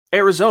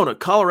Arizona,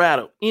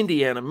 Colorado,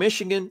 Indiana,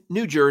 Michigan,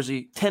 New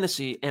Jersey,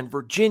 Tennessee, and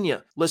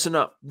Virginia. Listen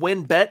up.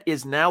 WynnBET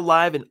is now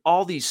live in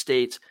all these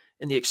states,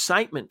 and the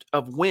excitement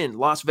of Wynn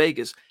Las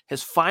Vegas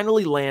has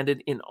finally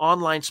landed in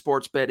online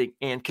sports betting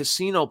and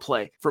casino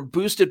play. From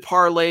boosted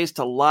parlays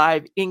to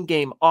live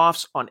in-game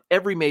offs on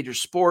every major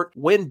sport,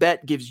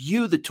 WynnBET gives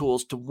you the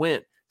tools to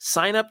win.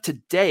 Sign up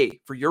today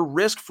for your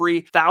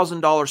risk-free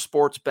 $1,000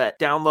 sports bet.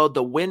 Download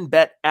the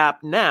WynnBET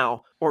app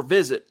now or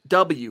visit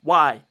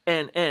wynnbet.com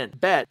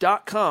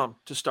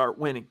to start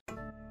winning.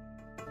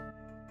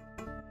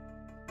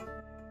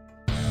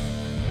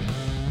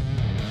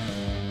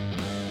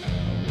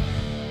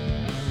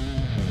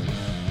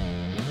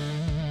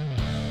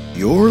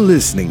 You're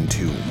listening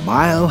to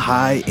Mile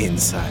High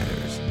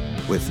Insiders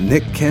with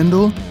Nick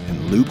Kendall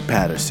and Luke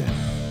Patterson.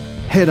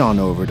 Head on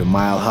over to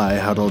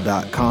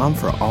milehighhuddle.com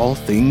for all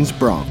things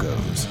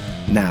Broncos.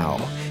 Now,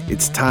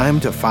 it's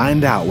time to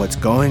find out what's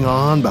going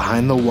on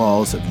behind the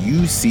walls of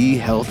UC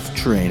Health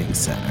Training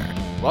Center.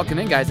 Welcome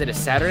in, guys. It is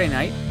Saturday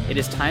night. It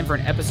is time for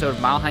an episode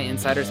of Mile High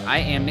Insiders. I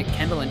am Nick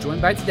Kendall, and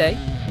joined by today,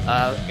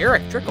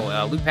 Eric Trickle.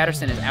 Luke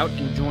Patterson is out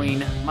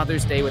enjoying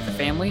Mother's Day with the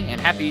family, and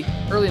happy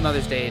early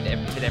Mother's Day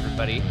to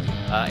everybody.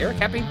 Eric,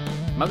 happy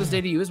Mother's Day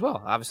to you as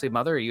well. Obviously,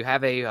 mother, you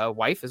have a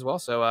wife as well,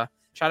 so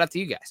shout out to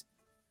you guys.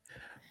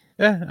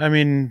 Yeah, I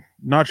mean,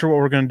 not sure what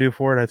we're going to do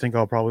for it. I think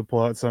I'll probably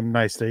pull out some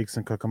nice steaks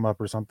and cook them up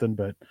or something.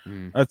 But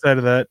outside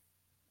of that,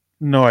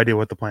 no idea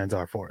what the plans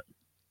are for it.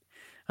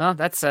 Well,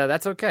 that's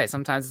okay.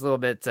 Sometimes it's a little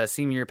bit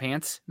seam in your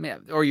pants,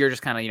 or you're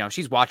just kind of,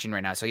 she's watching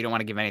right now, so you don't want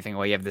to give anything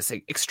away. You have this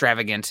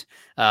extravagant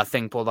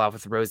thing pulled off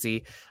with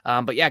Rosie.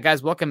 But yeah,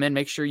 guys, welcome in.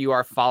 Make sure you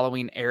are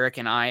following Eric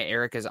and I.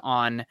 Eric is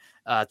on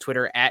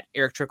Twitter at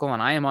Eric Trickle,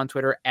 and I am on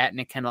Twitter at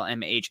Nick Kendall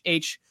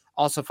MHH.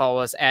 Also follow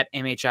us at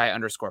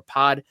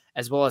MHI_pod,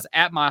 as well as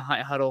at Mile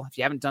High Huddle. If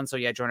you haven't done so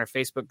yet, join our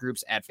Facebook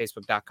groups at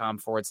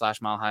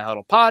facebook.com/Mile High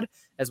Huddle pod,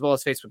 as well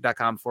as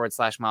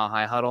facebook.com/Mile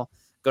High Huddle.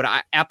 Go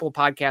to Apple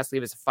Podcasts,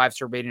 leave us a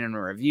 5-star rating and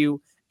a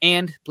review,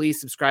 and please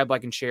subscribe,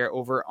 like, and share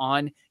over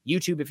on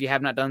YouTube. If you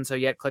have not done so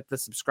yet, click the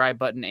subscribe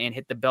button and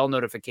hit the bell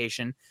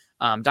notification.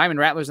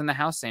 Diamond Rattlers in the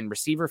house, and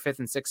receiver 5th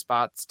and 6th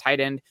spots, tight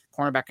end,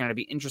 cornerback are going to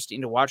be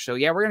interesting to watch. So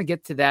yeah, we're going to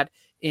get to that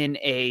in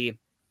a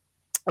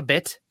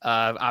bit.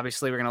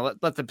 Obviously, we're going to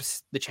let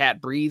the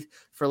chat breathe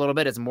for a little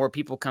bit as more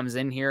people comes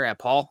in here.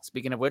 Paul,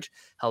 speaking of which,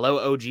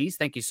 hello, OGs.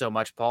 Thank you so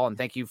much, Paul. And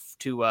thank you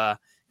to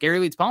Gary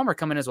Leeds Palmer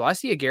coming as well. I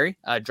see you, Gary,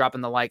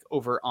 dropping the like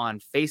over on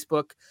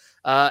Facebook.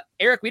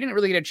 Eric, we didn't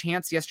really get a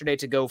chance yesterday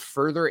to go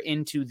further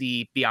into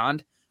the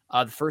beyond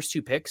the first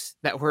two picks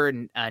that were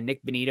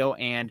Nick Benito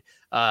and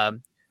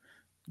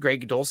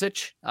Greg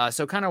Dulcich.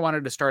 So kind of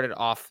wanted to start it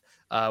off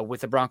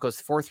with the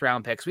Broncos' 4th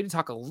round picks. We did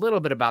talk a little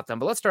bit about them,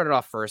 but let's start it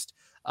off first.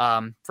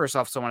 First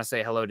off, so I want to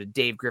say hello to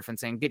Dave Griffin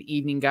saying, good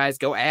evening, guys.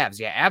 Go Avs.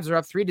 Yeah, Avs are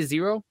up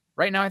 3-0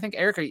 right now. I think,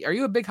 Eric, are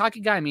you a big hockey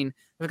guy? I mean,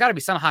 there's got to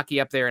be some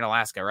hockey up there in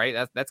Alaska,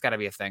 right? That's got to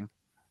be a thing.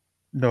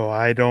 No,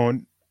 I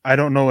don't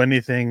know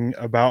anything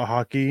about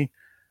hockey.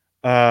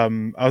 I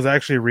was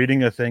actually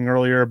reading a thing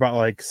earlier about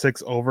like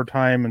 6th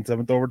overtime and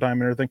 7th overtime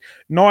and everything.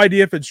 No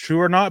idea if it's true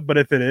or not, but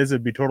if it is,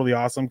 it'd be totally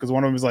awesome because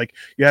one of them is like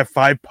you have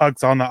 5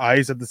 pucks on the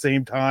ice at the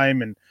same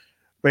time.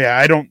 But yeah,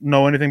 I don't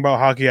know anything about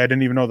hockey. I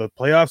didn't even know the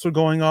playoffs were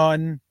going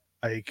on.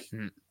 Like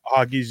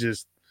hockey's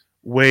just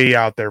way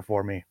out there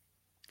for me.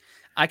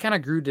 I kind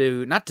of grew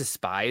to not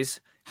despise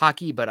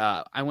hockey, but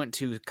I went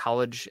to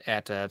college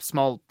at a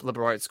small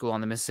liberal arts school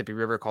on the Mississippi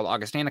River called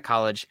Augustana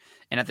College.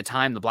 And at the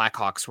time, the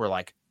Blackhawks were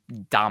like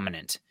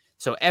dominant.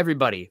 So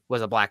everybody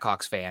was a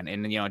Blackhawks fan.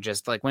 And,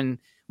 just like when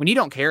you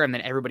don't care and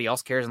then everybody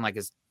else cares and like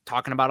is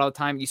talking about it all the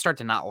time, you start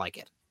to not like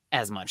it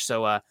as much.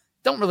 So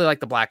don't really like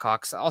the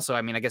Blackhawks. Also,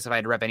 I mean, I guess if I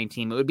had to rep any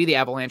team, it would be the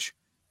Avalanche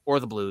or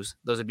the Blues.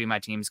 Those would be my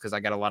teams because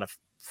I got a lot of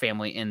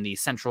family in the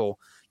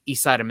central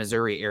east side of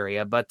Missouri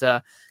area. But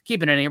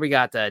keeping it in here, we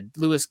got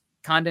Lewis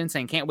Condon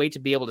saying, can't wait to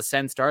be able to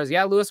send stars.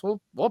 Yeah, Lewis,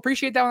 we'll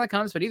appreciate that when that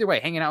comes. But either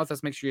way, hanging out with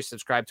us, make sure you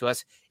subscribe to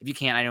us. If you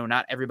can't, I know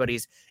not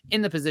everybody's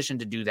in the position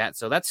to do that.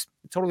 So that's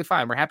totally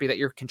fine. We're happy that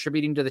you're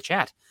contributing to the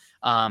chat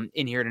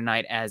in here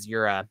tonight as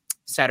your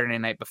Saturday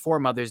night before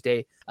Mother's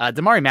Day.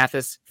 Damari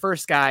Mathis,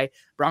 first guy,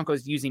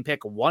 Broncos using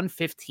pick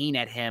 115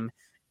 at him.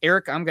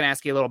 Eric, I'm going to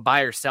ask you a little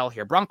buy or sell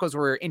here. Broncos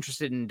were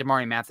interested in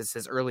Damari Mathis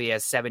as early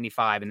as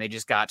 75, and they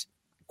just got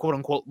quote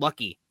unquote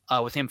lucky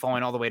with him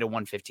falling all the way to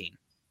 115.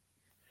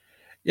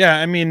 Yeah,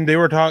 I mean, they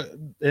were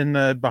talking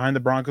behind the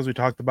Broncos. We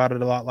talked about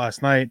it a lot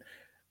last night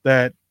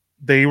that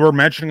they were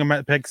mentioning him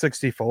at pick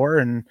 64,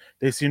 and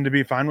they seemed to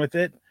be fine with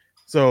it.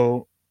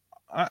 So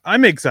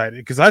I'm excited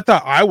because I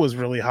thought I was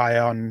really high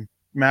on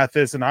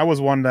Mathis, and I was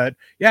one that,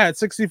 at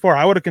 64,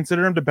 I would have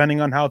considered him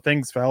depending on how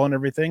things fell and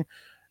everything.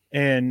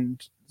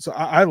 And so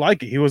I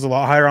like it. He was a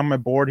lot higher on my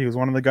board. He was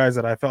one of the guys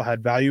that I felt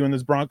had value in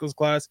this Broncos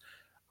class.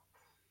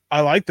 I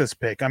like this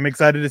pick. I'm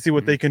excited to see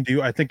what they can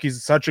do. I think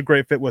he's such a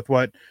great fit with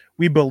what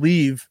we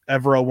believe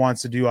Evero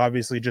wants to do.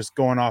 Obviously, just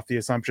going off the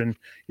assumption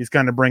he's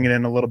kind of bringing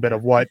in a little bit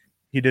of what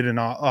he did in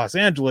Los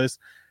Angeles.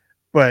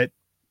 But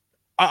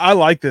I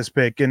like this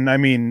pick, and I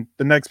mean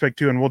the next pick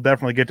too, and we'll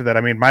definitely get to that.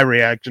 I mean, my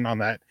reaction on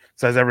that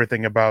says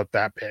everything about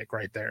that pick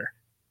right there.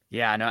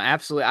 Yeah, no,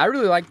 absolutely. I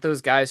really like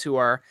those guys who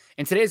are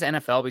in today's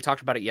NFL. We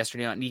talked about it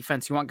yesterday on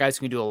defense. You want guys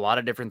who can do a lot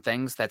of different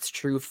things. That's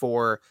true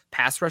for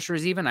pass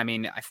rushers, even. I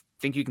mean, I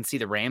think you can see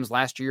the Rams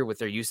last year with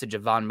their usage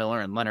of Von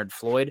Miller and Leonard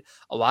Floyd.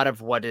 A lot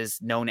of what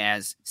is known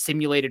as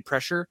simulated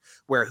pressure,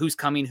 where who's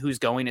coming, who's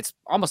going. It's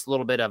almost a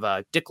little bit of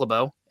a Dick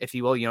LeBeau, if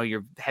you will. You know,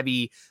 your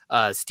heavy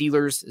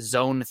Steelers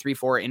zone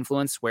 3-4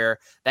 influence, where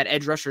that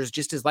edge rusher is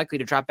just as likely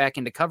to drop back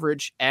into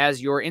coverage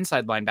as your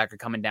inside linebacker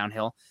coming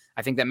downhill.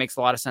 I think that makes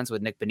a lot of sense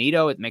with Nick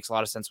Bonito. It makes a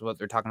lot of sense with what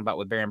they're talking about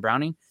with Baron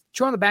Browning.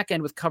 True on the back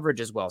end with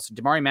coverage as well. So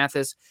Damari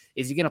Mathis,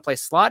 is he going to play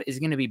slot? Is he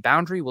going to be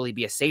boundary? Will he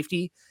be a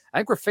safety? I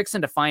think we're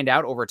fixing to find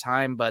out over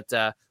time, but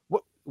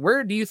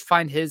where do you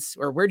find his,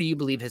 or where do you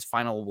believe his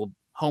final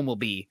home will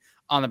be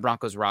on the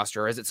Broncos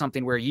roster? Or is it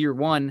something where year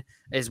one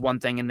is one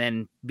thing and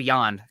then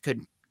beyond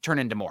could turn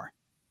into more?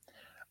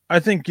 I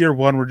think year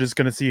one, we're just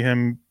going to see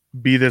him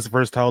be this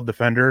versatile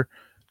defender,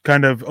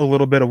 kind of a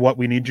little bit of what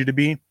we need you to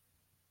be.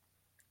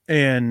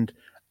 And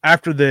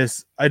after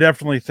this, I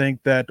definitely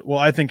think that, well,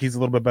 I think he's a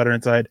little bit better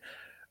inside.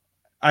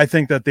 I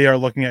think that they are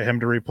looking at him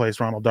to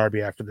replace Ronald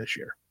Darby after this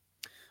year.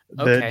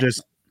 Okay.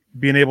 Just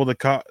being able to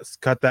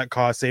cut that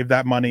cost, save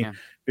that money. Yeah.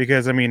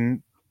 Because, I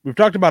mean, we've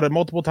talked about it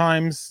multiple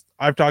times.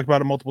 I've talked about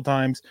it multiple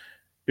times.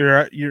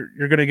 You're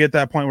going to get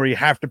that point where you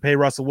have to pay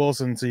Russell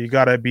Wilson. So you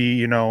got to be,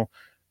 you know,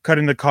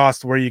 cutting the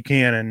cost where you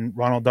can. And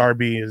Ronald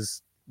Darby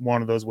is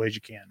one of those ways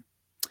you can.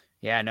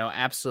 Yeah, no,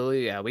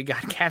 absolutely. We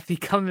got Kathy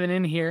coming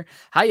in here.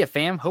 Hiya,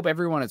 fam. Hope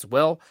everyone is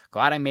well.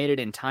 Glad I made it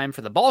in time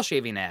for the ball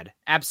shaving ad.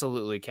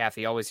 Absolutely,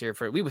 Kathy. Always here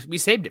for it. We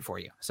saved it for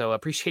you. So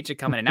appreciate you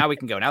coming in. Now we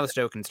can go. Now the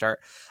show can start.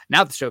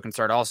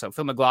 Also,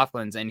 Phil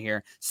McLaughlin's in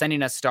here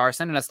sending us stars,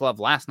 sending us love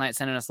last night,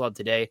 sending us love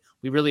today.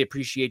 We really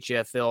appreciate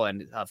you, Phil.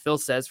 And Phil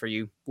says for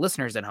you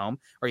listeners at home,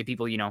 or you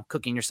people, you know,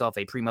 cooking yourself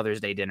a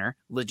pre-Mother's Day dinner,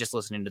 just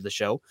listening to the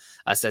show,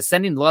 says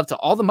sending love to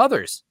all the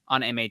mothers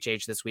on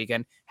MHH this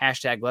weekend.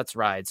 Hashtag let's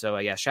ride. So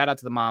yeah, shout out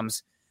to the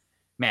moms.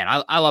 Man,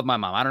 I love my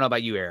mom. I don't know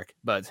about you, Eric,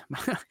 but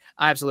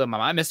I absolutely love my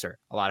mom. I miss her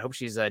a lot. I hope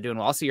she's doing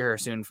well. I'll see her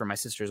soon for my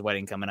sister's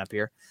wedding coming up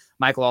here.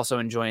 Michael also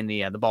enjoying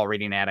the ball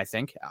reading ad, I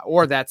think,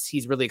 or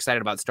he's really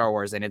excited about Star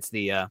Wars, and it's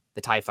the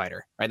TIE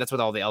Fighter, right? That's what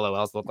all the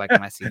LOLs look like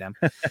when I see them.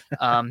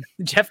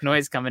 Jeff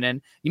Noyes coming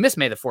in. You missed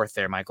May the 4th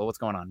there, Michael. What's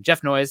going on?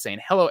 Jeff Noyes saying,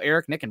 hello,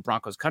 Eric, Nick, and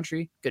Broncos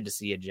country. Good to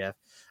see you, Jeff.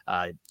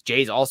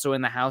 Jay's also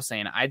in the house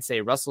saying, I'd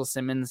say Russell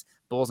Simmons,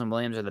 Bulls, and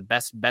Williams are the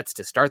best bets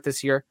to start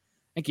this year.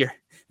 I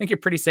think you're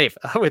pretty safe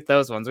with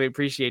those ones. We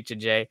appreciate you,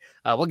 Jay.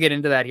 We'll get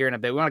into that here in a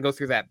bit. We want to go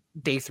through that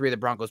day 3 of the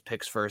Broncos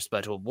picks first,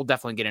 but we'll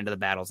definitely get into the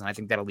battles, and I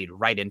think that'll lead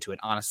right into it,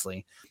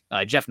 honestly.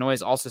 Jeff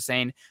Noyes also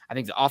saying, I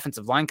think the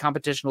offensive line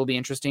competition will be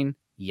interesting.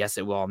 Yes,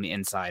 it will on the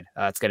inside.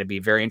 It's going to be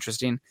very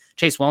interesting.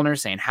 Chase Wellner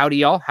saying, howdy,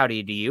 y'all.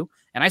 Howdy to you.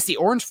 And I see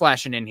Orange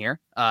flashing in here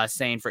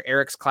saying for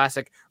Eric's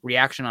classic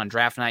reaction on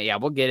draft night. Yeah,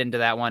 we'll get into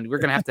that one. We're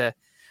going to have to...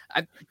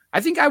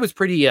 I think I was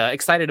pretty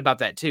excited about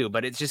that too,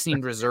 but it just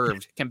seemed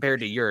reserved compared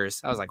to yours.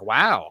 I was like,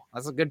 wow,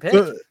 that's a good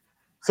pick.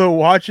 So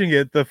watching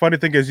it, the funny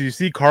thing is you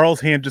see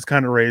Carl's hand just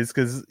kind of raised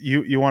because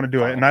you want to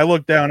do it. And I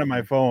look down at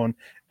my phone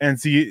and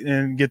see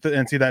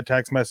that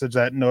text message,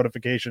 that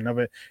notification of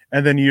it.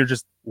 And then you're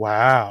just,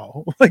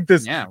 wow, like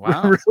this. Yeah,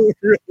 wow.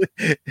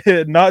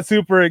 Really not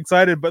super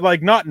excited, but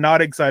like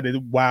not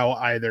excited. Wow,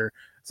 either.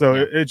 So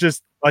it's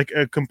just like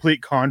a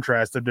complete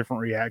contrast of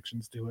different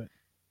reactions to it.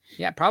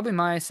 Yeah, probably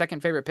my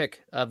second favorite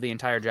pick of the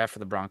entire draft for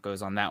the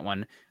Broncos on that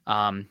one.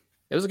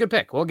 It was a good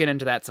pick. We'll get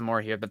into that some more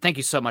here, but thank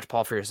you so much,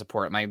 Paul, for your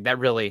support.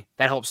 That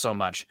helps so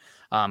much.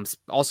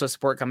 Also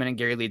support coming in.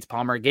 Gary Leeds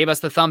Palmer gave us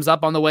the thumbs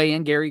up on the way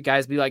in. Gary,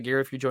 guys, be like Gary.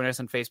 If you're joining us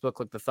on Facebook,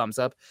 click the thumbs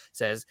up.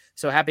 Says,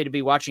 so happy to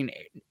be watching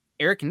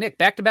Eric and Nick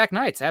back-to-back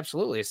nights.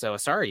 Absolutely. So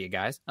sorry, you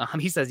guys.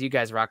 He says, you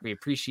guys rock. We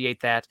appreciate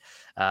that.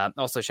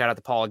 Also shout out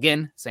to Paul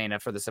again, saying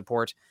for the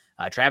support.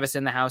 Travis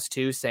in the house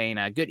too, saying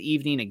good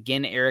evening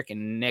again, Eric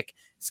and Nick,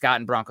 Scott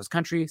and Broncos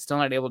country. Still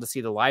not able to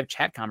see the live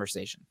chat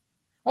conversation.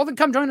 Well, then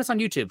come join us on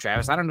YouTube,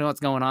 Travis. I don't know what's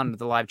going on with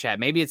the live chat.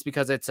 Maybe it's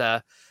because it's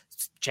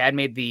Chad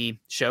made the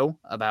show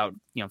about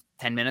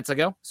 10 minutes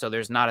ago, so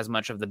there's not as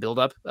much of the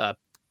buildup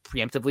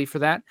preemptively for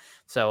that.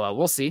 So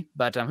we'll see,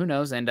 but who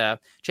knows? And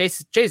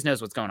Chase knows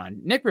what's going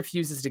on. Nick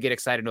refuses to get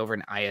excited over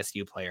an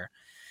ISU player.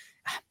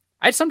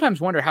 I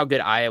sometimes wonder how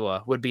good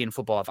Iowa would be in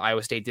football if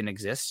Iowa State didn't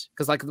exist,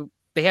 because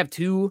they have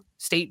 2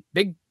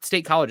 big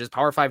state colleges,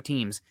 Power 5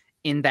 teams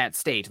in that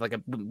state. Like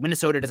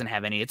Minnesota doesn't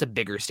have any. It's a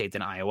bigger state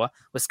than Iowa.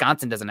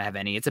 Wisconsin doesn't have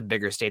any. It's a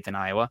bigger state than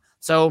Iowa.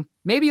 So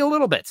maybe a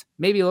little bit.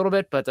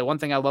 But the one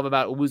thing I love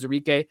about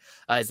Uwuzurike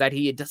is that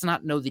he does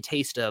not know the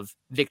taste of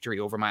victory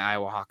over my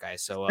Iowa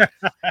Hawkeyes. So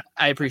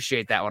I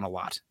appreciate that one a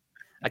lot.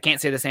 I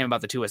can't say the same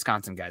about the 2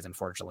 Wisconsin guys,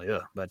 unfortunately.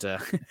 But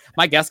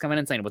my guest coming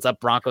in saying, what's up,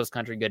 Broncos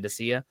country? Good to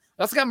see you.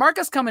 We also got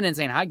Marcus coming in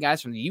saying, hi,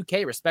 guys, from the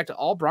UK. Respect to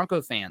all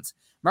Bronco fans.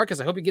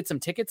 Marcus, I hope you get some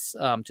tickets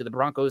to the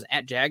Broncos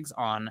at Jags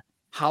on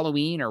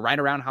Halloween or right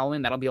around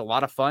Halloween. That'll be a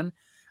lot of fun.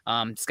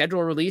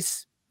 Schedule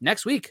release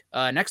next week,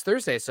 next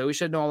Thursday. So we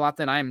should know a lot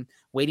then. I'm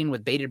waiting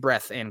with bated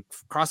breath and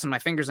crossing my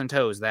fingers and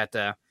toes that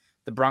the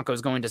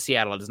Broncos going to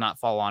Seattle does not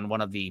fall on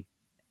one of the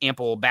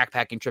ample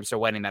backpacking trips or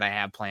wedding that I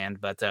have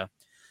planned. But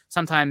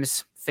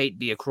sometimes fate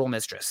be a cruel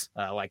mistress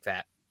like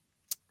that.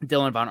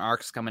 Dylan Von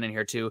Ark's coming in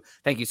here too.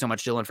 Thank you so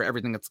much, Dylan, for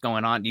everything that's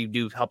going on. You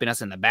do helping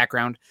us in the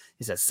background.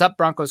 He says, "Sup,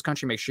 Broncos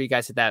country." Make sure you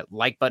guys hit that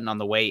like button on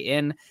the way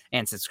in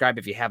and subscribe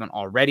if you haven't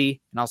already.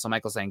 And also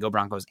Michael saying, "Go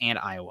Broncos and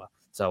Iowa."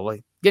 So we're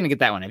gonna get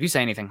that one. If you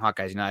say anything,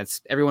 Hawkeyes,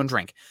 it's everyone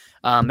drink.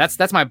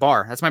 That's my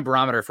bar. That's my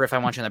barometer for if I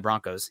want you in the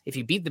Broncos. If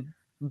you beat the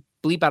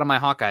bleep out of my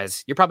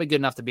Hawkeyes, you're probably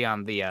good enough to be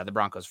on the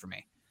Broncos for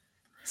me.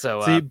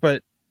 So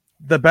but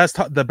the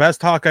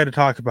best Hawkeye to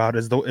talk about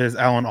is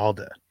Alan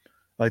Alda.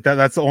 Like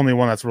that's the only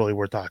one that's really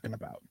worth talking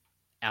about.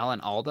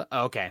 Alan Alda.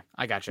 Oh, okay,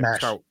 I got you.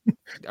 MASH.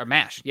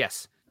 MASH.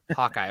 Yes,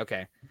 Hawkeye.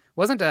 Okay,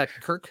 wasn't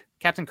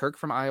Captain Kirk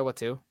from Iowa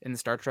too in the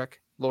Star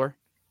Trek lore?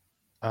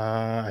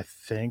 I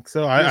think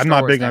so. I'm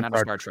not big on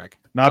Star Trek.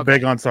 Not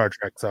big on Star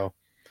Trek. So,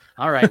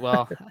 all right.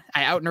 Well,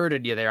 I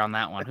out-nerded you there on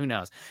that one. Who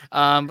knows?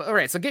 All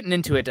right. So getting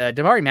into it,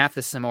 Damari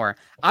Mathis some more.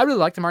 I really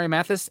like Damari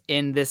Mathis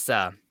in this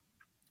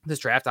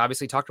draft.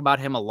 Obviously, talked about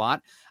him a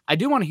lot. I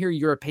do want to hear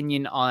your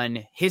opinion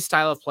on his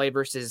style of play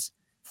versus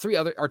two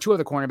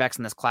other cornerbacks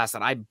in this class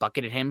that I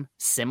bucketed him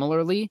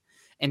similarly,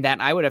 and that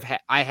I would have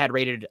I had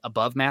rated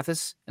above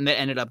Mathis, and that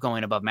ended up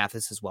going above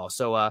Mathis as well.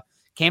 So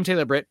Cam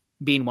Taylor-Britt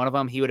being one of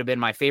them, he would have been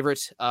my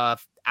favorite out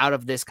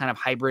of this kind of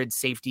hybrid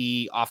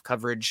safety off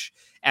coverage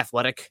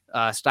athletic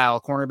style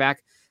cornerback.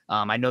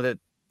 I know that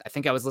I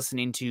think I was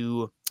listening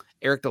to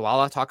Eric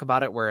Dalala talk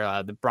about it,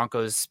 where the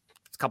Broncos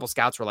couple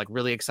scouts were like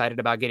really excited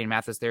about getting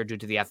Mathis there due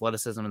to the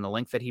athleticism and the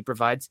length that he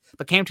provides.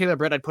 But Cam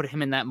Taylor-Britt, I'd put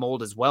him in that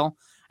mold as well.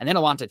 And then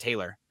Alontae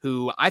Taylor,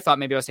 who I thought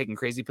maybe I was taking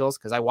crazy pills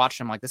because I watched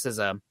him like this is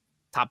a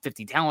top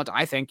 50 talent,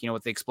 I think,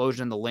 with the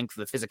explosion, the length,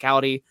 the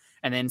physicality.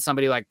 And then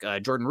somebody like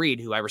Jordan Reed,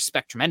 who I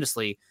respect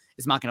tremendously,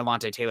 is mocking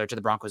Alontae Taylor to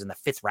the Broncos in the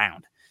 5th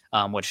round,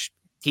 which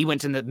he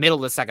went in the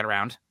middle of the 2nd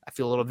round. I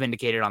feel a little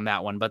vindicated on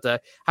that one. But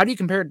how do you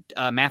compare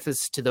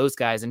Mathis to those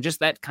guys, and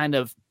just that kind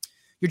of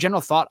your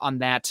general thought on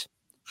that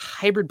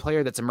hybrid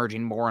player that's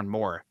emerging more and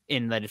more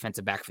in the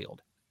defensive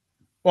backfield?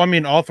 Well, I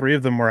mean, all three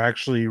of them were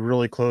actually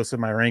really close in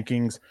my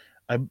rankings.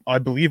 I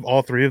believe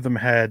all three of them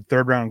had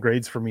 3rd round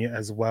grades for me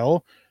as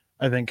well.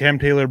 I think Cam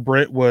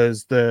Taylor-Britt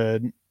was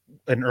an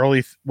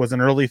early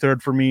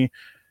 3rd for me.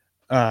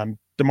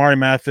 Damari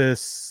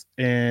Mathis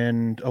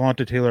and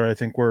Alontae Taylor, I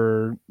think,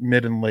 were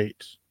mid and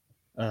late.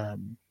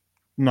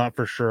 Not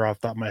for sure off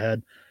the top of my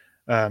head.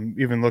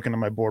 Even looking at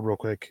my board real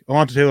quick,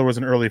 Alontae Taylor was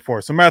an early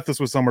 4th, so Mathis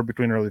was somewhere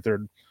between early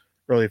 3rd,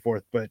 early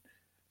 4th. But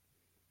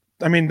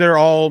I mean, they're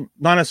all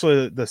not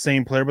necessarily the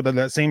same player, but they're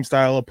that same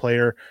style of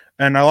player.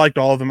 And I liked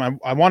all of them.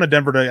 I wanted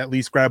Denver to at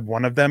least grab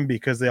one of them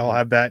because they all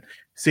have that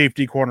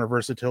safety corner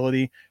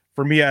versatility.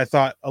 For me, I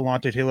thought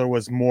Alontae Taylor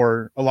was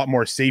a lot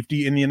more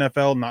safety in the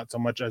NFL, not so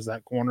much as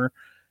that corner.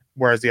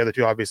 Whereas the other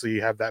two, obviously,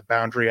 you have that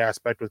boundary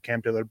aspect with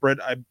Cam Taylor-Britt.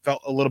 I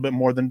felt a little bit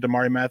more than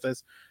Damari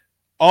Mathis.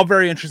 All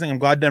very interesting. I'm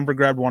glad Denver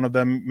grabbed one of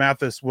them.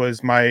 Mathis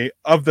was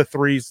of the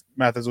threes,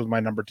 Mathis was my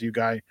number 2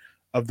 guy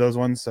of those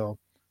ones. So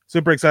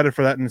super excited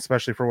for that, and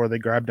especially for where they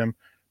grabbed him.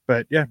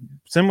 But yeah,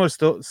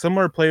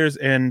 similar players.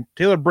 And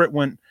Taylor-Britt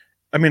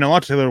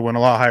Alontae Taylor went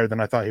a lot higher than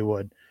I thought he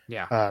would.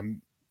 Yeah.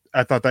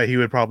 I thought that he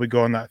would probably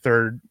go in that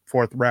 3rd,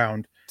 4th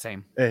round.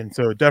 Same. And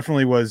so it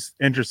definitely was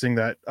interesting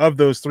that of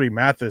those 3,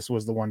 Mathis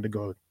was the one to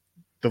go.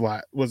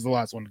 Was the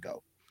last one to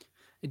go.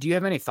 Do you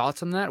have any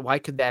thoughts on that? Why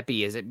could that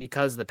be? Is it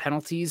because the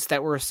penalties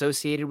that were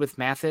associated with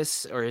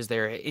Mathis, or is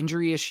there an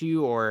injury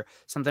issue or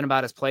something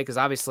about his play? Because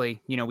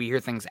obviously, we hear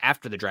things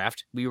after the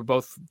draft. We were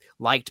both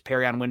liked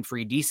Perion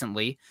Winfrey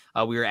decently.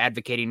 We were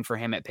advocating for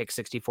him at pick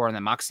 64 in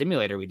the mock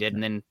simulator we did,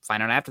 and then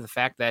find out after the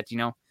fact that,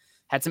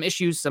 had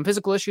some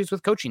physical issues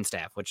with coaching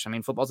staff, which,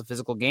 football's a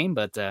physical game,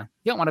 but you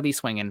don't want to be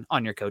swinging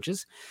on your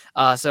coaches.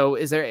 So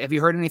have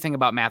you heard anything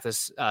about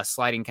Mathis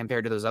sliding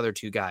compared to those other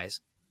 2 guys?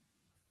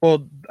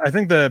 Well, I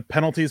think the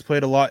penalties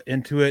played a lot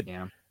into it.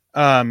 Yeah.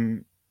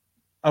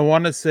 I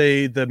want to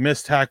say the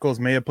missed tackles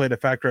may have played a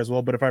factor as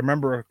well, but if I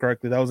remember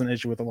correctly, that was an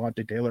issue with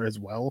Alontae Taylor as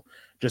well.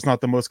 Just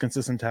not the most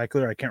consistent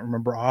tackler. I can't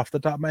remember off the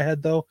top of my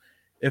head, though,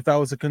 if that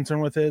was a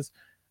concern with his.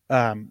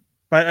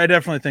 But I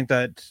definitely think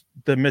that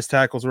the missed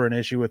tackles were an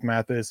issue with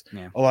Mathis.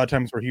 Yeah. A lot of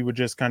times where he would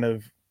just kind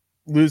of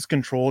lose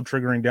control,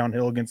 triggering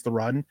downhill against the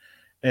run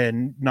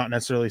and not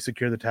necessarily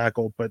secure the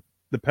tackle, but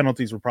the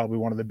penalties were probably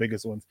one of the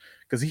biggest ones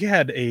because he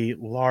had a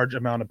large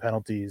amount of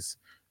penalties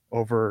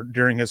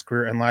during his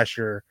career and last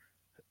year,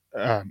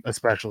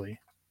 especially.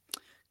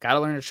 Got to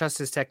learn to trust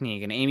his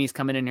technique. And Amy's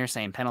coming in here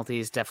saying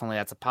penalties. Definitely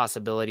that's a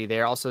possibility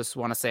there. Also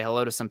want to say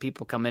hello to some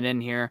people coming in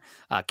here.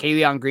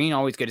 Kayleon Green,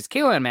 always good. It's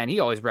Kayleon, man.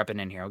 He always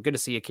repping in here. Good to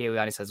see you,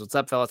 Kayleon. He says, what's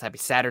up, fellas? Happy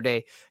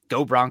Saturday.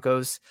 Go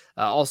Broncos.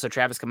 Also,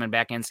 Travis coming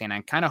back in saying,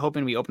 I'm kind of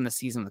hoping we open the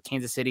season with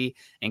Kansas City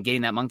and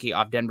getting that monkey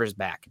off Denver's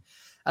back.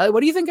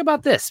 What do you think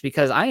about this?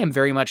 Because I am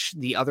very much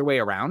the other way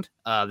around.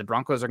 The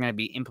Broncos are going to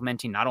be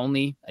implementing not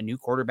only a new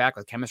quarterback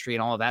with chemistry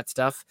and all of that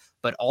stuff,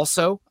 but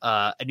also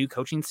a new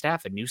coaching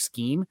staff, a new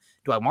scheme.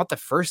 Do I want the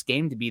first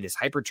game to be this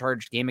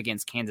hypercharged game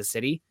against Kansas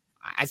City?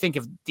 I think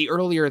if the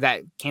earlier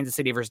that Kansas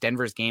City versus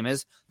Denver's game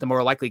is, the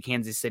more likely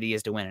Kansas City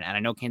is to win it. And I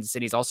know Kansas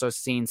City is also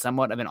seeing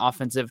somewhat of an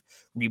offensive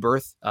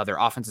rebirth. Their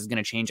offense is going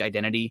to change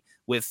identity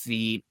with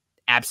the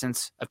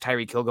absence of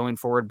Tyreek Hill going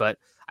forward, but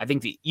I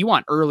think you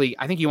want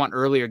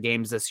earlier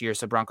games this year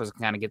so Broncos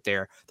can kind of get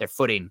their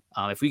footing.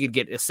 If we could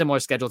get a similar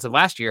schedule to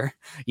last year,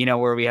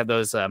 where we have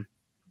those, don't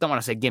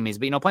want to say gimmies,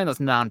 but playing those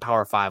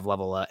non-Power 5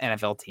 level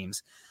NFL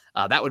teams,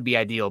 that would be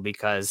ideal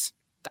because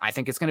I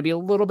think it's going to be a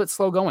little bit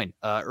slow going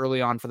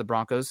early on for the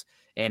Broncos.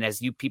 And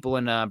as you people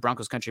in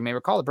Broncos country may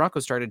recall, the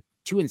Broncos started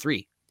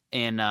 2-3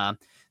 in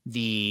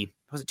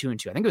was it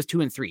 2-2? I think it was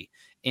 2-3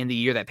 in the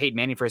year that Peyton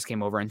Manning first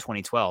came over in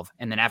 2012.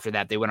 And then after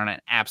that, they went on an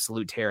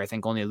absolute tear. I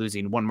think only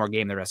losing one more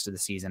game the rest of the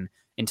season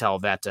until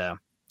that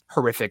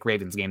horrific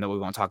Ravens game that we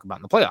won't talk about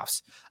in the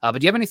playoffs. But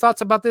do you have any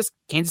thoughts about this?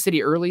 Kansas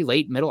City early,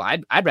 late, middle?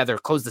 I'd rather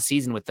close the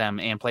season with them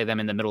and play them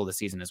in the middle of the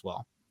season as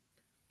well.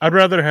 I'd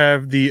rather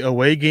have the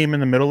away game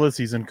in the middle of the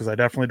season because I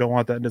definitely don't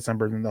want that in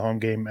December than the home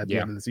game at the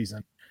end of the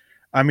season.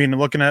 I mean,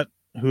 looking at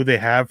who they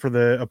have for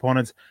the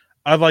opponents,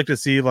 I'd like to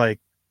see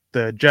like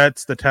the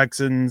Jets, the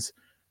Texans,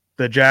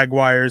 the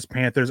Jaguars,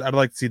 Panthers. I'd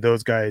like to see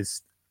those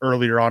guys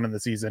earlier on in the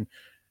season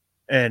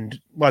and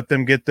let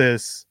them get the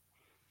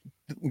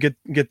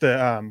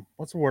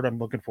what's the word I'm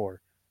looking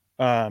for?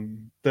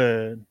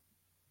 The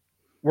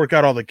work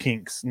out all the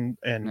kinks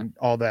and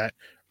all that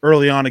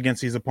early on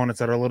against these opponents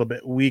that are a little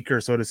bit weaker,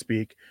 so to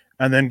speak,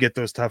 and then get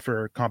those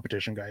tougher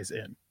competition guys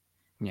in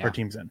or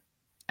teams in.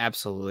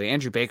 Absolutely.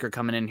 Andrew Baker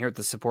coming in here with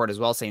the support as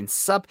well, saying,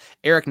 "Sup,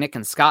 Eric, Nick,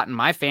 and Scott, and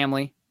my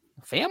family."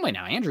 Family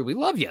now, Andrew. We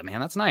love you,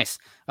 man. That's nice.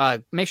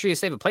 Make sure you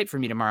save a plate for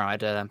me tomorrow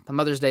at a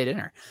Mother's Day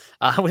dinner.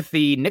 With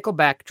the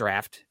Nickelback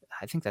draft,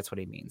 I think that's what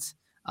he means.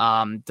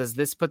 Does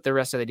this put the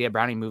rest of the idea of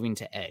Browning moving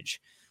to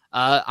edge?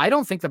 I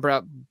don't think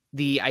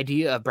the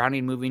idea of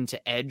Browning moving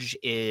to edge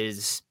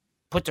is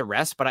put to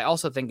rest, but I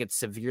also think it's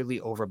severely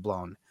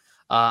overblown.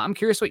 I'm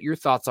curious what your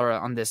thoughts are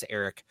on this,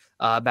 Eric,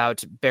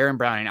 about Baron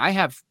Browning. I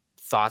have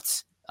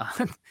thoughts.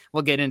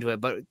 We'll get into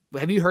it, but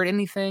have you heard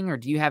anything or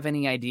do you have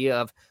any idea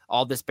of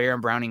all this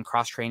Baron Browning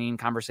cross-training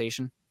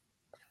conversation?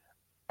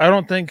 I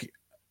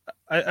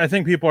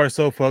think people are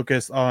so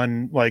focused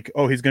on like,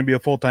 oh, he's going to be a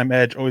full-time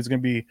edge. Oh, he's going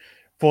to be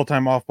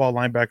full-time off-ball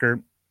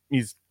linebacker.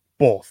 He's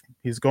both.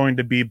 He's going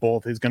to be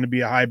both. He's going to be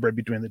a hybrid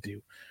between the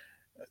two.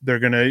 They're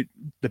going to,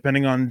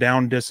 depending on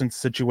down distance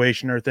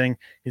situation or thing,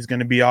 he's going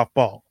to be off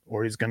ball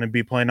or he's going to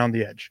be playing on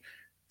the edge.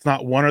 It's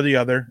not one or the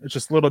other. It's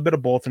just a little bit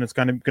of both, and it's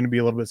kind of going to be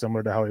a little bit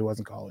similar to how he was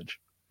in college.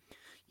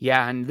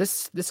 Yeah, and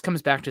this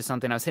comes back to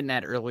something I was hitting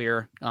at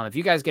earlier. If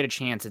you guys get a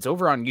chance, it's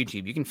over on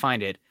YouTube. You can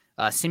find it.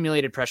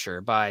 Simulated Pressure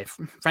by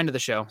friend of the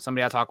show,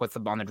 somebody I talk with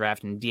on the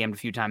draft and DM'd a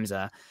few times,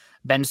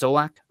 Ben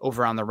Solak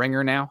over on The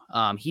Ringer now.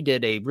 He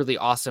did a really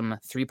awesome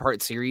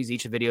 3-part series.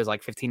 Each video is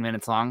like 15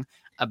 minutes long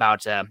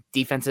about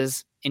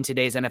defenses in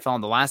today's NFL.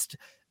 And the last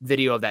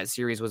video of that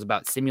series was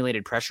about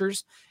simulated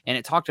pressures. And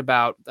it talked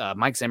about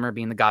Mike Zimmer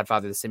being the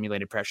godfather of the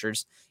simulated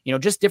pressures.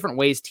 Just different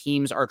ways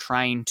teams are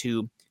trying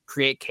to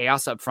create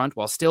chaos up front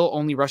while still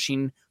only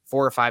rushing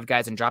 4 or 5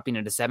 guys and dropping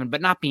into 7,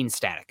 but not being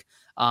static.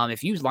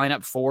 If you line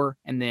up 4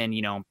 and then,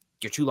 your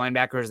 2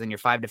 linebackers and your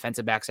 5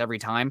 defensive backs every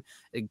time,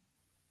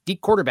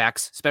 deep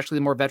quarterbacks, especially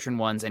the more veteran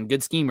ones and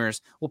good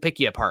schemers, will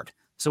pick you apart.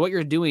 So what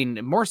you're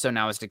doing more so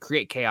now is to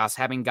create chaos,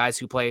 having guys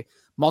who play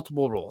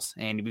multiple roles.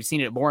 And we've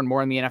seen it more and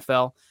more in the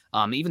NFL.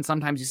 Even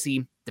sometimes you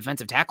see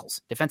defensive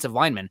tackles, defensive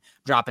linemen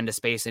drop into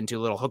space into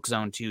a little hook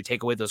zone to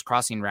take away those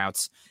crossing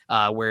routes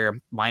where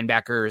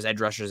linebackers,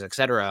 edge rushers,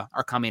 etc.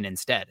 are coming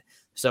instead.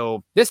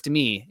 So this to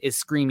me is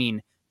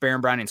screaming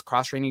Baron Browning's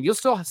cross training. You'll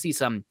still see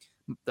some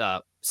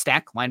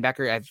stack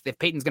linebacker. If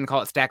Peyton's going to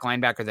call it stack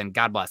linebacker, then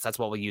God bless. That's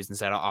what we'll use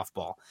instead of off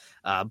ball.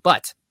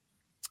 But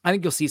I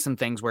think you'll see some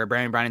things where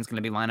Baron Browning's going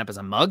to be lined up as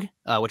a mug,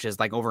 which is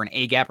like over an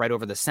A gap right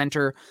over the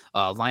center,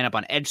 line up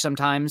on edge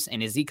sometimes.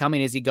 And is he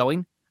coming? Is he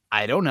going?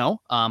 I don't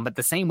know. But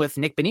the same with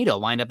Nick Bonito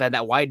lined up at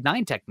that wide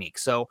 9 technique.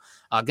 So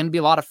going to be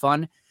a lot of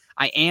fun.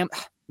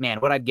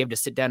 What I'd give to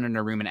sit down in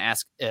a room and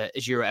ask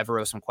Ejiro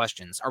Evero some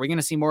questions. Are we going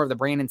to see more of the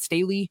Brandon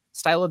Staley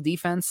style of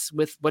defense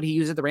with what he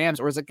used at the Rams,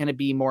 or is it going to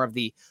be more of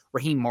the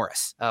Raheem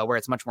Morris, where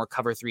it's much more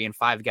cover 3 and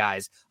 5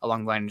 guys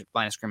along the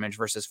line of scrimmage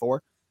versus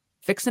 4?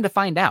 Fixing to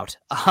find out.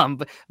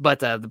 But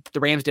the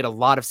Rams did a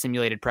lot of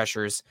simulated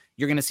pressures.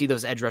 You're going to see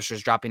those edge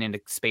rushers dropping into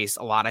space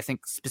a lot. I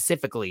think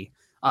specifically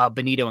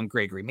Bonito and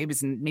Gregory.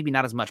 Maybe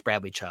not as much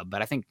Bradley Chubb,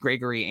 but I think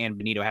Gregory and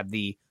Bonito have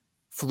the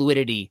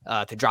fluidity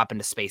to drop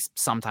into space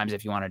sometimes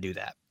if you want to do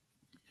that.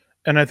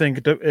 And I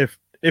think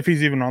if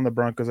he's even on the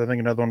Broncos, I think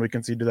another one we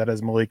can see do that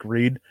is Malik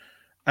Reed.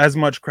 As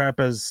much crap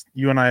as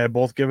you and I have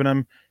both given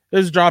him,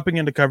 his dropping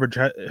into coverage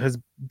has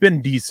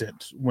been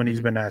decent when he's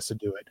been asked to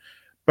do it.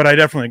 But I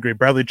definitely agree.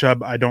 Bradley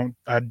Chubb, I don't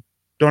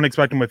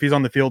expect him. If he's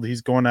on the field,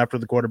 he's going after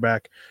the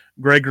quarterback.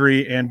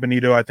 Gregory and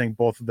Bonito, I think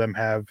both of them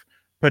have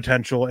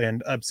potential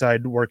and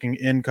upside working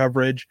in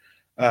coverage.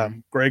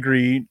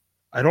 Gregory,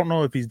 I don't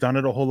know if he's done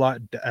it a whole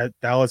lot at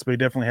Dallas, but he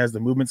definitely has the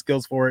movement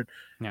skills for it.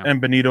 Yeah.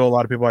 And Benito, a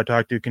lot of people I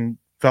talked to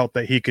felt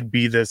that he could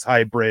be this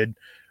hybrid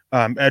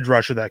edge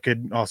rusher that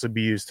could also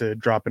be used to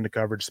drop into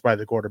coverage by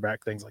the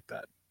quarterback, things like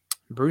that.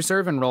 Bruce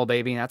Irvin roll,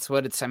 baby. That's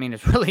what it's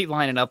really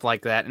lining up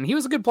like that. And he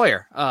was a good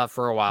player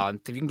for a while. And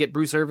if you can get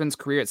Bruce Irvin's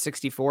career at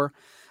 64,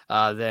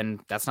 then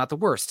that's not the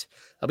worst.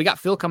 We got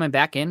Phil coming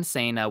back in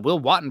saying Will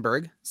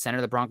Wattenberg,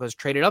 center the Broncos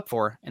traded up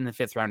for in the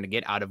 5th round to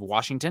get out of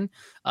Washington,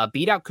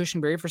 beat out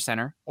Cushenberry for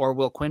center, or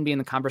will Quinn be in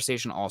the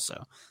conversation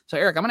also? So,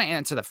 Eric, I'm going to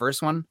answer the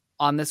first one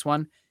on this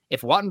one.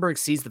 If Wattenberg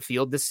sees the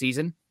field this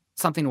season,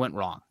 something went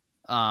wrong.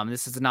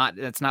 It's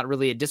not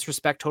really a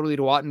disrespect totally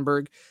to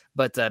Wattenberg,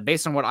 but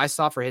based on what I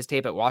saw for his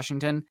tape at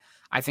Washington,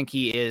 I think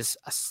he is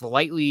a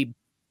slightly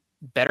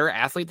better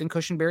athlete than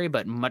Cushenberry,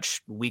 but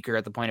much weaker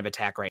at the point of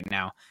attack right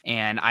now.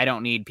 And I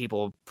don't need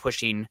people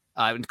pushing.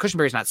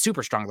 Cushenberry's not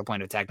super strong at the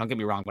point of attack, don't get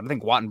me wrong, but I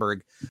think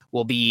Wattenberg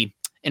will be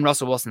in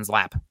Russell Wilson's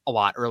lap a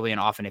lot early and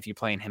often if you're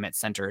playing him at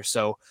center.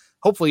 So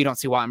hopefully you don't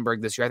see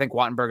Wattenberg this year. I think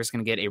Wattenberg is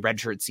going to get a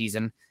redshirt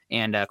season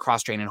and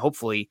cross-train and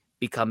hopefully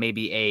become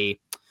maybe a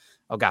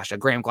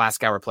Graham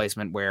Glasgow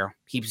replacement where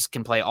he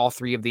can play all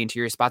 3 of the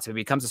interior spots. If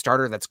he becomes a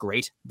starter, that's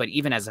great. But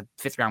even as a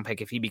 5th round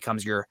pick, if he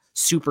becomes your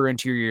super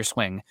interior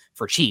swing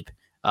for cheap,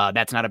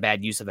 that's not a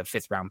bad use of a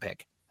 5th round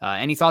pick.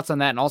 Any thoughts on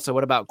that? And also,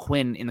 what about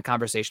Quinn in the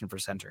conversation for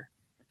center?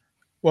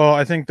 Well,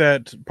 I think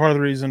that part of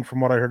the reason from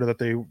what I heard that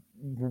they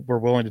were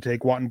willing to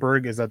take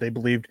Wattenberg is that they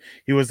believed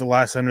he was the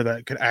last center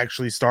that could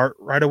actually start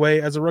right away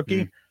as a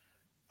rookie.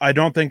 I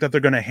don't think that they're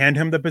going to hand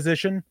him the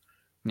position.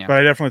 Yeah. But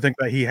I definitely think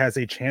that he has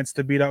a chance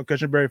to beat out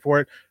Cushenberry for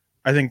it.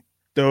 I think,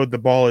 though, the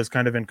ball is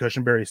kind of in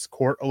Cushenberry's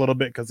court a little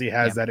bit because he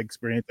has that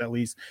experience at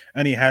least,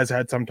 and he has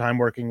had some time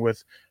working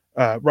with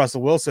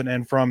Russell Wilson.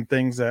 And from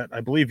things that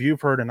I believe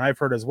you've heard and I've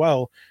heard as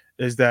well,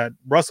 is that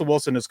Russell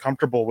Wilson is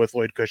comfortable with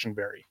Lloyd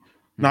Cushenberry.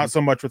 Not so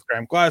much with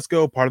Graham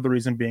Glasgow, part of the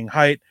reason being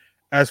height.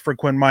 As for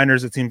Quinn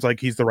Miners, it seems like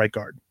he's the right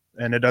guard,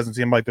 and it doesn't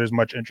seem like there's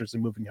much interest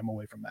in moving him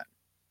away from that.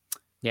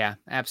 Yeah,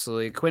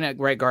 absolutely. Quinn at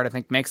right guard, I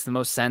think, makes the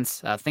most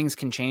sense. Things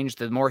can change.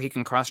 The more he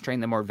can cross-train,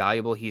 the more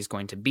valuable he's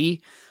going to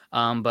be.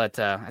 But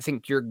I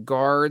think your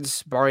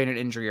guards, barring an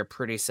injury, are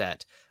pretty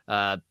set.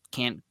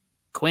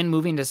 Quinn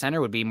moving to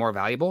center would be more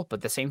valuable,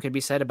 but the same could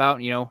be said about,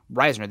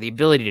 Reisner, the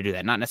ability to do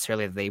that. Not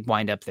necessarily that they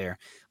wind up there.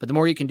 But the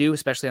more you can do,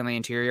 especially on the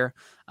interior,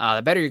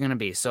 the better you're going to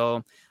be.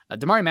 So,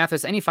 Damari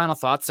Mathis, any final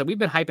thoughts? So we've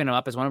been hyping him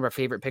up as one of our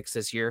favorite picks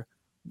this year.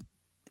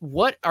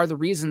 What are the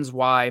reasons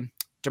why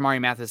Damari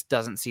Mathis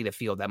doesn't see the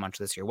field that much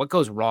this year? What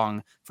goes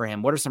wrong for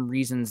him? What are some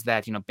reasons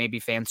that, maybe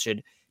fans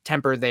should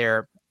temper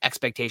their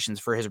expectations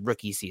for his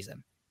rookie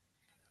season?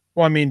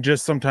 Well, I mean,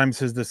 just sometimes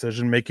his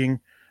decision-making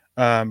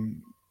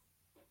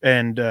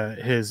and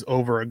his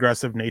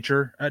over-aggressive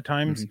nature at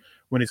times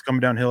when he's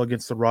coming downhill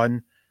against the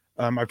run.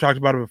 I've talked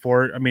about it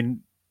before. I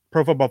mean,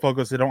 Pro Football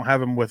Focus, they don't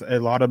have him with a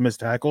lot of missed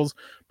tackles,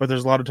 but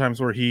there's a lot of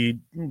times where he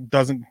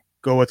doesn't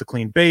go with a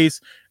clean base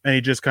and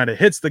he just kind of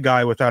hits the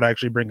guy without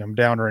actually bringing him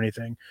down or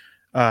anything.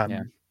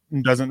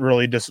 Doesn't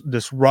really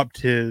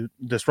disrupt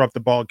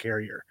the ball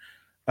carrier.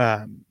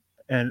 And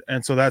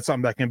so that's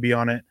something that can be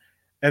on it.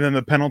 And then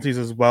the penalties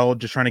as well,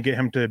 just trying to get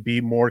him to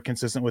be more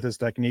consistent with his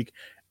technique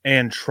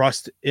and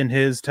trust in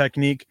his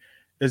technique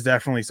is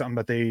definitely something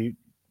that they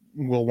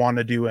will want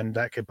to do. And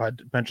that could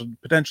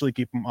potentially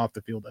keep him off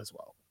the field as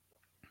well.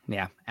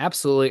 Yeah,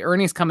 absolutely.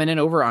 Ernie's coming in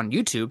over on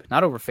YouTube,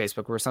 not over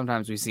Facebook, where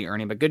sometimes we see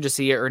Ernie, but good to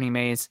see you, Ernie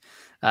Mays.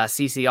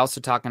 CC also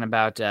talking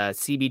about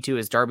CB2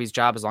 is Darby's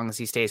job as long as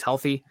he stays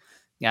healthy.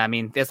 Yeah, I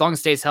mean, as long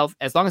as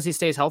he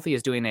stays healthy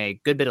is doing a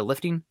good bit of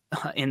lifting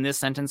in this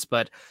sentence,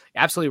 but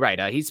absolutely right.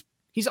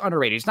 He's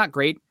underrated. He's not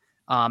great.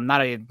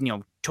 Not a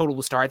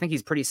total star. I think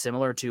he's pretty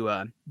similar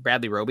to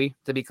Bradley Roby,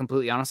 to be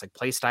completely honest, like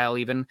play style,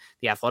 even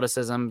the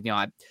athleticism.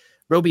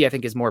 Roby, I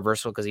think, is more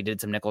versatile because he did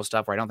some nickel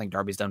stuff where I don't think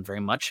Darby's done very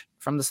much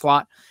from the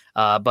slot.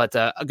 But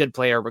a good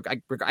player.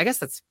 I guess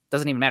that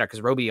doesn't even matter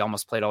because Roby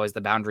almost played always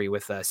the boundary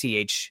with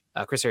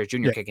Chris Harris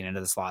Jr. kicking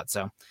into the slot.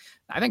 So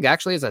I think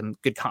actually is a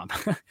good comp.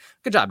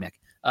 Good job, Nick.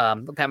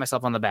 I'll pat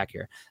myself on the back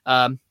here.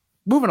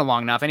 Moving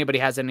along now. If anybody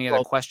has any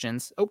other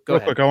questions, go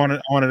ahead. Quick, I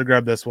wanted to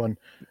grab this one.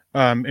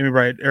 Amy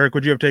Wright, Eric,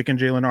 would you have taken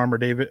Jalen Armour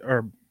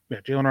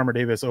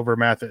Davis over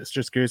Mathis?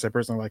 Just curious. I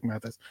personally like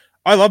Mathis.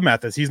 I love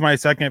Mathis. He's my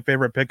second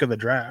favorite pick of the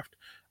draft.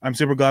 I'm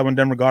super glad when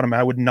Denver got him.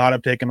 I would not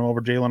have taken him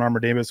over Jalen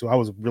Armour Davis, who I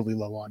was really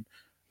low on.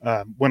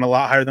 Went a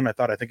lot higher than I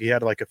thought. I think he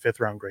had like a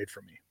 5th round grade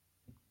for me.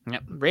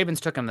 Yep.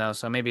 Ravens took him though,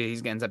 so maybe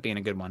he ends up being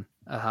a good one.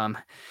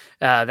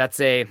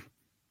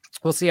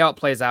 We'll see how it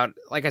plays out.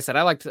 Like I said,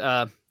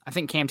 I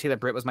think Cam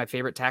Taylor-Britt was my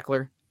favorite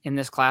tackler in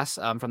this class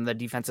from the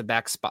defensive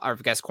back spot, or I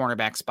guess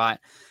cornerback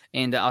spot.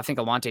 And I think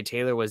Alontae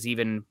Taylor was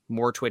even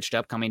more twitched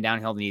up coming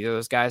downhill than either of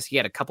those guys. He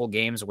had a couple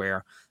games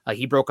where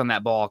he broke on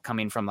that ball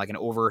coming from like an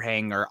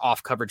overhang or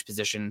off coverage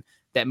position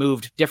that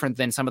moved different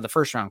than some of the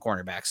first round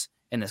cornerbacks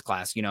in this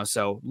class,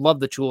 so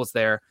love the tools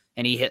there.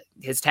 And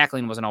his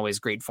tackling wasn't always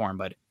great for him,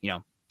 but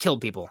killed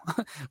people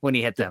when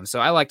he hit them. So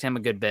I liked him a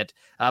good bit,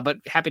 but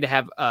happy to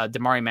have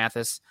Damari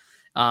Mathis.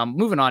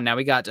 Moving on now,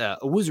 we got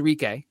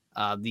Owuzurike,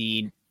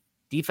 the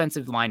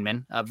defensive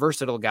lineman, a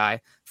versatile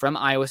guy from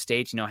Iowa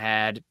State,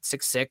 had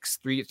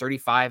 6'6",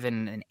 335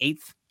 and an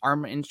eighth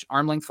arm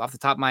length off the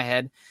top of my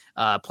head,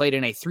 played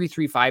in a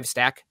 3-3-5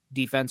 stack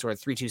defense, or a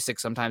 3-2-6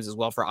 sometimes as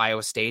well for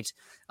Iowa State.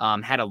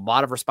 Had a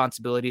lot of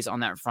responsibilities on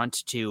that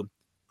front to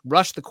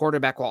rush the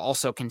quarterback while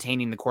also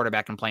containing the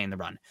quarterback and playing the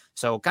run.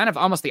 So kind of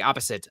almost the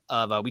opposite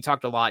of, we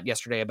talked a lot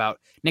yesterday about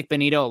Nick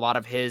Benito. A lot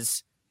of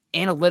his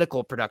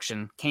analytical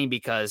production came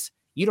because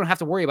you don't have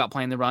to worry about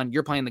playing the run.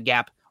 You're playing the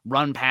gap,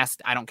 run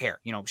past, I don't care.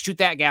 Shoot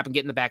that gap and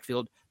get in the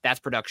backfield. That's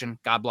production.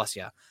 God bless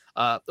you.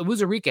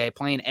 Owuzurike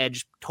playing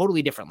edge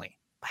totally differently,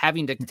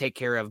 having to take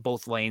care of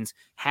both lanes,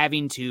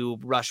 having to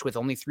rush with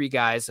only 3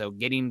 guys, so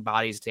getting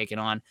bodies taken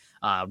on,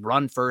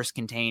 run first,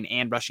 contain,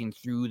 and rushing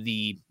through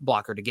the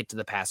blocker to get to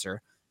the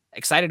passer.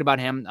 Excited about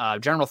him.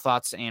 General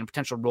thoughts and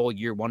potential role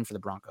year 1 for the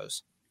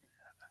Broncos.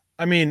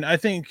 I mean, I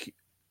think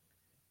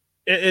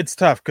it's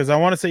tough because I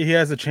want to say he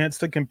has a chance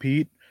to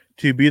compete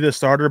to be the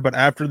starter, but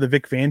after the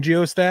Vic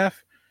Fangio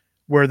staff,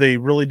 where they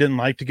really didn't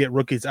like to get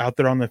rookies out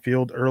there on the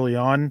field early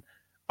on,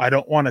 I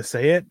don't want to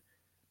say it.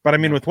 But I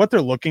mean, with what they're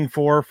looking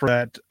for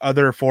that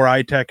other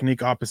 4-eye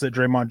technique opposite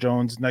Draymond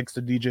Jones next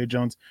to DJ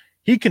Jones,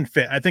 he can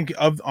fit. I think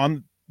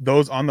on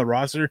those on the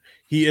roster,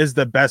 he is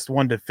the best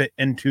one to fit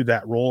into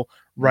that role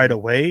right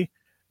away.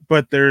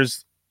 But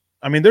there's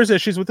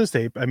issues with his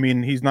tape. I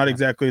mean, he's not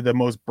exactly the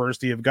most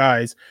bursty of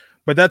guys,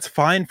 but that's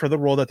fine for the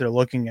role that they're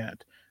looking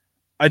at.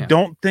 I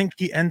don't think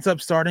he ends up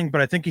starting, but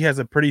I think he has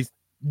a pretty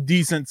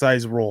decent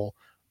sized role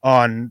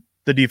on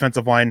the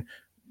defensive line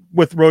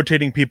with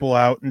rotating people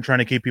out and trying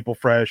to keep people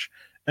fresh.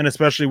 And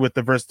especially with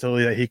the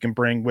versatility that he can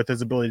bring with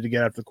his ability to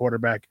get after the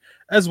quarterback,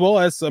 as well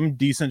as some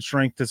decent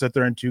strength to sit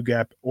there in 2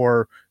 gap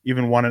or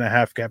even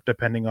 1.5 gap,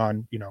 depending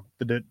on,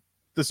 the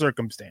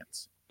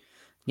circumstance.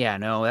 Yeah,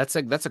 no, that's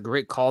a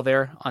great call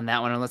there on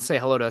that one. And let's say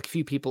hello to a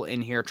few people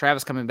in here.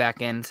 Travis coming back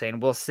in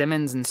saying, will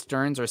Simmons and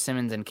Stearns or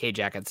Simmons and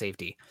K-Jack at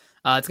safety?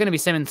 It's going to be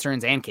Simmons,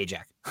 Stearns, and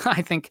K-Jack.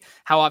 I think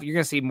how often you're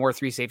going to see more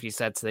 3 safety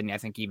sets than I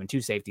think even 2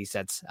 safety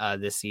sets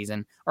this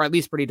season, or at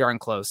least pretty darn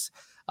close.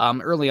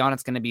 Early on,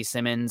 it's going to be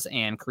Simmons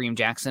and Kareem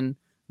Jackson.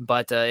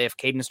 But if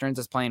Caden Stearns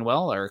is playing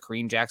well, or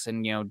Kareem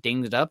Jackson,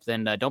 dinged it up,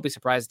 then don't be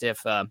surprised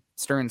if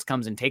Stearns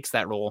comes and takes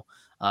that role.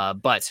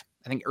 But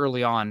I think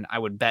early on, I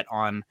would bet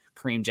on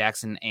Kareem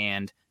Jackson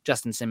and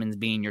Justin Simmons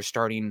being your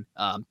starting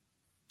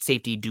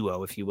safety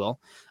duo, if you will.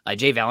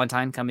 Jay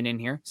Valentine coming in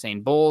here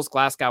saying Bowles,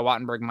 Glasgow,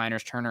 Wattenberg,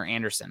 Miners, Turner,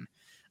 Anderson.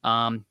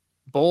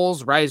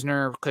 Bowles,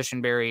 Reisner,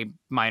 Cushenberry,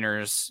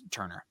 Miners,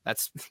 Turner.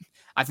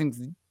 I think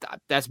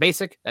that's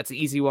basic. That's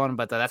the easy one,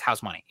 but that's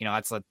house money.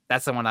 That's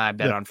the one I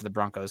bet on for the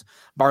Broncos,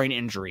 barring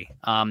injury.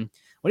 What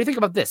do you think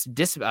about this?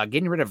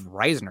 Getting rid of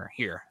Reisner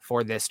here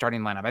for this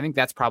starting lineup. I think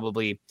that's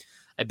probably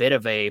a bit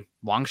of a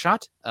long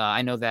shot.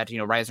 I know that,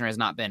 Reisner has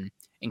not been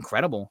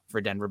incredible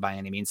for Denver by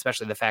any means,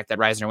 especially the fact that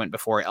Reisner went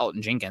before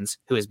Elton Jenkins,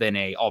 who has been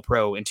a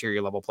all-pro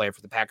interior level player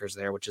for the Packers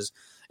there, which is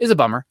a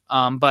bummer.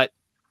 But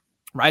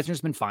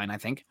Reisner's been fine, I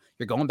think.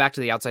 You're going back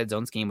to the outside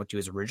zone scheme, which he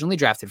was originally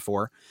drafted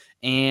for.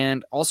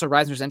 And also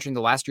Reisner's entering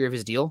the last year of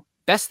his deal.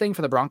 Best thing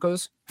for the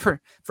Broncos for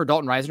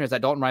Dalton Reisner is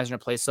that Dalton Reisner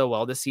plays so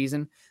well this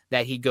season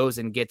that he goes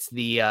and gets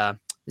the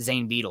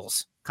Zane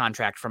Beatles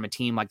contract from a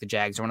team like the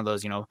Jags, or one of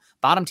those,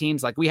 bottom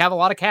teams. Like, we have a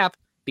lot of cap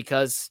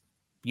because,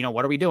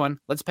 what are we doing?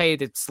 Let's pay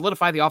to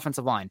solidify the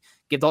offensive line.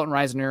 Give Dalton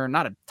Reisner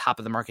not a top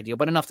of the market deal,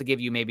 but enough to give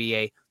you maybe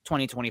a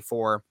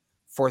 2024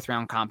 4th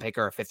round comp pick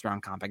or a 5th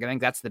round comp pick. I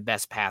think that's the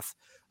best path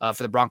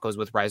for the Broncos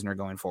with Reisner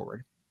going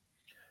forward.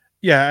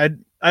 Yeah,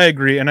 I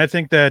agree. And I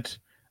think that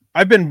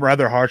I've been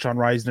rather harsh on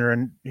Reisner,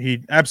 and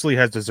he absolutely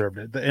has deserved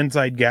it. The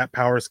inside gap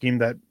power scheme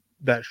that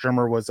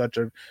Shermer was such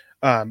a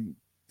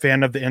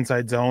fan of, the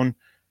inside zone,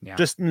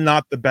 just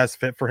not the best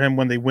fit for him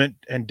when they went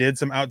and did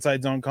some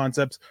outside zone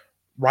concepts.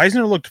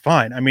 Reisner looked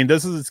fine. I mean,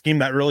 this is a scheme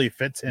that really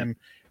fits him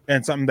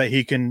and something that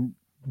he can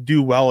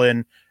do well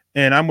in.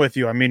 And I'm with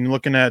you. I mean,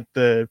 looking at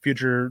the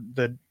future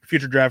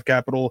draft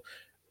capital,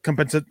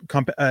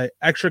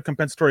 extra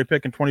compensatory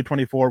pick in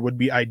 2024 would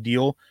be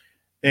ideal.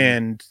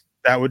 And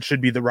that should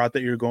be the route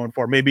that you're going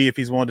for. Maybe if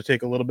he's willing to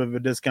take a little bit of a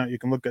discount, you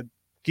can look at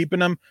keeping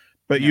him.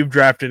 But you've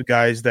drafted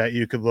guys that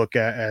you could look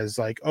at as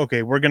like,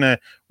 okay, we're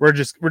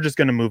just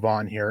gonna move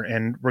on here,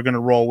 and we're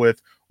gonna roll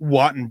with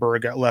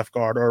Wattenberg at left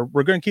guard, or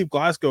we're gonna keep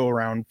Glasgow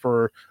around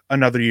for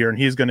another year, and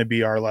he's gonna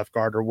be our left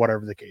guard, or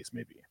whatever the case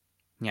may be.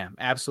 Yeah,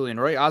 absolutely.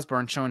 And Roy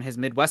Osborne showing his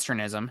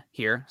Midwesternism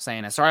here,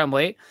 saying, sorry I'm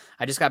late.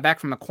 I just got back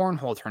from a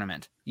cornhole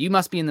tournament. You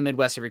must be in the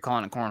Midwest if you're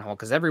calling it cornhole,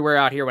 because everywhere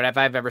out here, whenever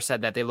I've ever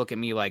said that, they look at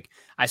me like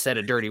I said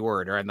a dirty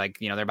word, or like,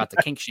 they're about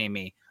to kink shame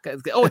me.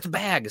 Oh, it's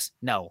bags.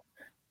 No,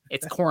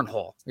 it's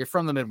cornhole. You're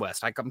from the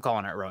Midwest. I'm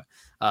calling it Roy.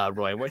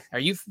 Roy, are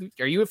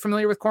you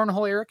familiar with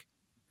cornhole, Eric?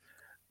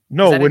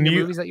 No, when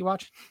you movies that you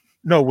watch?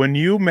 No, when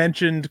you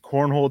mentioned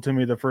cornhole to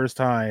me the first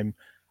time,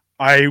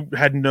 I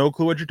had no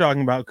clue what you're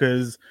talking about,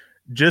 because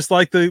just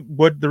like the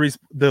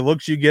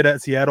looks you get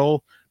at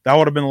Seattle that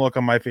would have been the look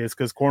on my face,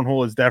 because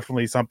cornhole is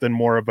definitely something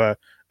more of a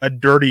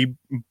dirty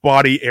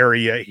body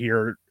area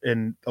here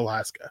in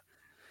Alaska.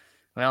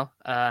 Well,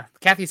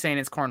 Kathy's saying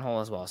it's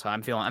cornhole as well, so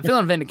I'm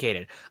feeling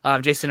vindicated.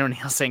 Jason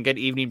O'Neill saying, "Good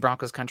evening,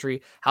 Broncos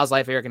country. How's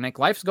life, Eric and Nick?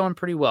 Life's going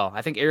pretty well.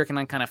 I think Eric and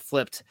I kind of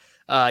flipped.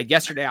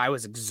 Yesterday I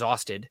was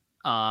exhausted,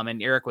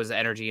 and Eric was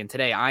energy, and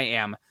today I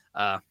am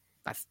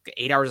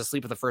 8 hours of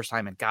sleep for the first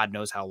time in God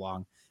knows how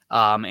long.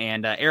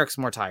 And Eric's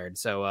more tired,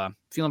 so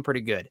feeling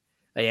pretty good.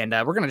 And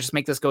we're gonna just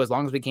make this go as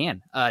long as we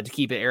can to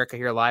keep Erica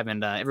here alive,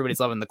 and everybody's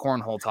loving the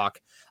cornhole talk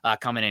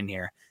coming in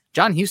here."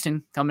 John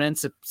Houston coming in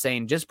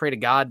saying, just pray to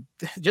God,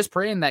 just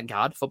praying that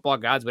God, football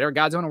gods, whatever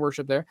gods want to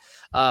worship there,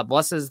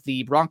 blesses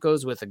the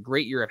Broncos with a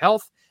great year of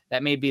health.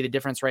 That may be the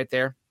difference right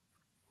there.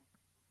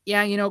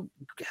 Yeah,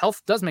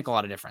 health does make a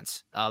lot of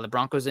difference. The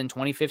Broncos in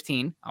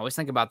 2015, I always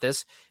think about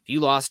this. If you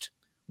lost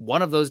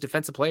one of those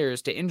defensive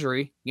players to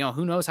injury,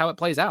 who knows how it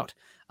plays out.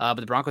 But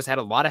the Broncos had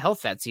a lot of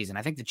health that season.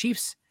 I think the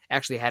Chiefs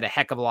actually had a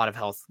heck of a lot of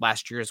health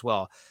last year as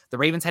well. The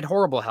Ravens had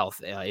horrible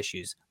health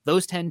issues.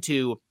 Those tend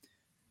to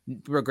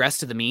regress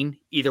to the mean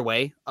either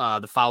way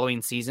the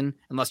following season,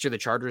 unless you're the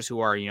Chargers, who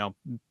are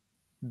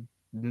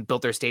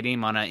built their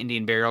stadium on an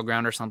Indian burial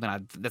ground or something.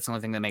 That's the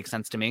only thing that makes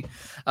sense to me.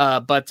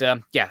 But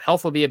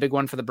health will be a big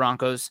one for the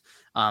Broncos.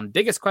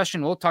 Biggest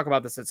question, we'll talk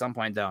about this at some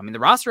point though. I mean, the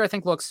roster I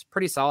think looks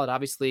pretty solid.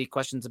 Obviously,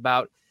 questions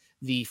about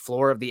the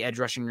floor of the edge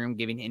rushing room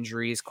giving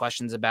injuries,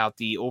 questions about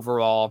the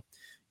overall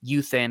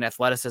youth and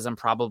athleticism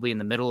probably in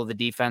the middle of the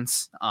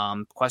defense,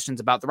 questions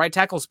about the right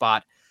tackle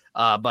spot,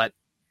 but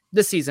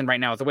this season right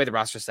now, with the way the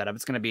roster's set up,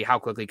 it's going to be how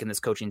quickly can this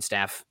coaching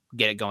staff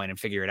get it going and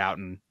figure it out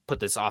and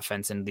put this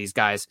offense and these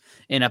guys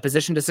in a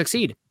position to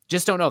succeed.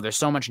 Just don't know. There's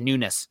so much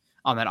newness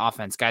on that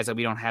offense, guys that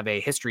we don't have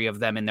a history of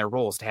them in their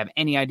roles to have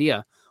any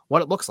idea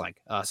what it looks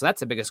like. So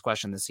that's the biggest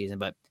question this season,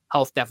 but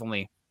health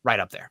definitely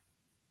right up there.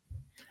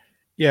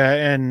 Yeah,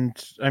 and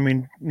I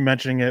mean,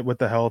 mentioning it with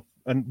the health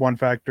and one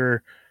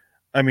factor,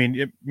 I mean,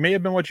 it may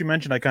have been what you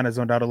mentioned. I kind of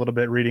zoned out a little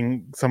bit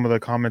reading some of the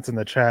comments in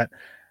the chat.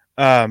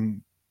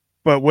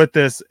 But with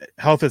this,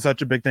 health is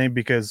such a big thing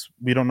because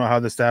we don't know how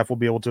the staff will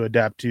be able to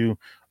adapt to,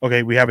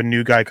 okay, we have a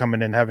new guy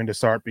coming in having to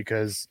start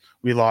because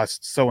we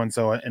lost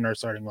so-and-so in our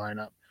starting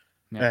lineup.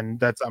 Yeah. And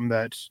that's something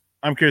that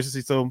I'm curious to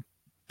see. So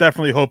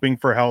definitely hoping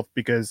for health,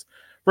 because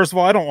first of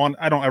all, I don't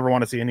ever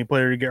want to see any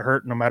player get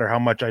hurt, no matter how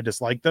much I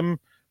dislike them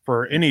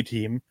for any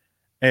team.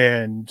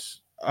 And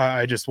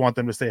I just want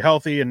them to stay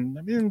healthy, and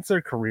I mean, it's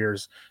their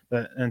careers.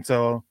 And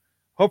so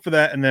hope for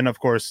that. And then, of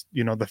course,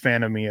 the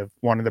fan of me of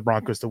wanting the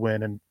Broncos to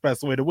win, and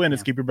best way to win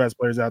is keep your best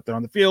players out there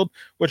on the field,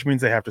 which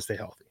means they have to stay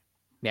healthy.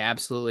 Yeah,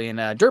 absolutely.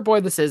 And Dirt Boy,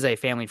 this is a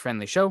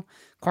family-friendly show.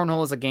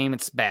 Cornhole is a game.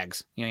 It's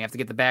bags. You have to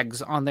get the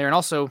bags on there. And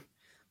also,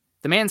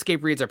 the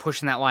Manscaped reads are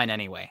pushing that line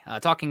anyway.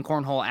 Talking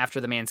cornhole after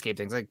the Manscaped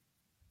things, like,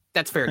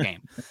 that's fair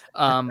game.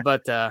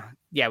 But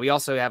we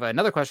also have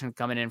another question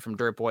coming in from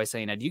Dirt Boy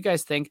saying, do you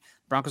guys think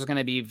Broncos are going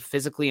to be a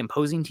physically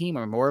imposing team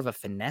or more of a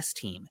finesse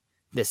team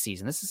this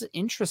season? This is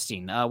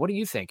interesting. What do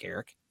you think,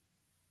 Eric?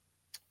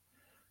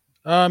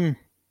 I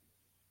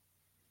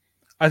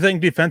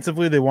think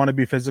defensively they want to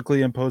be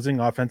physically imposing.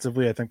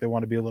 Offensively, I think they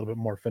want to be a little bit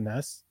more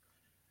finesse.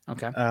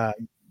 Okay. And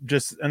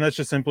that's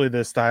just simply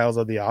the styles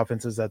of the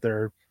offenses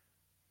that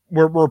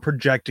we're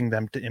projecting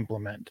them to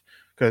implement.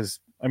 Because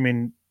I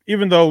mean,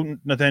 even though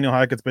Nathaniel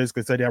Hackett's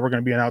basically said, we're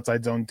going to be an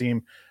outside zone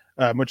team,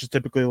 which is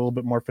typically a little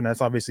bit more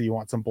finesse. Obviously, you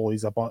want some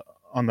bullies up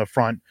on the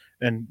front,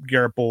 and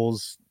Garrett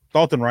Bowles,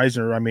 Dalton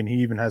Reisner, I mean, he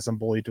even has some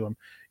bully to him.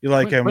 You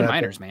like him? Quinn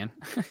Miners, man.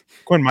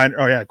 Quinn Miners.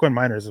 Oh yeah, Quinn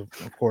Miners, of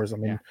course. I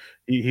mean,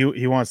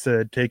 he wants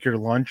to take your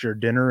lunch or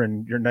dinner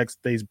and your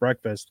next day's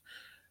breakfast.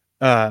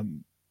 But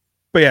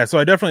yeah, so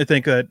I definitely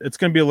think that it's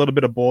going to be a little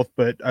bit of both,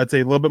 but I'd say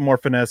a little bit more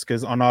finesse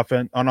because on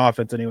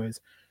offense, anyways,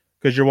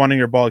 because you're wanting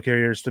your ball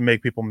carriers to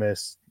make people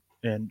miss,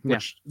 and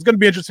which is going to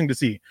be interesting to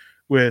see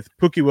with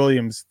Pookie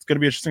Williams. It's going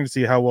to be interesting to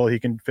see how well he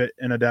can fit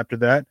and adapt to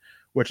that,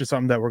 which is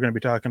something that we're going to be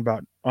talking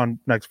about on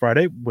next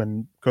Friday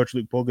when Coach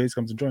Luke Polgace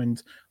comes and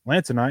joins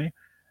Lance and I.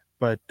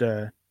 But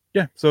so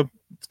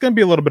it's going to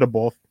be a little bit of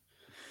both.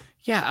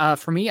 Yeah,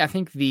 for me, I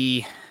think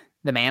the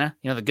mana,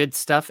 the good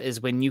stuff is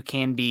when you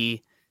can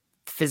be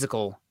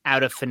physical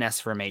out of finesse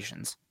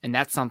formations. And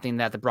that's something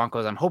that the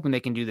Broncos, I'm hoping they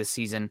can do this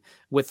season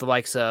with the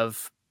likes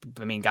of,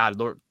 I mean, God,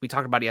 Lord, we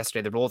talked about it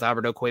yesterday, the role with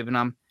Alberto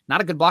Cuevanam,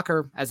 not a good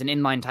blocker as an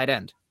inline tight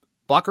end.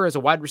 Blocker as a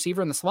wide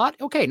receiver in the slot.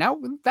 Okay, now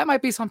that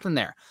might be something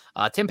there.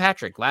 Tim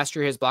Patrick, last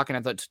year his blocking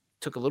I thought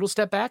took a little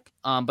step back,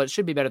 but it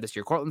should be better this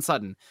year. Cortland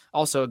Sutton,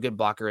 also a good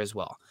blocker as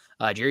well.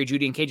 Jerry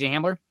Jeudy and KJ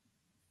Hamler,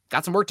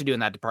 got some work to do in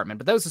that department,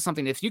 but those are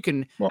something, if you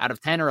can, out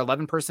of 10 or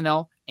 11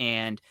 personnel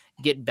and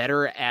get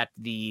better at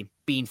the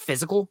being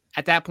physical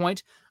at that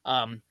point,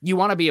 you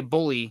want to be a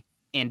bully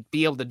and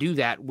be able to do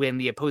that when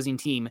the opposing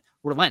team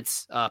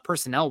relents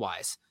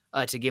personnel-wise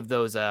to give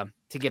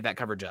that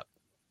coverage up.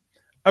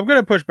 I'm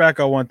going to push back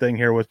on one thing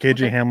here with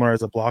KJ Hamler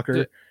as a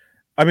blocker.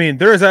 I mean,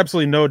 there is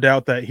absolutely no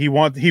doubt that he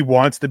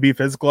wants to be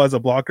physical as a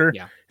blocker.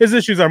 Yeah. His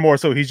issues are more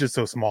so he's just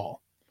so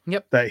small.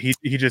 Yep. That he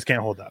just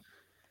can't hold up.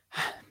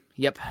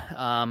 Yep.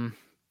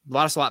 a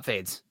lot of slot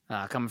fades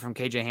coming from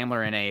KJ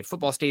Hamler in a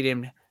football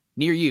stadium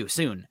near you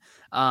soon.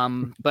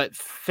 But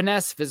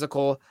finesse,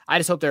 physical, I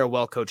just hope they're a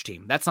well-coached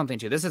team. That's something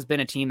too. This has been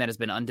a team that has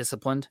been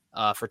undisciplined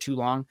for too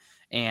long,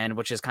 and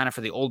which is kind of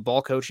for the old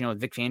ball coach, with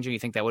Vic Fangio, you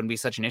think that wouldn't be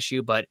such an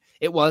issue, but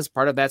it was.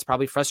 Part of that's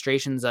probably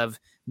frustrations of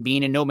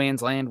being in no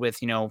man's land with,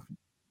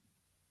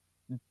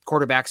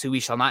 quarterbacks who we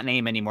shall not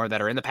name anymore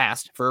that are in the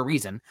past for a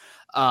reason.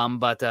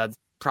 But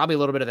probably a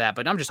little bit of that,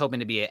 but I'm just hoping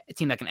to be a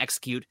team that can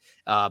execute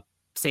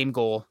same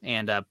goal,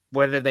 and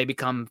whether they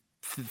become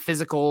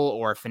physical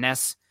or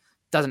finesse,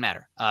 doesn't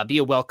matter. Be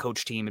a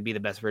well-coached team and be the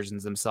best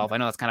versions of themselves. I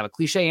know that's kind of a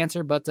cliche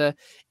answer, but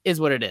is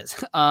what it is.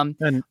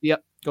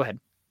 Go ahead.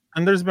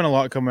 And there's been a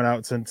lot coming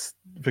out since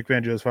Vic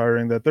Fangio's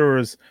firing that there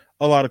was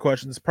a lot of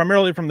questions,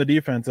 primarily from the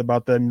defense,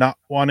 about them not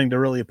wanting to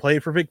really play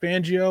for Vic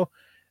Fangio,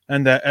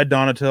 and that Ed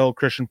Donatil,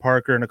 Christian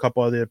Parker, and a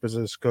couple of the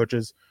position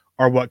coaches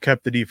are what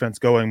kept the defense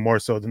going more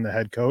so than the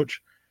head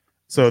coach.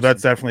 So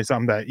that's definitely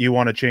something that you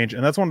want to change.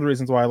 And that's one of the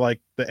reasons why I like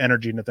the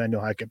energy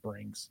Nathaniel Hackett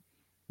brings.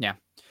 Yeah,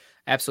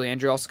 absolutely.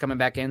 Andrew also coming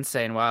back in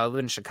saying, while I live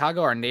in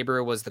Chicago, our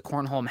neighbor was the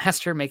cornhole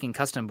master making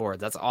custom boards.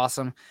 That's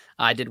awesome.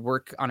 I did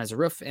work on his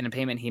roof, and in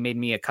payment, he made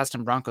me a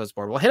custom Broncos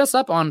board. Well, hit us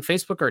up on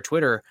Facebook or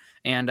Twitter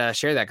and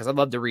share that, because I'd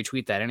love to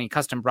retweet that. Any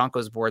custom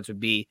Broncos boards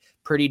would be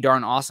pretty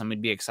darn awesome.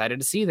 We'd be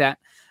excited to see that.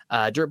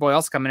 Dirt Boy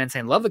also coming in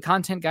saying, love the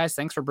content, guys.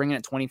 Thanks for bringing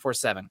it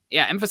 24/7.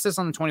 Yeah, emphasis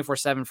on the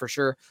 24/7 for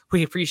sure.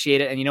 We appreciate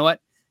it. And you know what?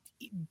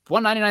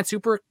 199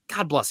 Super,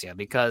 God bless you,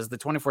 because the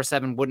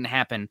 24/7 wouldn't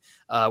happen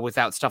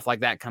without stuff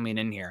like that coming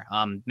in here.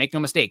 Make no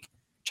mistake,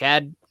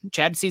 Chad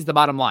sees the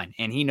bottom line,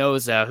 and he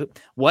knows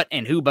what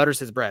and who butters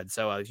his bread.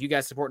 So if you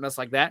guys supporting us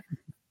like that,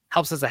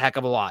 helps us a heck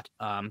of a lot.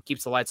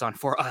 Keeps the lights on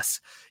for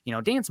us.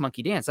 Dance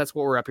monkey dance. That's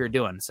what we're up here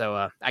doing.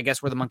 So I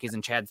guess we're the monkeys,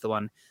 and Chad's the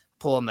one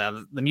pulling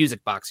the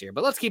music box here.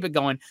 But let's keep it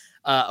going.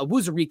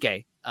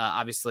 Awuzurike,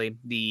 obviously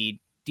the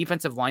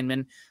defensive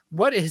lineman.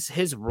 What is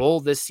his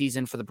role this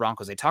season for the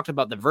Broncos? They talked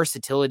about the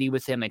versatility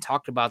with him. They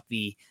talked about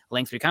the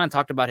length. We kind of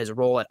talked about his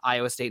role at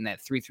Iowa State in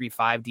that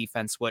 3-3-5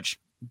 defense, which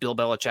Bill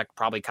Belichick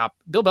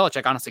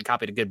honestly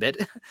copied a good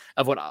bit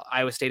of what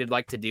Iowa State had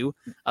liked to do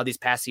these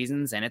past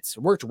seasons, and it's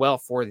worked well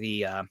for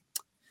the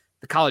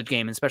college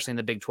game, especially in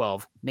the Big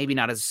 12. Maybe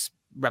not as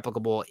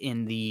replicable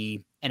in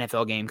the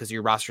NFL game because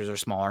your rosters are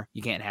smaller.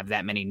 You can't have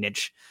that many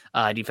niche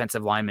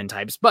defensive lineman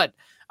types, but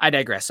I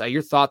digress.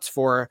 Your thoughts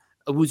for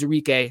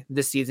Awuzurike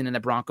this season in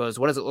the Broncos?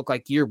 What does it look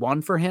like year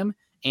one for him?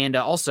 And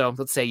also,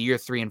 let's say year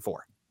 3 and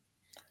 4.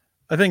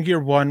 I think year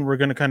one, we're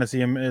going to kind of see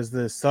him as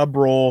the sub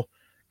role,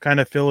 kind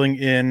of filling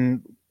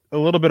in a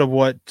little bit of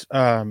what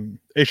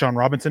Ashawn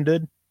Robinson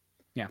did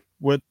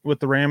with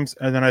the Rams.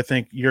 And then I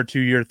think year 2,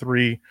 year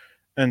 3,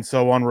 and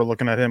so on, we're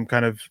looking at him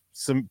kind of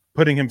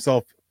putting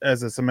himself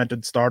as a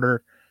cemented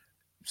starter,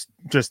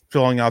 just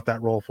filling out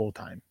that role full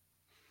time.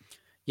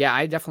 Yeah,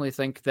 I definitely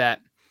think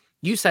that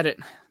you said it.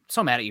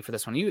 So mad at you for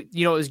this one. It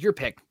was your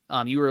pick.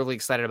 You were really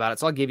excited about it,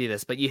 so I'll give you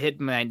this. But you hit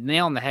my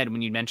nail on the head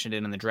when you mentioned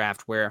it in the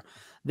draft, where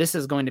this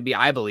is going to be,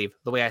 I believe,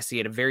 the way I see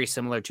it, very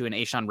similar to an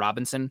Ashawn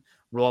Robinson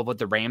role of what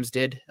the Rams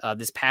did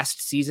this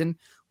past season,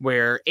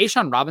 where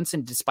Ashawn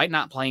Robinson, despite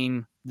not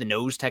playing the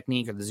nose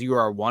technique or the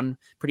 0-R1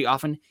 pretty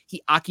often,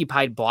 he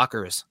occupied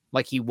blockers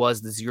like he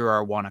was the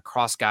 0-R1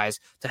 across guys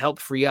to help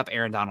free up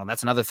Aaron Donald.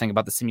 That's another thing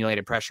about the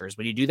simulated pressures.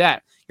 When you do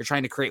that, you're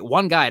trying to create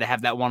one guy to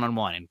have that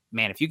one-on-one. And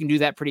man, if you can do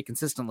that pretty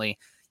consistently,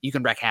 you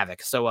can wreak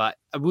havoc. So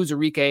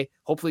Awuzurike,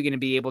 hopefully going to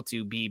be able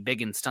to be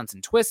big in stunts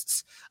and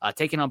twists,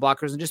 taking on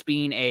blockers, and just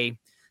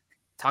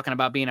talking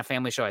about being a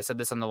family show. I said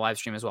this on the live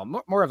stream as well.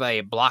 More of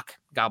a block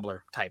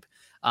gobbler type.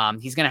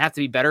 He's going to have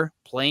to be better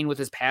playing with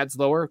his pads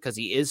lower because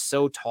he is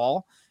so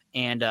tall,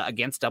 and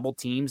against double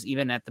teams,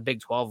 even at the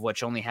Big 12,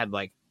 which only had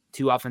like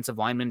 2 offensive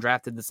linemen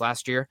drafted this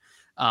last year.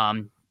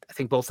 I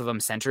think both of them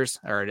centers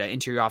or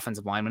interior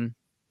offensive linemen.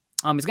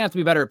 He's going to have to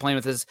be better at playing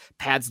with his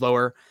pads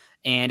lower.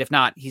 And if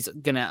not, he's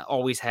going to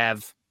always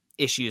have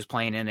issues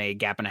playing in a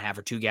gap and a half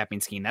or 2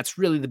 gapping scheme. That's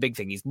really the big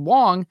thing. He's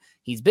long,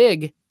 he's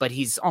big, but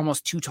he's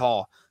almost too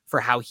tall for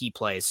how he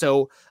plays.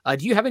 So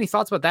do you have any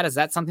thoughts about that? Is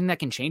that something that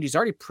can change? He's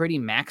already pretty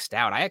maxed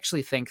out. I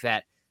actually think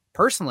that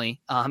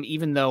personally,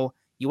 even though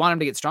you want him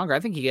to get stronger,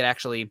 I think he could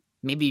actually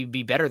maybe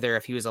be better there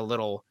if he was a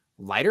little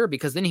lighter,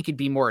 because then he could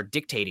be more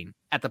dictating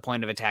at the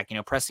point of attack,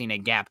 pressing a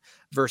gap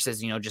versus,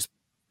 just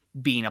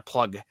being a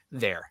plug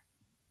there.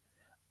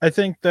 I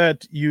think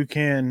that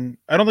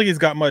I don't think he's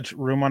got much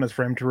room on his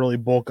frame to really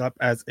bulk up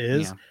as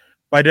is,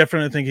 but I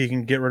definitely think he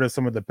can get rid of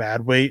some of the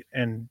bad weight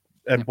and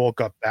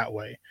bulk up that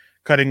way,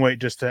 cutting weight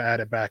just to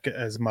add it back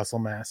as muscle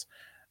mass.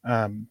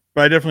 But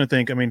I definitely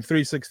think,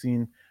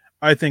 316,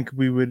 I think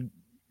it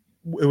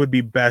would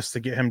be best to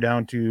get him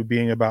down to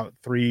being about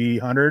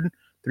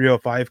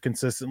 305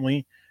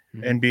 consistently,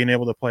 and being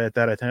able to play at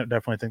that. I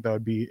definitely think that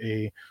would be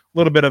a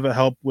little bit of a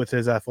help with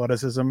his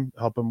athleticism,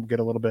 help him get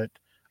a little bit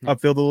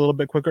upfield a little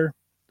bit quicker.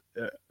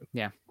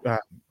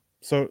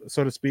 So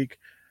to speak.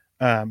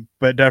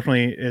 But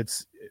definitely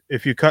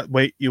if you cut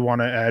weight, you want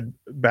to add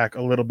back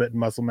a little bit in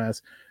muscle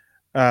mass.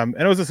 And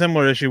it was a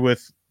similar issue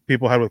with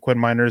people had with Quinn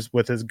Miners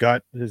with his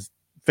gut, his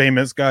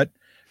famous gut,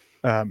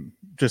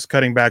 Just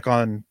cutting back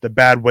on the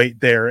bad weight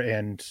there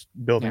and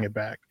building it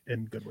back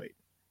in good weight.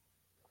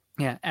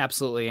 Yeah,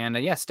 absolutely. And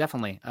yes,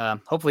 definitely.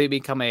 Hopefully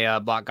become a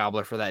block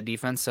gobbler for that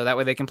defense. So that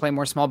way they can play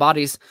more small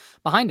bodies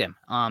behind him.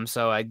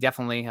 So I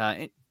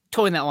definitely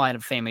toeing that line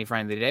of family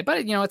friendly today, but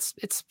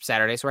it's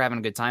Saturday, so we're having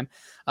a good time.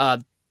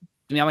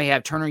 Now we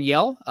have Turner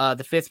Yell,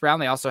 the 5th round.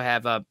 They also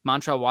have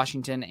Montreal,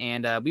 Washington,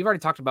 and we've already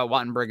talked about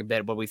Wattenberg a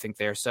bit, what we think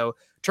there. So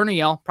Turner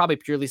Yell, probably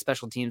purely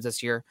special teams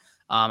this year.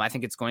 I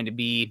think it's going to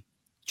be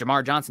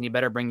Jamar Johnson. You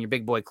better bring your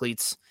big boy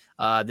cleats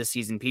this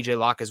season. PJ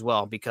Locke as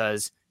well,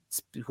 because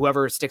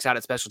whoever sticks out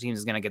at special teams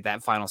is going to get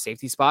that final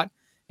safety spot.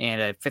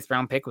 And a 5th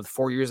round pick with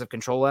 4 years of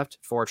control left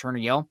for Turner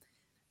Yell.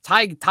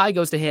 Tie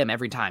goes to him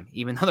every time,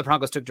 even though the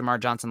Broncos took Jamar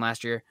Johnson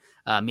last year.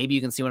 Maybe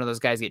you can see one of those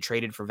guys get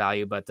traded for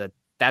value, but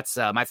that's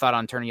my thought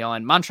on Turner Yell.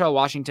 And Montreal,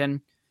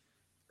 Washington,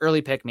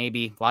 early pick,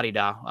 maybe,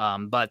 la-di-da.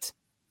 But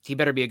he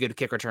better be a good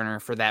kick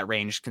returner for that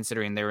range,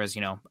 considering there is,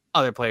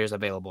 other players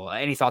available.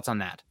 Any thoughts on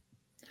that?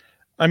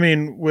 I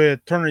mean,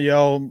 with Turner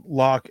Yell,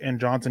 Locke, and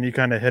Johnson, you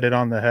kind of hit it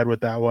on the head with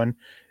that one,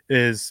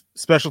 is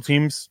special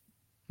teams.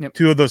 Yep.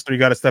 2 of those 3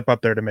 got to step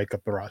up there to make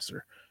up the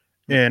roster.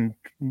 And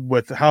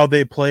with how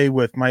they play,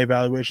 with my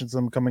evaluations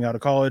of them coming out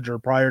of college or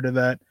prior to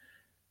that,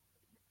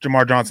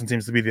 Jamar Johnson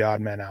seems to be the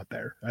odd man out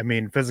there. I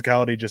mean,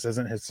 physicality just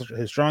isn't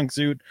his strong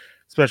suit.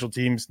 Special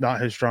teams,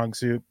 not his strong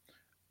suit.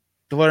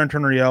 Delaire and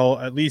Turner Yell,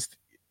 at least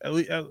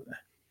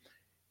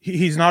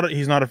he's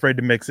not afraid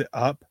to mix it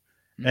up.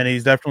 And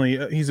he's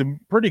a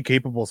pretty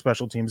capable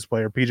special teams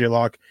player. PJ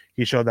Locke,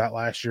 he showed that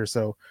last year.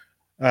 So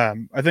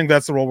I think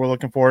that's the role we're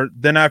looking for.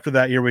 Then after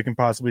that year, we can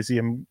possibly see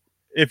him,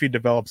 if he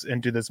develops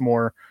into this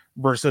more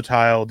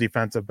versatile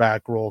defensive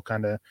back role,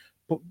 kind of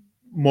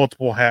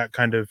multiple hat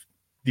kind of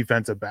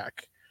defensive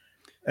back.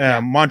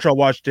 Montreal,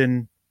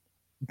 Washington,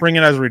 bring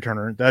it as a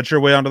returner. That's your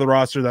way onto the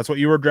roster. That's what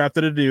you were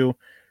drafted to do.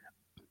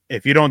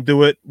 If you don't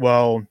do it,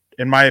 well,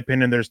 in my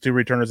opinion, there's 2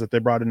 returners that they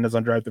brought in as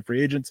undrafted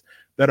free agents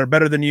that are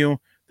better than you.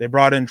 They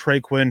brought in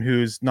Trey Quinn,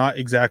 who's not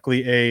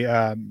exactly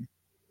a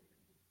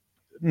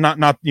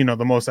not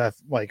the most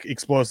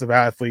explosive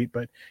athlete,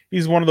 but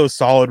he's one of those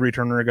solid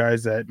returner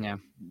guys that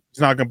he's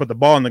not going to put the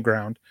ball on the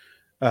ground.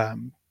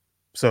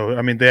 So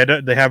I mean,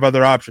 they have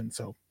other options.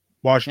 So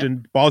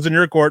Washington, ball's in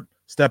your court.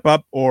 Step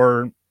up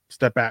or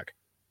step back.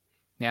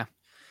 Yeah,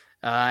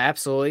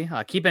 absolutely.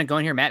 Keeping it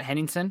going here, Matt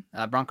Henningsen,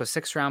 Broncos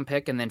 6th round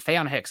pick, and then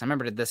Faion Hicks. I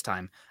remembered it this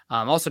time.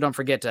 Also, don't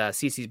forget,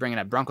 CC's bringing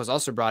up Broncos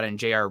also brought in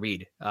J.R.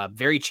 Reed.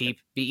 Very cheap,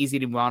 be easy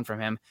to move on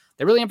from him.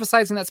 They're really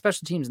emphasizing that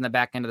special teams in the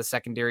back end of the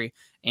secondary.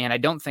 And I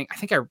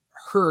think I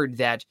heard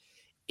that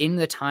in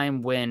the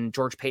time when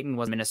George Payton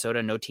was in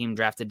Minnesota, no team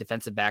drafted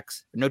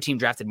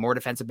more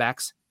defensive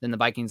backs than the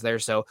Vikings there.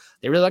 So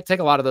they really like to take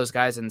a lot of those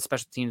guys, and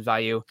special teams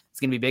value, it's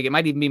going to be big. It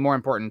might even be more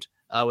important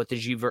with the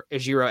Ejiro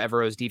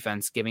Evero's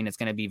defense, given it's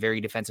going to be very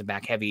defensive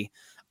back heavy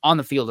on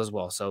the field as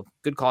well. So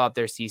good call out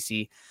there,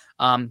 CC.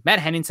 Matt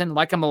Henningsen,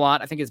 like him a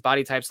lot. I think his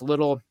body type's a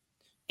little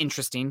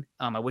interesting.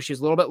 I wish he was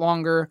a little bit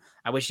longer.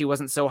 I wish he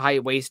wasn't so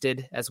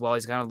high-waisted as well.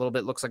 He's kind of a little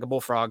bit looks like a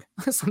bullfrog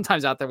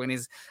sometimes out there when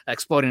he's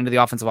exploding into the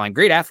offensive line.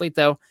 Great athlete,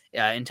 though.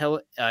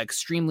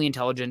 Extremely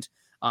intelligent.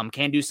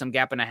 Can do some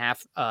gap and a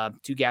half,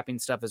 2 gapping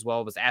stuff as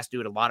well. Was asked to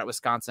do it a lot at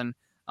Wisconsin.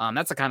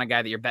 That's the kind of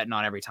guy that you're betting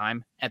on every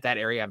time at that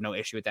area. I have no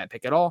issue with that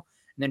pick at all.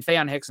 And then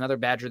Faion Hicks, another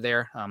Badger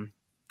there.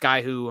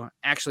 Guy who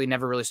actually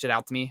never really stood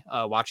out to me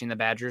watching the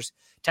Badgers.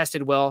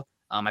 Tested well.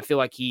 I feel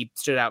like he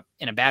stood out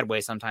in a bad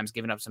way sometimes,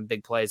 giving up some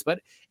big plays, but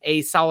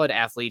a solid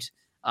athlete.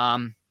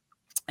 And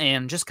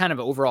just kind of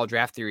overall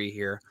draft theory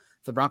here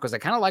for the Broncos. I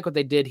kind of like what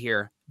they did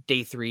here,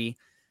 day 3.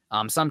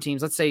 Some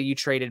teams, let's say you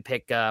traded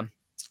pick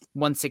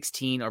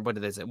 116, or what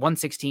is it,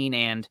 116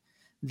 and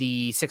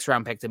the 6th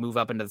round pick to move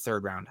up into the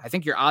 3rd round. I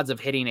think your odds of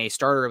hitting a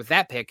starter with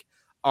that pick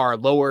are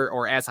lower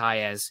or as high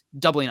as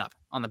doubling up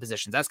on the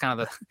positions. That's kind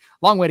of the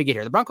long way to get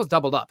here. The Broncos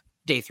doubled up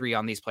day 3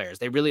 on these players.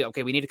 They really,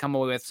 we need to come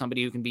away with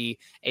somebody who can be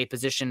a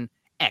position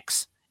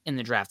X in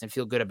the draft and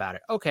feel good about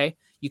it. Okay.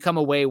 You come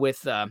away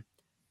with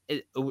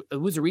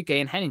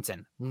Uzurike and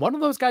Henningsen. One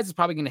of those guys is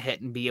probably going to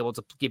hit and be able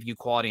to give you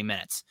quality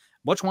minutes.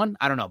 Which one?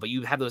 I don't know, but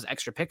you have those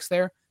extra picks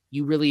there.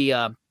 You really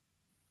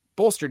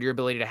bolstered your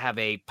ability to have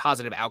a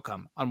positive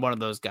outcome on one of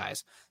those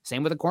guys.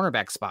 Same with a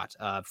cornerback spot.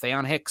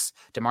 Faion Hicks,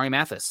 Damari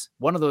Mathis.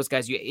 One of those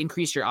guys, you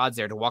increase your odds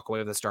there to walk away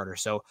with a starter.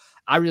 So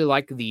I really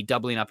like the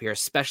doubling up here,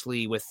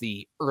 especially with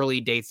the early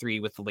day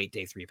 3 with the late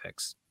day 3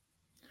 picks.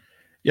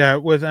 Yeah,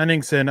 with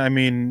Henningsen, I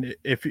mean,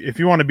 if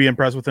you want to be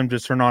impressed with him,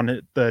 just turn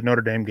on the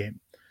Notre Dame game.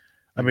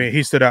 I mean,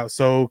 he stood out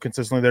so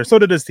consistently there. So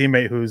did his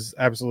teammate, who's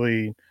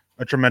absolutely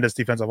a tremendous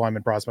defensive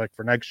lineman prospect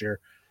for next year.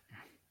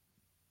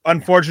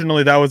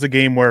 Unfortunately, that was a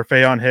game where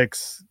Faion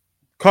Hicks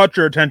caught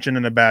your attention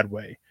in a bad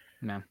way.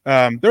 No.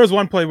 There was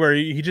one play where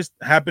he just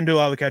happened to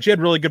allow the catch. He had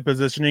really good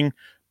positioning,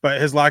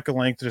 but his lack of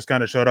length just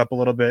kind of showed up a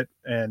little bit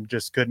and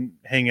just couldn't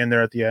hang in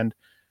there at the end.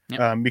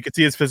 Yep. You could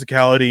see his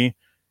physicality,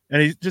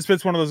 and he just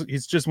fits one of those.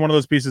 He's just one of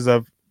those pieces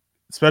of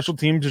special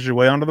teams is your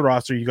way onto the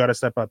roster. You got to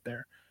step up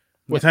there.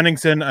 With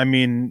Henningsen, I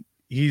mean,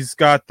 he's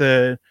got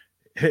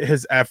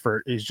his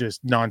effort is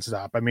just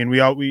nonstop. I mean,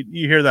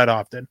 you hear that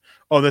often.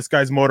 Oh, this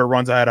guy's motor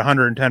runs at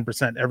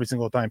 110% every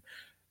single time.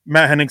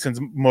 Matt Henningsen's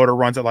motor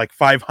runs at like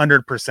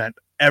 500%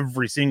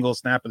 every single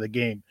snap of the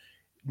game.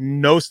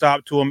 No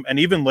stop to him. And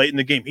even late in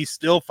the game, he's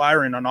still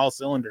firing on all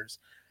cylinders.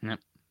 Yep.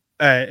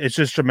 It's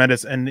just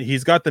tremendous. And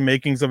he's got the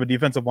makings of a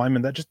defensive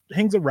lineman that just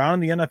hangs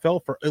around in the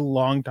NFL for a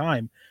long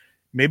time.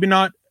 Maybe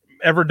not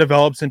ever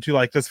develops into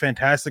like this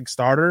fantastic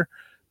starter,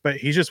 but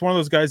he's just one of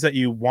those guys that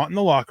you want in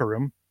the locker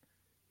room.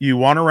 You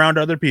want around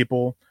other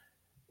people,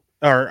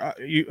 or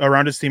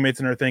around his teammates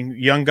and everything.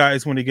 Young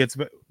guys when he gets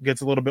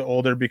a little bit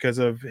older because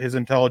of his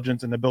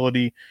intelligence and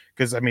ability.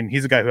 Because I mean,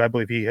 he's a guy who I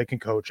believe he can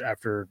coach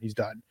after he's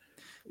done.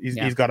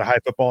 He's got a high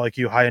football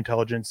IQ, high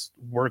intelligence,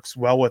 works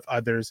well with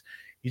others.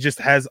 He just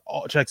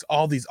checks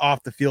all these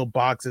off the field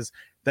boxes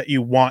that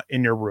you want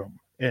in your room.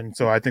 And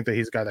so I think that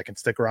he's a guy that can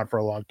stick around for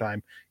a long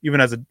time, even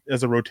as a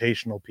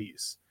rotational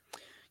piece.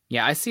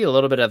 Yeah, I see a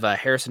little bit of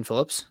Harrison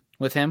Phillips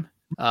with him.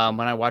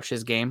 When I watch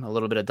his game, a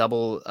little bit of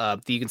double,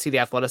 you can see the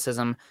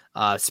athleticism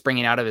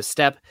springing out of his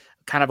step,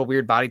 kind of a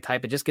weird body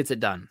type. It just gets it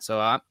done. So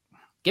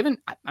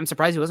I'm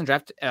surprised he wasn't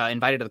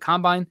invited to the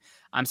combine.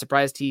 I'm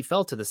surprised he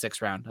fell to the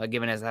 6th round,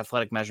 given his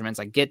athletic measurements.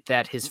 I get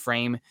that his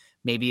frame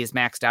maybe is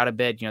maxed out a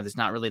bit. There's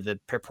not really the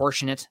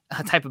proportionate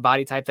type of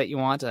body type that you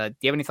want. Do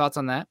you have any thoughts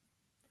on that?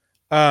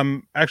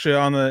 Actually,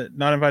 on the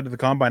not invited to the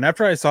combine,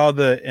 after I saw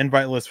the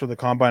invite list for the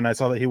combine, I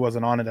saw that he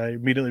wasn't on it. I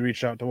immediately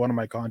reached out to one of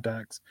my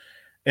contacts.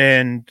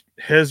 And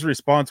his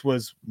response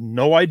was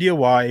no idea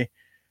why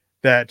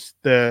that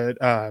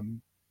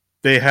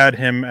they had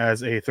him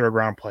as a 3rd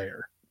round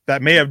player.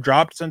 That may have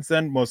dropped since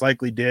then, most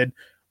likely did,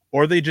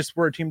 or they just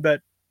were a team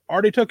that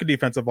already took a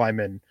defensive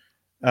lineman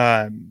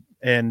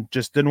and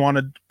just didn't want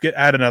to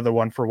add another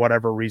one for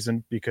whatever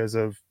reason because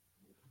of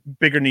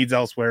bigger needs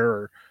elsewhere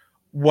or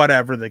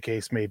whatever the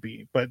case may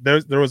be. But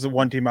there was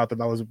one team out there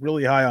that was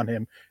really high on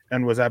him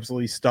and was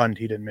absolutely stunned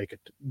he didn't make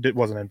it,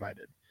 wasn't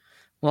invited.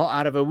 Well,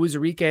 out of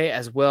Awuzurike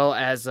as well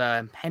as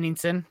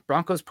Henningsen,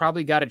 Broncos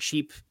probably got a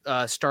cheap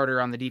starter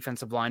on the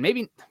defensive line.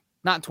 Maybe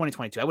not in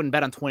 2022. I wouldn't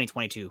bet on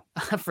 2022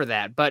 for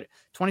that. But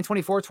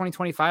 2024,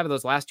 2025 of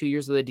those last 2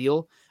 years of the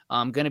deal,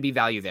 going to be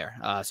value there.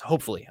 So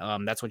hopefully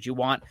that's what you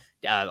want.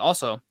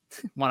 Also,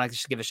 want to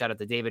just give a shout out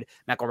to David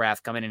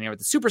McElrath coming in here with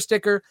the super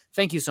sticker.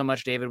 Thank you so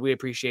much, David. We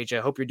appreciate you.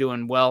 Hope you're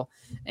doing well.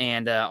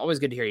 And always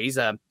good to hear you.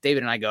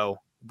 David and I go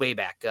way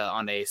back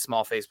on a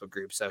small Facebook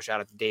group. So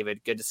shout out to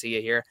David. Good to see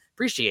you here.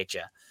 Appreciate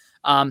you.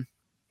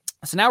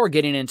 So now we're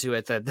getting into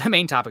it, the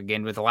main topic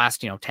again with the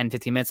last, 10,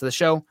 15 minutes of the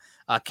show,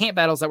 camp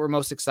battles that we're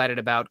most excited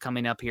about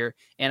coming up here.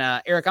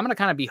 And Eric, I'm going to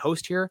kind of be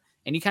host here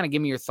and you kind of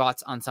give me your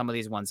thoughts on some of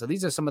these ones. So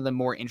these are some of the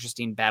more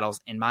interesting battles,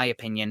 in my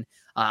opinion.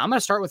 I'm going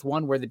to start with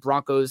one where the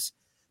Broncos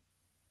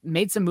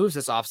made some moves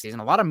this offseason,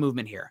 a lot of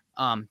movement here.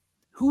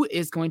 Who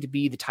is going to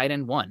be the tight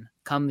end 1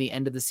 come the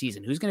end of the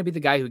season? Who's going to be the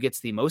guy who gets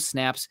the most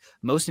snaps,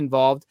 most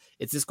involved?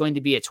 Is this going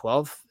to be a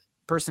 12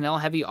 personnel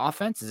heavy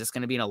offense? Is this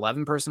going to be an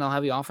 11 personnel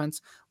heavy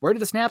offense? Where do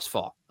the snaps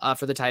fall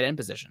for the tight end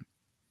position?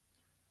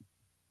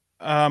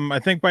 I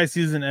think by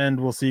season end,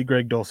 we'll see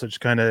Greg Dulcich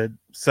kind of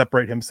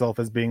separate himself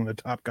as being the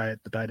top guy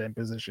at the tight end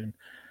position.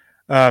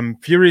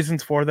 Few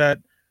reasons for that.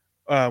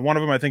 One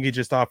of them, I think he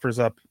just offers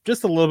up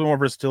just a little bit more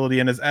versatility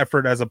and his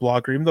effort as a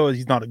blocker, even though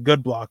he's not a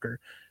good blocker.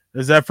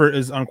 His effort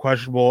is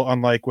unquestionable,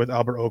 unlike with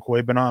Albert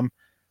Okwuegbunam.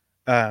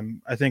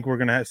 I think we're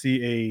going to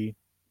see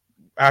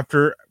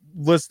after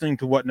listening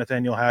to what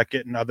Nathaniel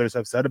Hackett and others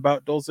have said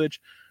about Dulcich,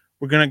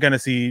 we're going to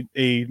see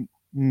a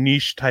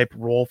niche type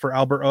role for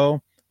Albert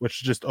O,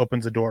 which just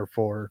opens the door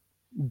for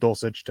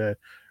Dulcich to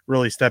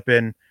really step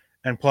in.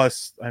 And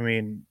plus, I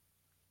mean,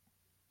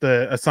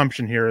 the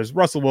assumption here is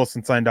Russell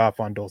Wilson signed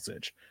off on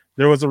Dulcich.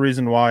 There was a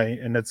reason why,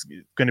 and it's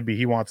going to be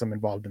he wants him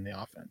involved in the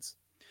offense.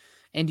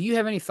 And do you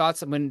have any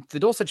thoughts when the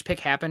Dulcich pick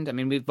happened? I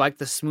mean, we've liked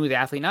the smooth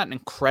athlete, not an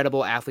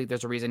incredible athlete.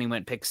 There's a reason he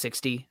went pick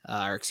 60,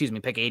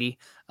 pick 80,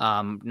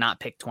 not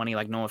pick 20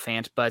 like Noah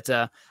Fant. But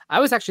I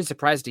was actually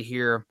surprised to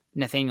hear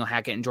Nathaniel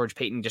Hackett and George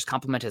Payton just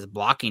compliment his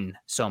blocking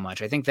so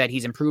much. I think that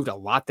he's improved a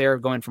lot there,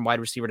 going from wide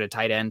receiver to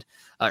tight end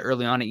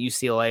early on at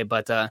UCLA.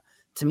 But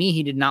to me,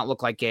 he did not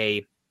look like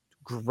a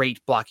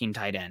great blocking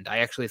tight end. I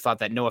actually thought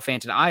that Noah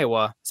Fant in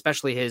Iowa,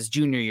 especially his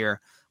junior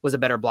year, was a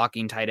better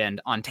blocking tight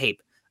end on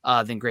tape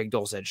than Greg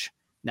Dulcich.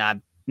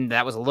 Now,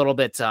 that was a little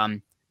bit,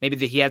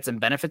 maybe he had some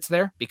benefits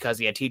there because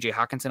he had TJ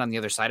Hawkinson on the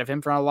other side of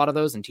him for a lot of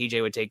those, and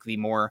TJ would take the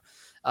more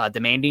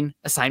demanding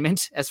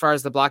assignment as far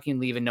as the blocking,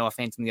 leaving Noah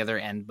Fant on the other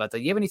end. But do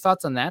you have any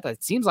thoughts on that?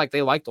 It seems like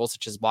they liked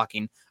Dulcich's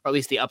blocking, or at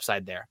least the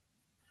upside there.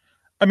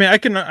 I mean, I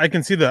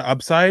can see the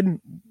upside,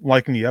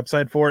 liking the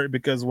upside for it,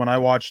 because when I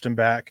watched him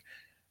back,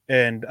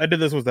 and I did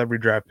this with every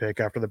draft pick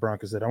after the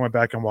Broncos did, I went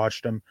back and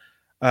watched him.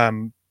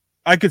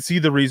 I could see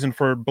the reason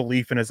for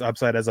belief in his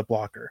upside as a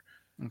blocker.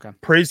 Okay.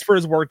 Praise for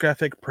his work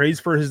ethic, praise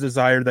for his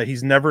desire that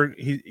he's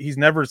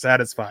never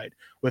satisfied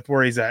with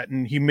where he's at.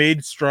 And he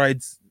made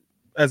strides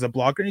as a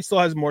blocker, and he still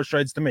has more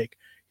strides to make.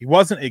 He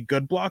wasn't a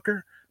good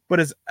blocker, but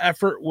his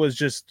effort was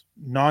just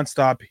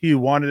nonstop. He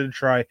wanted to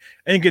try,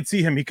 and you could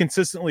see him. He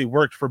consistently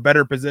worked for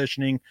better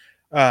positioning,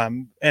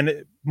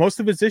 Most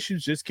of his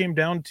issues just came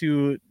down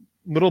to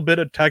a little bit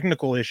of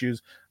technical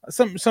issues,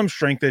 some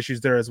strength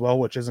issues there as well,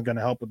 which isn't going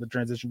to help with the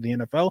transition to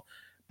the NFL.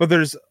 But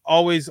there's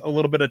always a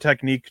little bit of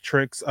technique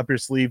tricks up your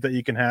sleeve that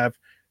you can have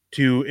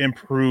to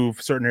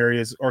improve certain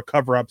areas or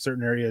cover up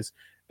certain areas.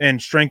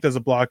 And strength as a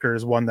blocker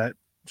is one that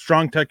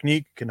strong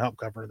technique can help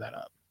cover that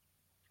up.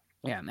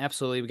 Yeah,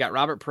 absolutely. We got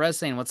Robert Perez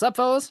saying, "What's up,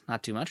 fellas?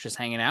 Not too much, just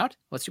hanging out.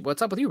 What's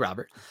up with you,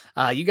 Robert?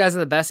 You guys are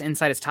the best.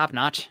 Insight is top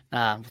notch.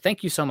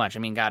 Thank you so much. I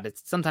mean, God,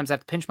 sometimes I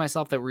have to pinch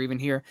myself that we're even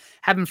here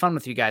having fun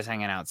with you guys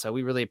hanging out. So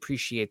we really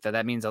appreciate that.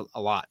 That means a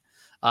lot.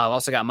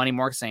 Also got Money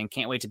Mork saying,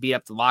 "Can't wait to beat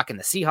up the Lock and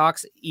the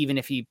Seahawks, even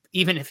if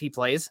he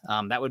plays.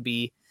 That'd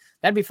be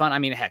fun. I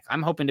mean, heck,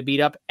 I'm hoping to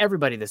beat up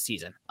everybody this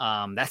season.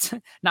 That's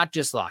not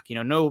just Lock.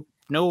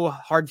 No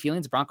hard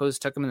feelings. Broncos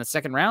took him in the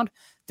second round.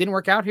 Didn't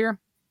work out here.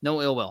 No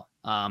ill will.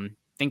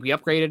 Think we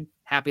upgraded.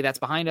 Happy that's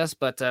behind us,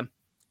 but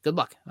good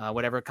luck.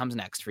 Whatever comes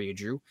next for you,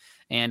 Drew.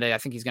 And I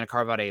think he's going to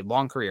carve out a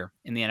long career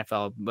in the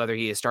NFL, whether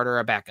he is starter or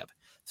a backup.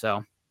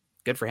 So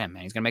good for him,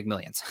 man. He's going to make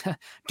millions.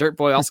 Dirt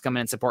Boy also coming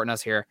in supporting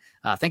us here.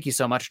 Thank you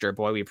so much, Dirt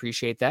Boy. We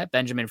appreciate that.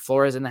 Benjamin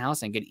Flores in the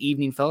house, and good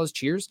evening, fellas.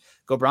 Cheers.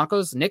 Go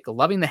Broncos. Nick,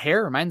 loving the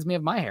hair. Reminds me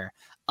of my hair.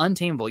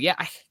 Untamable. Yeah,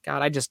 I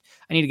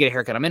need to get a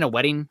haircut. I'm in a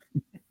wedding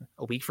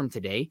a week from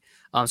today.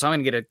 So I'm going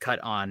to get a cut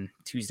on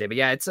Tuesday. But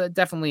yeah, it's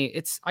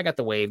definitely, I got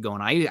the wave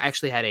going. I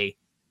actually had a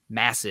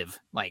massive,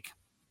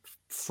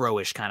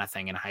 fro-ish kind of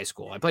thing in high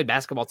school. I played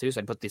basketball too, so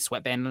I'd put the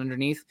sweatband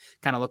underneath,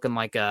 kind of looking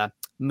like a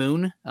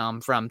Moon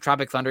from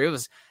Tropic Thunder.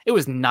 It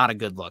was not a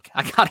good look,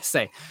 I gotta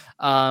say.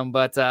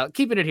 But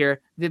keeping it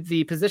here,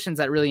 the positions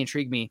that really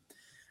intrigue me.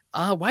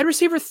 Wide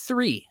receiver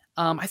 3.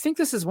 I think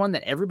this is one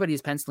that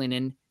everybody's penciling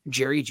in,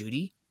 Jerry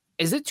Jeudy.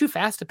 Is it too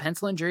fast to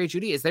pencil in Jerry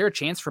Jeudy? Is there a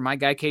chance for my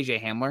guy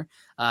KJ Hamler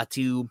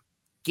to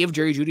give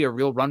Jerry Jeudy a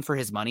real run for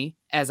his money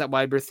as that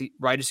wide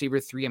receiver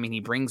 3? I mean, he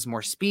brings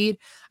more speed.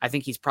 I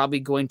think he's probably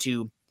going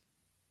to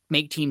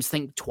make teams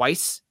think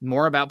twice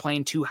more about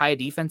playing too high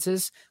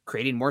defenses,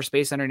 creating more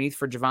space underneath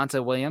for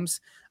Javonte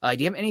Williams. Do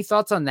you have any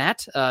thoughts on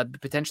that?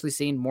 Potentially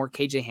seeing more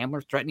KJ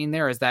Hamler threatening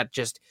there? Or is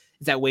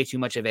that way too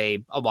much of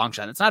a long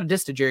shot? It's not a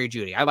diss to Jerry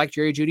Jeudy. I like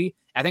Jerry Jeudy.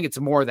 I think it's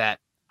more that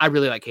I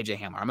really like KJ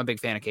Hamler. I'm a big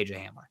fan of KJ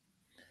Hamler.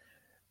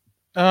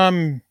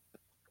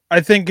 I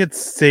think it's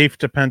safe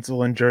to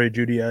pencil in Jerry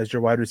Jeudy as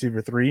your wide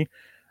receiver 3.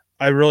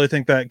 I really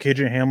think that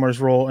KJ Hamler's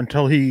role,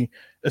 until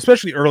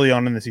especially early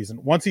on in the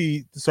season, once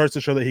he starts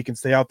to show that he can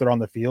stay out there on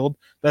the field,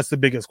 that's the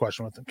biggest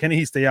question with him. Can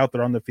he stay out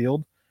there on the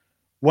field?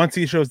 Once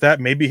he shows that,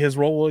 maybe his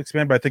role will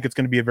expand, but I think it's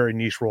going to be a very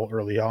niche role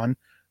early on.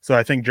 So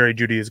I think Jerry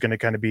Jeudy is going to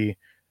kind of be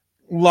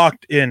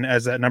locked in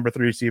as that number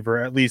 3 receiver,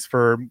 at least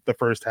for the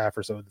first half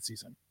or so of the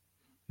season.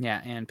 Yeah,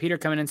 and Peter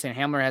coming in saying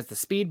Hamler has the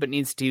speed, but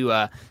needs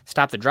to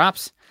stop the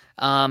drops.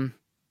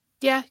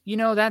 Yeah,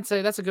 that's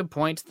a good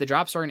point. The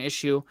drops are an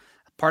issue.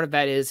 Part of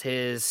that is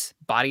his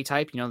body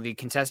type, the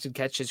contested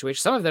catch situation.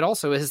 Some of it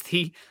also is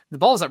the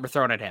balls that were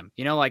thrown at him.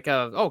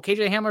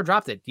 KJ Hamler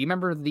dropped it. Do you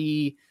remember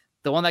the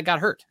one that got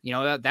hurt?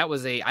 That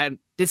was I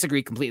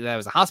disagree completely that it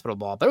was a hospital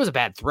ball, but it was a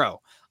bad throw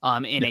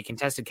in a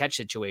contested catch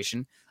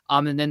situation.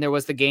 And then there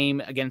was the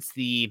game against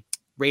the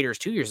Raiders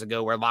 2 years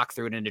ago where Locke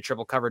threw it into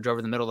triple coverage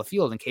over the middle of the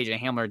field and KJ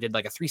Hamler did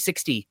like a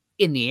 360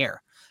 in the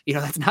air.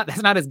 That's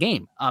not his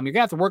game. You're gonna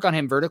have to work on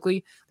him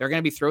vertically. There are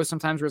gonna be throws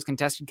sometimes where it's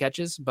contested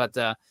catches, but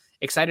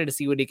excited to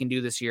see what he can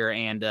do this year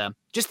and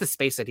just the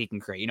space that he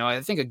can create.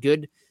 I think a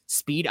good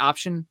speed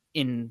option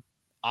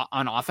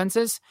on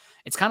offenses,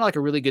 it's kind of like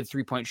a really good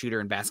 3-point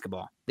shooter in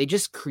basketball. They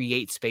just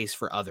create space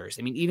for others.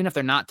 I mean, even if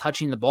they're not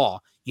touching the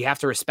ball, you have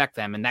to respect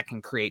them, and that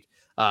can create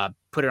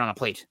put it on a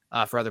plate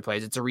for other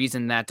players. It's a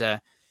reason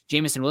that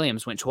Jamison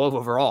Williams went 12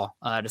 overall,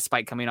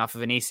 despite coming off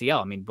of an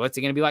ACL. I mean, what's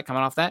it going to be like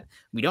coming off that?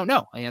 We don't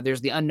know.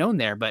 There's the unknown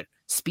there, but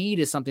speed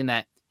is something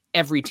that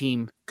every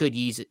team could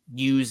use,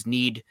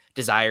 need,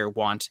 desire,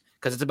 want,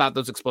 because it's about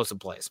those explosive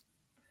plays.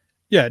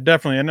 Yeah,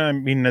 definitely. And I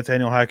mean,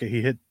 Nathaniel Hackett,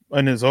 he hit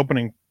in his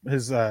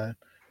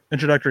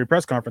introductory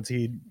press conference,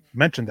 he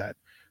mentioned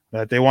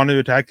that they want to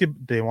attack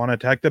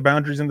the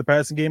boundaries in the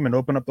passing game and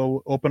open up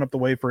the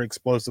way for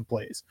explosive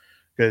plays,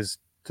 because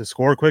to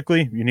score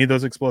quickly, you need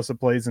those explosive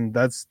plays, and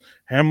that's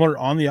Hamler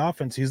on the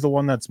offense. He's the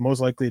one that's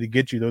most likely to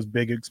get you those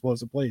big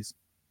explosive plays.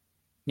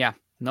 Yeah,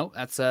 no,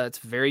 that's it's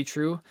very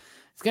true.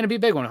 It's going to be a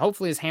big one.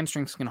 Hopefully his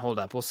hamstrings can hold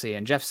up. We'll see.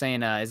 And Jeff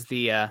saying, is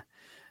the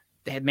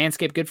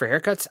Manscaped good for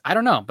haircuts? I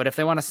don't know, but if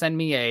they want to send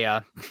me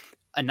a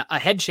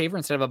head shaver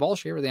instead of a ball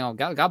shaver,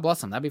 God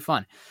bless them. That'd be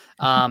fun.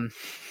 My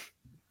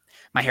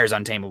hair's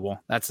untamable.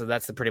 That's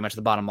pretty much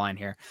the bottom line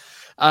here.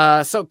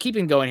 So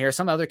keeping going here,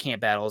 some other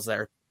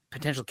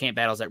potential camp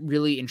battles that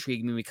really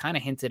intrigue me. We kind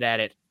of hinted at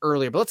it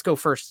earlier, but let's go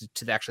first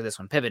to this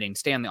one, pivoting,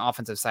 stay on the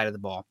offensive side of the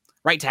ball.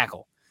 Right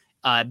tackle.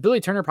 Billy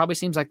Turner probably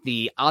seems like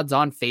the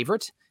odds-on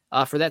favorite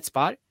for that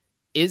spot.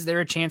 Is there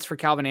a chance for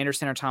Calvin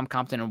Anderson or Tom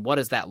Compton, and what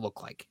does that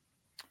look like?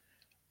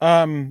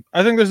 I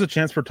think there's a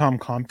chance for Tom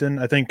Compton.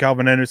 I think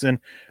Calvin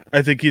Anderson,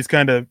 I think he's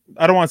kind of,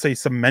 I don't want to say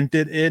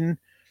cemented in,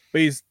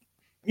 but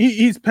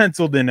he's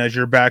penciled in as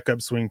your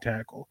backup swing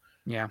tackle.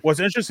 Yeah. What's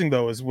interesting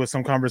though is with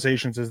some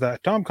conversations is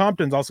that Tom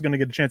Compton's also going to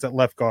get a chance at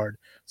left guard.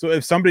 So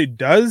if somebody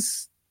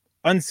does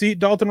unseat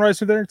Dalton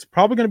Reisner there, it's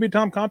probably going to be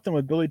Tom Compton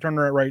with Billy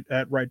Turner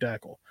at right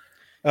tackle.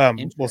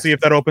 We'll see if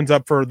that opens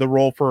up for the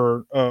role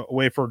for a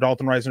way for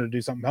Dalton Reisner to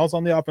do something else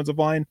on the offensive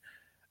line.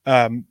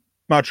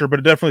 Not sure, but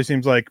it definitely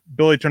seems like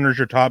Billy Turner's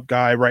your top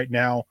guy right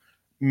now.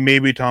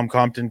 Maybe Tom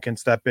Compton can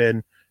step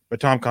in,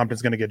 but Tom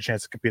Compton's going to get a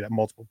chance to compete at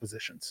multiple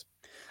positions.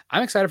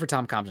 I'm excited for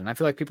Tom Compton. I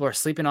feel like people are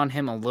sleeping on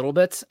him a little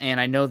bit, and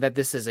I know that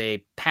this is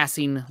a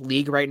passing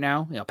league right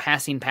now.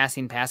 Passing,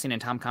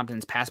 and Tom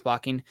Compton's pass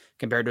blocking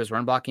compared to his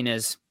run blocking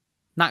is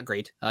not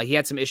great. He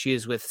had some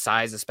issues with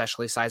size,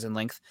 especially size and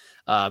length.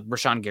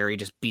 Rashawn Gary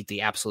just beat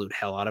the absolute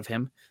hell out of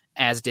him,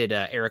 as did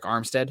Eric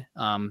Armstead.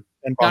 And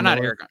Von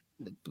Miller.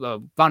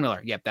 Von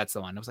Miller. Yep, that's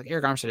the one. I was like,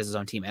 Eric Armstead is his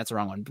own teammate. That's the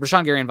wrong one.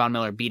 Rashawn Gary and Von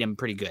Miller beat him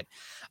pretty good.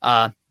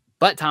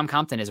 But Tom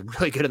Compton is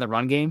really good in the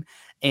run game.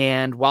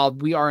 And while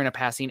we are in a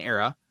passing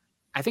era,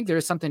 I think there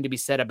is something to be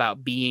said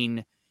about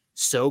being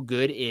so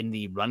good in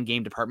the run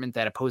game department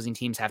that opposing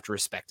teams have to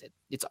respect it.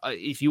 It's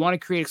if you want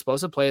to create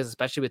explosive plays,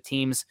 especially with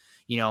teams,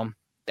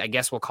 I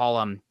guess we'll call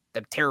them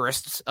the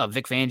terrorists of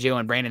Vic Fangio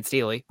and Brandon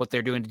Staley, what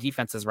they're doing to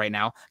defenses right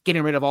now,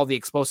 getting rid of all the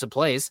explosive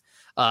plays,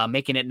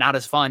 making it not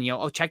as fun.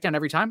 Check down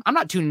every time. I'm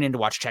not tuning in to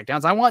watch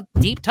checkdowns. I want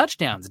deep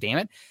touchdowns, damn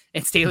it.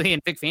 And Staley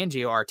and Vic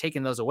Fangio are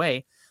taking those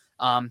away.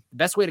 The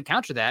best way to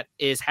counter that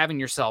is having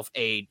yourself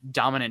a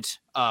dominant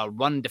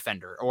run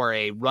defender or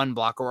a run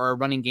blocker or a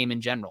running game in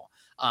general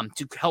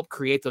to help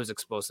create those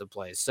explosive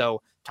plays.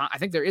 So I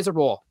think there is a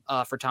role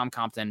for Tom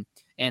Compton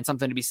and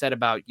something to be said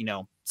about,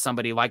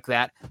 somebody like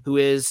that who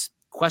is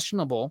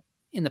questionable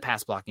in the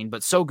pass blocking,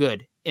 but so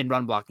good in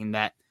run blocking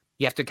that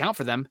you have to account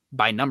for them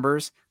by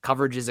numbers,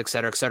 coverages, et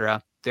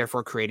cetera,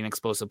 therefore creating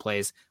explosive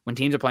plays when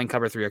teams are playing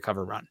cover 3 or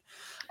cover run.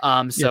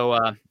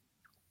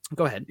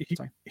 Go ahead.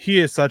 He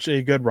is such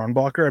a good run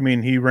blocker. I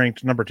mean, he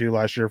ranked number 2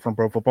 last year from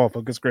Pro Football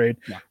Focus grade,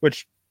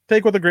 which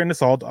take with a grain of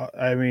salt.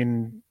 I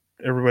mean,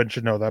 everyone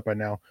should know that by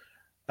now.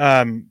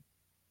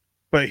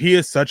 But he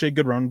is such a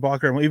good run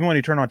blocker. And even when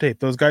he turned on tape,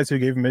 those guys who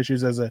gave him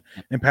issues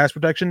in pass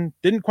protection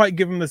didn't quite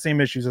give him the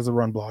same issues as a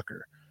run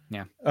blocker.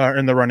 Yeah.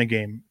 In the running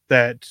game.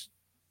 That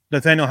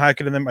Nathaniel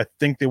Hackett and them, I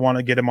think they want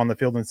to get him on the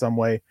field in some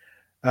way.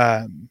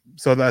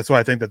 So that's why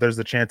I think that there's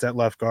a chance at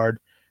left guard.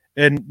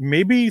 And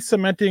maybe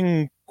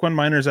cementing Quinn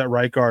Miners at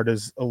right guard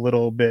is a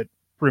little bit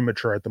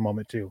premature at the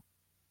moment too.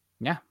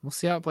 Yeah, we'll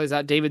see how it plays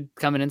out. David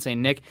coming in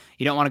saying, Nick,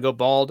 you don't want to go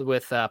bald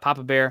with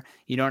Papa Bear.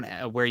 You don't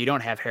where you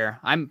don't have hair.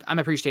 I'm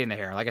appreciating the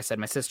hair. Like I said,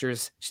 my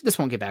sister's. This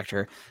won't get back to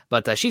her,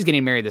 but she's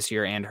getting married this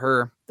year, and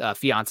her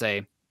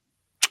fiance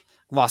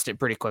lost it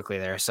pretty quickly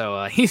there.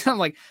 So he's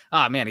like,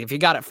 man, if you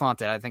got it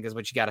flaunted, I think is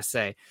what you got to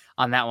say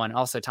on that one.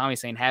 Also, Tommy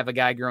saying, have a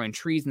guy growing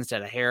trees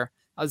instead of hair.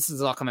 This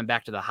is all coming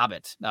back to the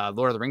Hobbit,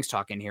 Lord of the Rings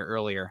talk in here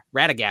earlier.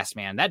 Radagast,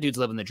 man, that dude's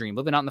living the dream,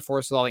 living out in the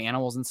forest with all the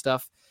animals and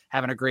stuff,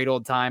 having a great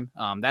old time.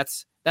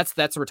 That's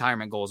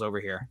retirement goals over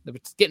here.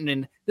 It's getting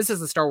in. This is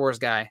the Star Wars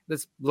guy.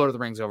 This Lord of the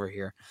Rings over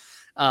here.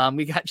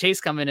 We got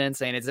Chase coming in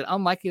saying, is it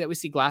unlikely that we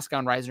see Glasgow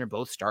and Reisner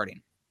both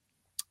starting?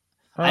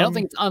 I don't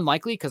think it's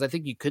unlikely because I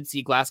think you could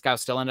see Glasgow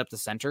still end up the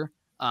center.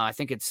 I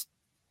think it's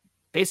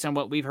based on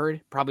what we've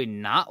heard, probably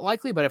not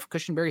likely, but if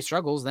Cushenberry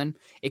struggles, then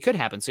it could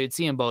happen. So you'd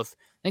see them both.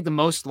 I think the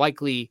most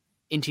likely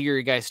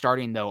interior guys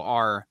starting though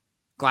are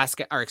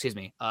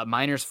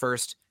Miners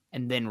first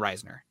and then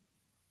Reisner.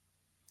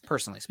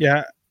 Personally speaking.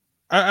 Yeah.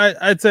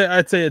 I'd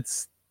say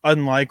it's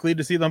unlikely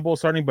to see them both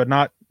starting, but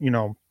not,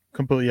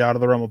 completely out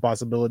of the realm of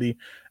possibility.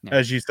 Yeah.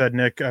 As you said,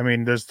 Nick, I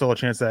mean, there's still a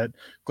chance that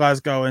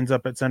Glasgow ends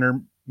up at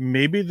center.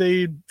 Maybe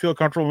they feel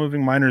comfortable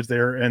moving Miners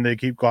there and they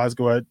keep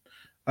Glasgow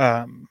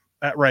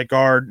at right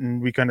guard,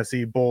 and we kind of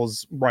see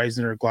Bulls,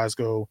 Reisner,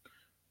 Glasgow,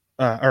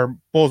 or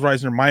Bulls,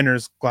 Reisner,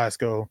 Miners,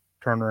 Glasgow,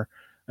 Turner.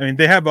 I mean,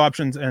 they have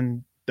options,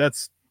 and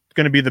that's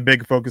going to be the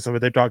big focus of it.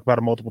 They've talked about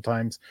it multiple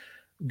times.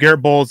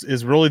 Garrett Bowles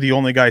is really the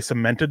only guy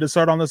cemented to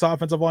start on this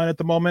offensive line at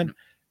the moment,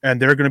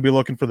 and they're going to be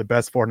looking for the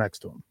best 4 next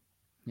to him.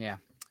 Yeah.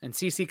 And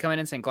CC coming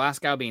in saying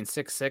Glasgow being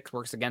 6'6"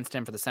 works against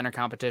him for the center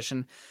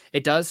competition.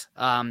 It does.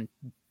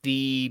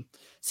 The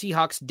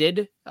Seahawks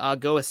did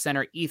go with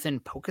center Ethan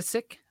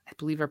Pokasic. I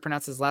believe I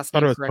pronounced his last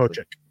name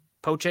correctly.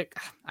 Pochik.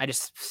 I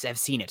just have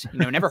seen it.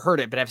 Never heard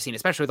it, but I've seen it,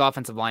 especially with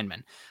offensive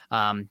linemen.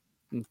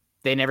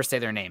 They never say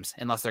their names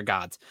unless they're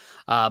gods.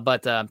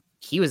 But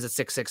he was a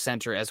 6'6"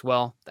 center as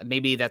well.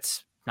 Maybe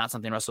that's not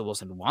something Russell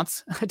Wilson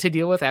wants to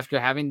deal with after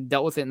having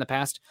dealt with it in the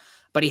past,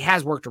 but he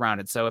has worked around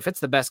it. So if it's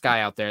the best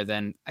guy out there,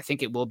 then I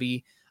think it will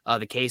be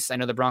the case. I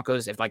know the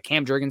Broncos, if like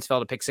Cam Jurgens fell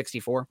to pick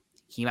 64,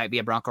 he might be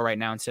a Bronco right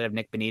now instead of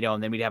Nick Benito.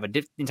 And then we'd have a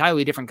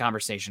entirely different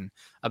conversation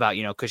about,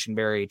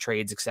 Cushenberry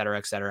trades, et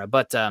cetera.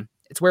 But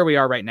it's where we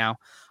are right now.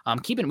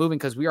 Keep it moving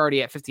because we're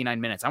already at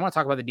 59 minutes. I want to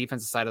talk about the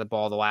defensive side of the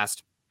ball the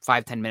last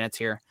 5-10 minutes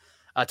here.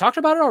 Talked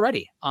about it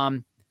already.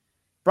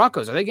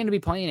 Broncos, are they going to be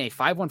playing a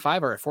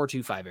 5-1-5 or a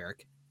 4-2-5,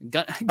 Eric?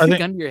 Gun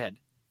to your head.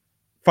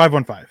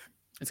 5-1-5.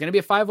 It's going to be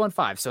a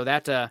 5-1-5. So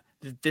that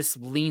this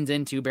leans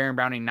into Baron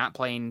Browning not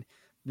playing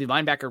the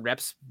linebacker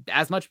reps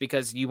as much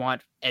because you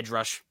want edge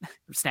rush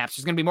snaps.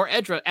 There's going to be more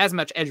as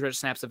much edge rush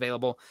snaps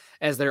available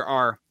as there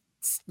are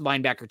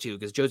linebacker too,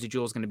 because Josie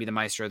Jewell is going to be the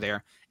maestro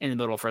there in the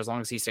middle for as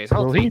long as he stays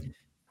healthy.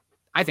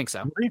 I think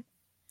so.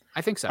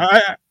 I think so.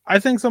 I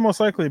think so, most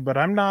likely, but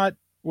I'm not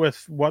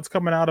with what's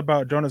coming out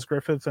about Jonas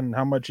Griffith and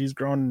how much he's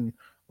grown and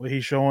what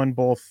he's showing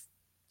both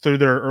through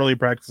their early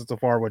practices so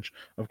far, which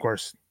of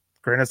course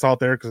grain of salt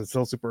there because it's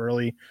still super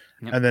early.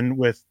 Yep. And then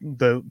with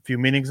the few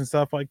meetings and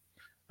stuff, like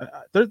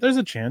there's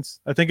a chance.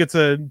 I think it's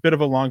a bit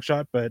of a long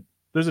shot, but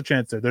there's a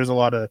chance there. There's a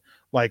lot of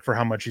like for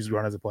how much he's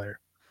grown as a player.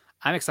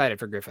 I'm excited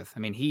for Griffith. I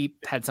mean, he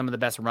had some of the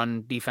best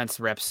run defense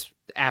reps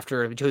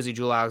after Josie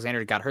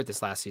Jewell-Alexander got hurt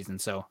this last season.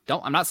 So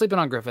I'm not sleeping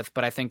on Griffith,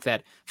 but I think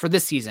that for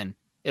this season,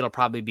 it'll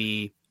probably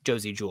be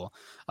Josie Jewell.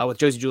 With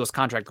Josie Jewell's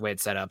contract the way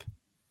it's set up,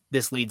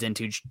 this leads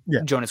into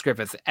Jonas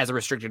Griffith as a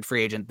restricted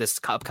free agent this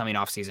upcoming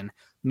offseason,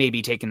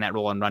 maybe taking that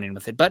role and running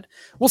with it. But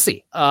we'll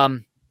see.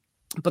 But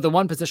the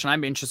one position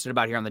I'm interested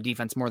about here on the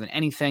defense more than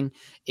anything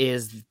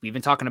is we've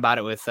been talking about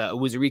it with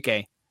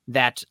Uwuzurike,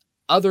 that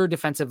other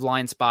defensive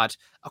line spot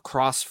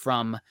across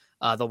from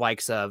the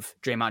likes of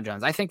Draymond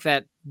Jones. I think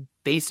that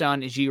based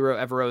on Ejiro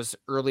Evero's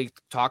early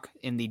talk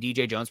in the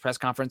DJ Jones press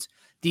conference,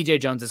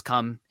 DJ Jones has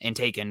come and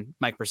taken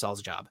Mike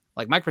Purcell's job.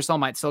 Like Mike Purcell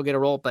might still get a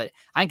role, but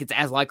I think it's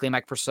as likely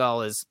Mike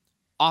Purcell is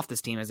off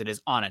this team as it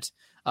is on it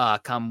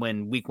come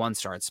when week 1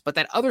 starts. But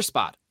that other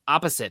spot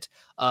opposite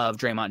of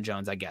Draymond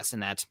Jones, I guess, in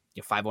that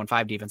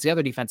 5-1-5 defense, the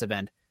other defensive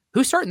end,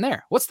 who's starting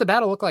there? What's the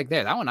battle look like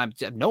there? That one, I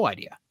have no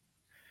idea.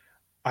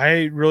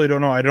 I really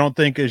don't know. I don't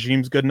think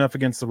Ajim's good enough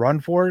against the run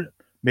for it.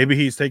 Maybe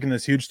he's taken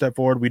this huge step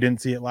forward. We didn't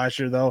see it last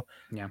year, though.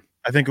 Yeah.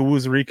 I think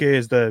Uwuzurike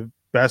is the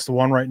best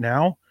one right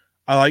now.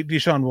 I like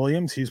Deshaun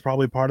Williams. He's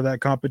probably part of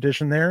that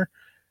competition there,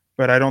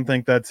 but I don't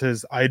think that's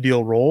his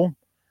ideal role.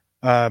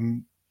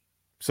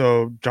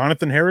 So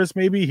Jonathan Harris,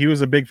 maybe he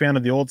was a big fan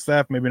of the old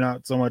staff, maybe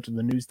not so much of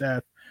the new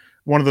staff.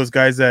 One of those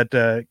guys that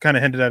kind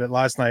of hinted at it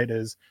last night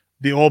is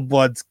the old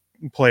blood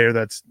player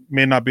that's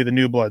may not be the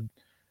new blood.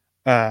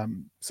 I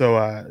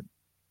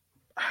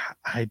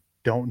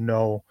don't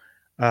know.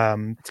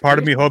 Part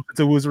of me hopes it's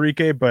a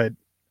Uwuzurike, but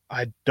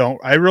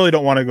I really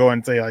don't want to go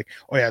and say like,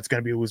 oh yeah, it's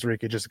going to be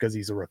Uwuzurike just because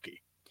he's a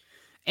rookie.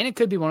 And it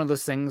could be one of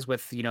those things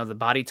with, the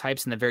body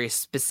types and the very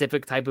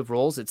specific type of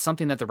roles. It's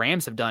something that the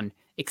Rams have done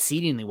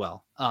exceedingly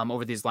well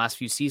over these last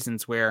few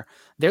seasons, where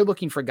they're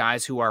looking for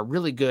guys who are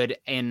really good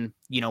in,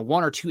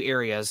 1 or 2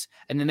 areas,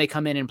 and then they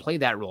come in and play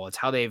that role. It's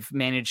how they've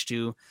managed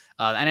to,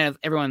 I know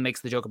everyone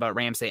makes the joke about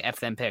Rams, they F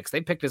them picks.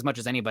 They picked as much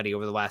as anybody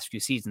over the last few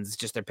seasons. It's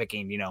just they're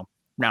picking,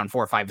 round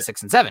 4, 5,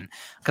 6, and 7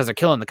 because they're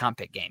killing the comp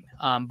pick game.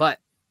 But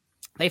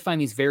they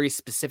find these very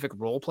specific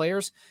role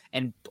players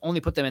and only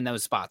put them in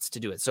those spots to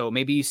do it. So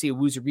maybe you see a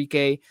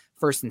Uwuzurike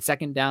first and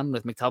second down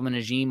with McTelvin and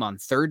Ajim on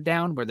third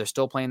down, where they're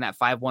still playing that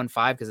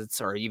 5-1-5 because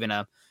it's or even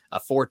a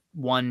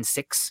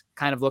 4-1-6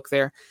 kind of look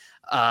there.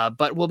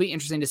 But will be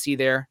interesting to see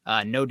there.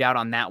 No doubt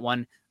on that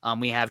one.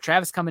 We have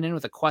Travis coming in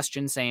with a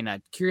question saying,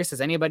 curious,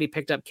 has anybody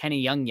picked up Kenny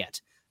Young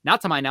yet?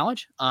 Not to my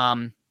knowledge.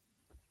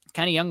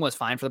 Kenny Young was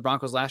fine for the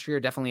Broncos last year.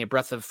 Definitely a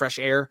breath of fresh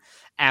air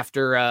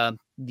after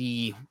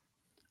the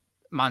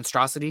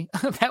monstrosity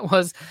that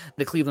was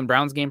the Cleveland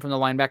Browns game from the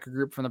linebacker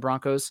group from the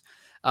Broncos.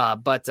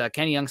 But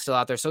Kenny Young's still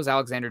out there. So is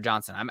Alexander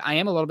Johnson. I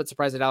am a little bit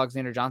surprised that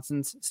Alexander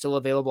Johnson's still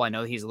available. I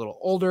know he's a little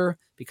older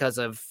because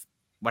of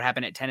what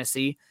happened at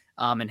Tennessee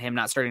and him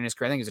not starting his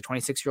career. I think he was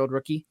a 26-year-old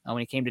rookie when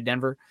he came to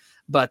Denver.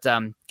 But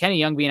Kenny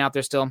Young being out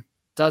there still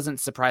doesn't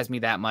surprise me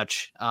that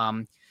much.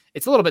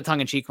 It's a little bit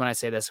tongue-in-cheek when I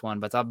say this one,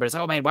 but it's like,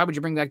 oh man, why would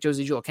you bring back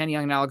Josie Jewell? Kenny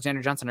Young and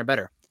Alexander Johnson are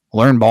better.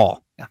 Learn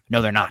ball.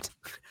 No, they're not.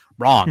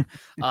 Wrong.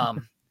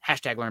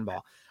 Hashtag learn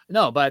ball.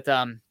 No, but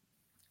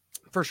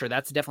for sure,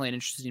 that's definitely an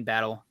interesting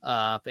battle.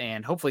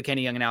 And hopefully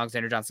Kenny Young and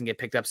Alexander Johnson get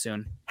picked up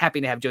soon. Happy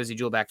to have Josie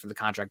Jewell back for the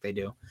contract they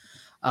do.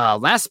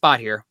 Last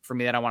spot here for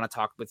me that I want to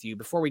talk with you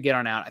before we get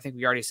on out. I think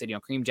we already said,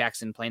 Kareem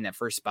Jackson playing that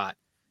first spot.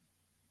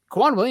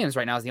 Kwan Williams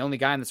right now is the only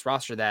guy on this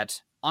roster that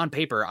on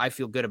paper, I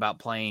feel good about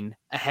playing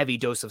a heavy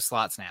dose of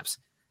slot snaps.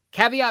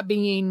 Caveat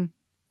being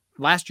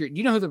last year, do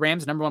you know who the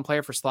Rams' number 1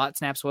 player for slot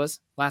snaps was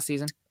last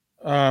season?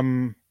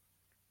 I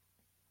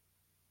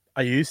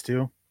used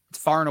to. It's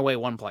far and away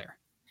one player.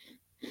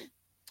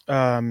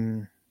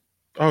 Jalen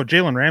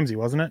Ramsey,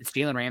 wasn't it? It's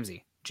Jalen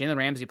Ramsey. Jalen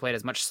Ramsey played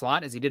as much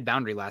slot as he did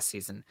boundary last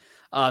season.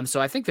 So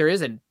I think there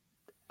is a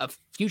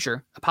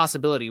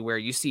possibility where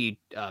you see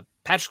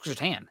Patrick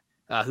Surtain,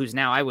 who's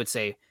now, I would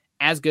say,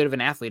 as good of an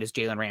athlete as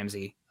Jalen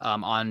Ramsey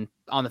on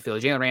the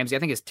field. Jalen Ramsey, I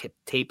think his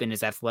tape and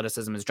his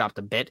athleticism has dropped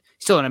a bit.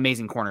 Still an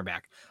amazing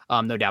cornerback,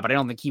 no doubt, but I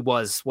don't think he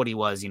was what he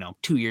was,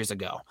 2 years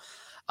ago.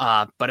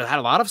 But it had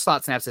a lot of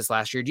slot snaps this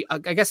last year.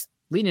 I guess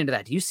leading into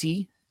that, do you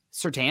see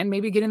Surtain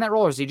maybe getting that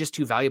role, or is he just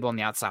too valuable on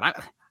the outside?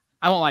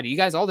 I won't lie to you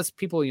guys. All this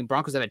people,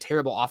 Broncos have a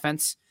terrible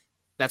offense.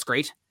 That's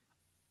great.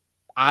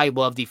 I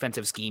love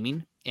defensive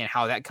scheming and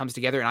how that comes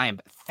together, and I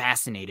am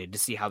fascinated to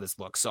see how this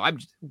looks. So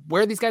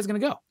where are these guys going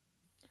to go?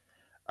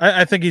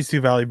 I think he's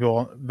too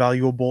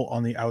valuable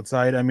on the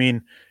outside. I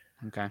mean,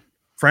 okay.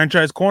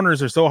 franchise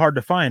corners are so hard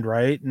to find,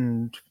 right?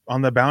 And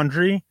on the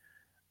boundary,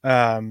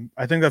 I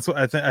think that's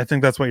what I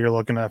think that's what you're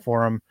looking at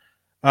for him.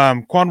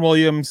 Quan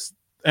Williams,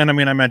 and I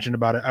mean, I mentioned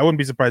about it. I wouldn't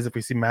be surprised if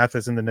we see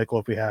Mathis in the nickel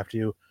if we have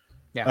to.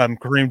 Yeah.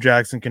 Kareem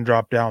Jackson can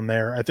drop down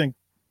there. I think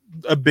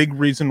a big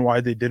reason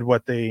why they did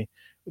what they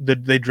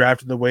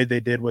drafted the way they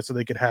did was so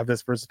they could have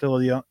this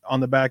versatility on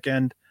the back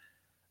end.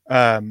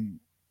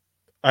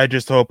 I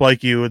just hope,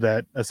 like you,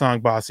 that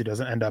Asang Bossy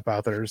doesn't end up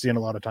out there seeing a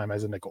lot of time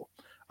as a nickel.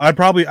 I'd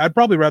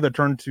probably rather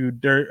turn to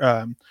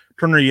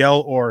Turner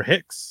Yell or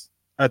Hicks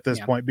at this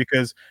point,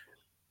 because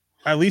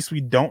at least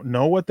we don't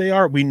know what they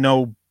are. We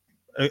know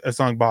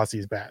Asang Bossy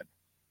is bad.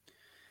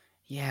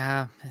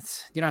 Yeah,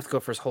 you don't have to go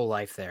for his whole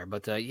life there,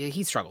 but yeah,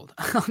 he struggled.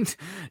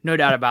 No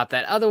doubt about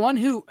that. The one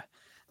who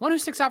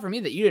sticks out for me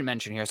that you didn't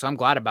mention here, so I'm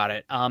glad about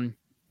it.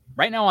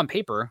 Right now on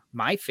paper,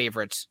 my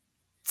favorite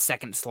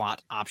second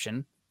slot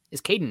option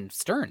is Caden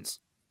Stearns.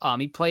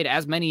 He played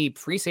as many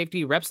free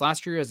safety reps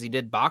last year as he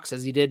did box,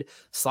 as he did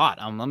slot.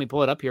 Let me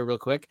pull it up here real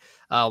quick.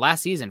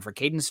 Last season for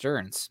Caden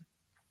Stearns.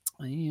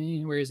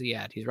 Where is he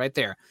at? He's right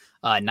there.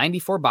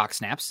 94 box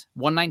snaps,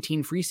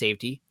 119 free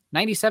safety,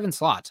 97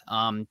 slot.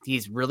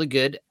 He's really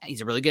good.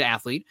 He's a really good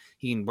athlete.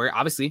 He can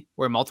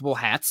wear multiple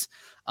hats.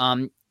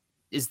 Am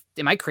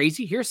I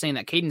crazy here saying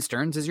that Caden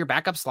Stearns is your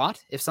backup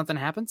slot if something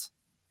happens?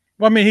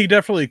 Well, I mean, he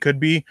definitely could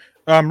be.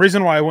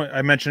 Reason why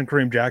I mentioned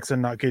Kareem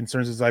Jackson, not Caden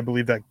Stearns, is I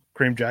believe that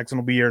Kareem Jackson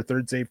will be your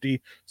third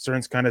safety.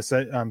 Stearns kind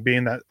of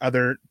being that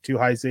other too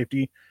high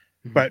safety.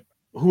 Mm-hmm. But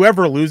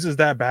whoever loses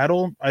that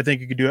battle, I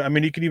think you could do it. I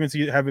mean, you could even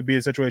have it be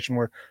a situation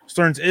where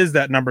Stearns is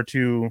that number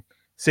 2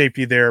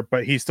 safety there,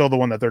 but he's still the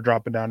one that they're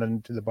dropping down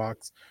into the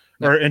box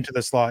or into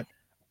the slot.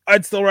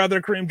 I'd still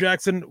rather Kareem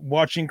Jackson.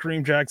 Watching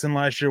Kareem Jackson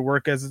last year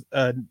work as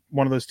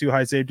one of those 2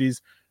 high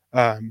safeties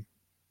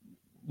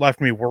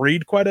left me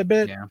worried quite a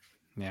bit.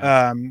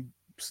 Yeah.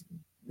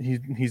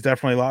 He's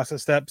definitely lost a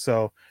step.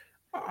 So,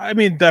 I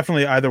mean,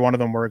 definitely either one of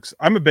them works.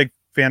 I'm a big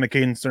fan of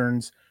Caden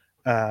Stearns.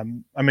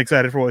 I'm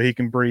excited for what he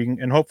can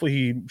bring, and hopefully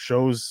he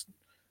shows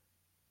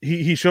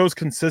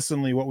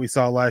consistently what we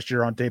saw last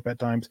year on tape at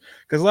times.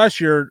 Because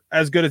last year,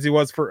 as good as he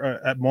was for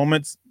at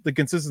moments, the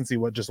consistency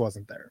just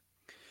wasn't there.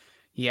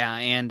 Yeah,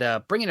 and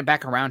bringing it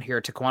back around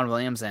here to Quan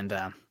Williams and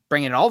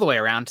bringing it all the way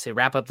around to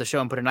wrap up the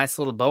show and put a nice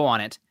little bow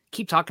on it.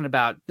 Keep talking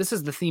about, this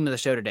is the theme of the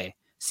show today,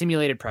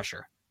 simulated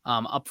pressure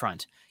up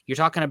front. You're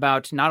talking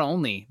about not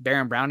only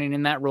Baron Browning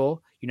in that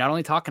role, you're not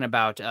only talking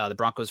about the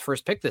Broncos'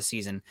 first pick this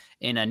season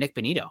in Nick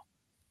Benito,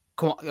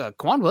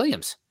 Quan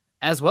Williams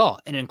as well,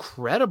 an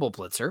incredible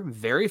blitzer,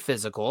 very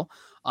physical.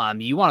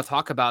 You want to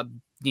talk about,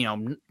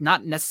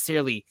 not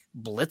necessarily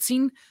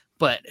blitzing,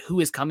 but who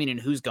is coming and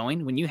who's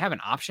going. When you have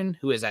an option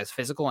who is as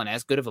physical and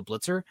as good of a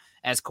blitzer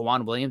as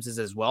Quan Williams is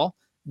as well,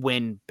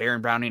 when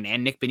Baron Browning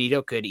and Nick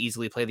Benito could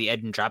easily play the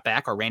edge and drop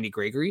back, or Randy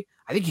Gregory,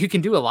 I think you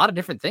can do a lot of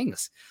different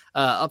things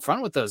up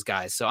front with those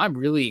guys. So I'm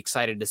really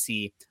excited to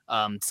see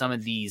some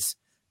of these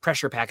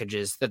pressure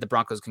packages that the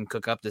Broncos can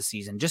cook up this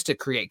season, just to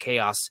create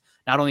chaos,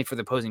 not only for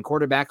the opposing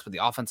quarterbacks, but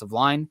the offensive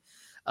line.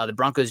 The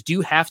Broncos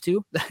do have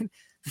to. The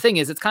thing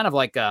is, it's kind of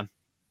like,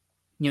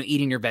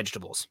 eating your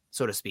vegetables,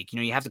 so to speak.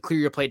 You have to clear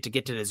your plate to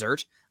get to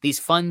dessert. These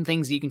fun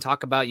things that you can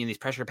talk about, these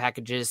pressure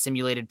packages,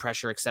 simulated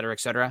pressure, et cetera,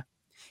 et cetera.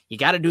 You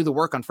got to do the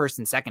work on first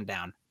and second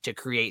down to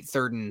create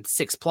 3rd and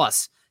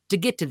 6+ to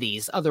get to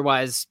these.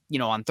 Otherwise,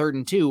 on 3rd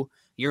and 2,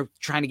 you're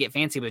trying to get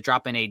fancy with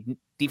dropping a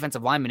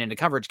defensive lineman into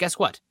coverage. Guess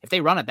what? If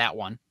they run at that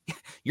one,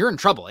 you're in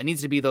trouble. It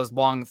needs to be those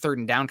long 3rd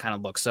and down kind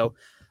of looks. So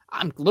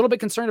I'm a little bit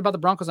concerned about the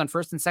Broncos on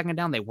 1st and 2nd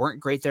down. They weren't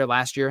great there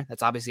last year.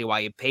 That's obviously why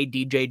you paid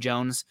DJ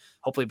Jones.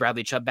 Hopefully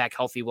Bradley Chubb back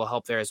healthy will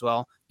help there as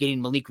well.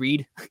 Getting Malik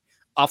Reed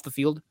off the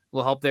field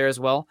will help there as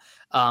well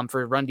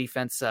for run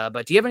defense.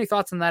 But do you have any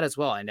thoughts on that as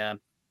well? And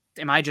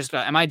am I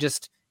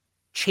just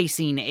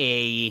chasing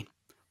a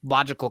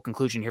logical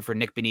conclusion here for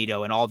Nick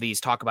Benito and all these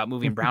talk about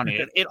moving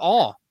Browning? It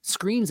all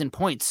screams and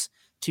points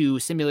to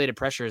simulated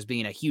pressure as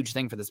being a huge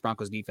thing for this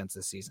Broncos defense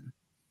this season.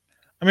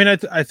 I mean,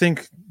 I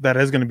think that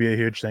is going to be a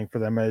huge thing for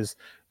them, is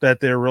that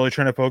they're really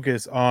trying to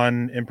focus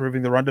on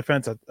improving the run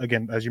defense.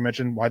 Again, as you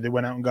mentioned, why they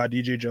went out and got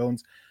DJ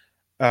Jones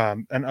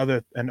and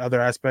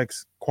other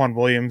aspects. Quan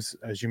Williams,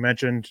 as you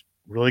mentioned,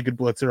 really good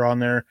blitzer on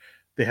there.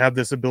 They have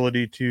this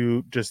ability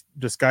to just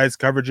disguise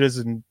coverages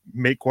and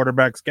make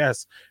quarterbacks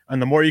guess.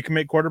 And the more you can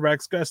make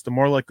quarterbacks guess, the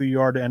more likely you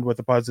are to end with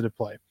a positive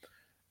play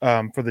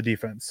for the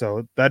defense.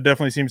 So that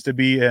definitely seems to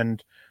be,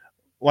 and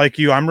like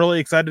you, I'm really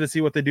excited to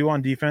see what they do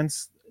on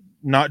defense.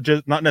 Not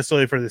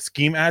necessarily for the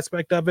scheme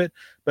aspect of it,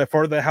 but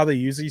for how they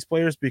use these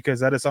players, because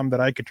that is something that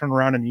I could turn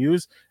around and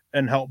use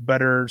and help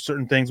better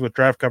certain things with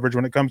draft coverage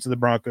when it comes to the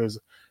Broncos,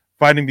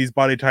 finding these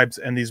body types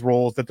and these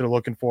roles that they're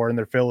looking for and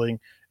they're filling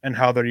and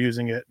how they're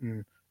using it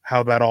and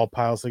how that all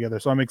piles together.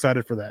 So I'm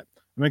excited for that.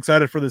 I'm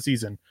excited for the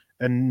season,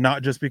 and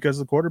not just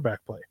because of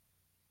quarterback play.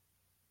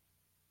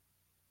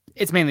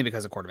 It's mainly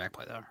because of quarterback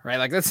play, though, right?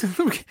 Like, that's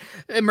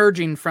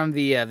emerging from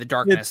the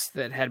darkness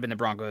that had been the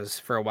Broncos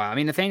for a while. I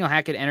mean, Nathaniel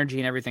Hackett energy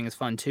and everything is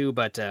fun too,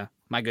 but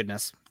my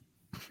goodness,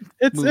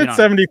 it's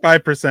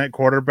 75%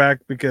 quarterback,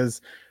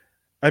 because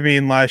I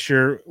mean, last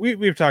year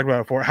we've talked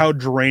about it before how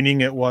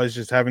draining it was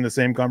just having the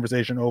same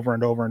conversation over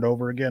and over and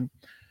over again.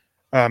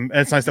 And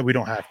it's nice that we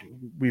don't have to.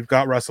 We've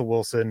got Russell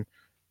Wilson,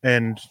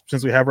 and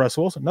since we have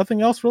Russell Wilson,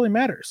 nothing else really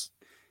matters.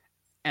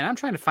 And I'm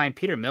trying to find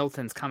Peter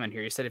Middleton's comment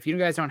here. He said, if you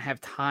guys don't have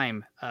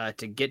time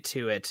to get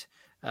to it,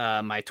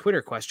 my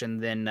Twitter question,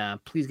 then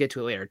please get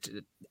to it later.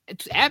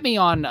 At me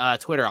on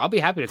Twitter. I'll be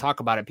happy to talk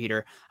about it,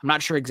 Peter. I'm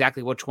not sure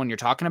exactly which one you're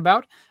talking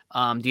about.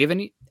 Do you have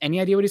any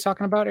idea what he's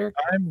talking about, Eric?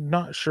 I'm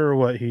not sure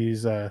what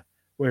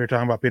you're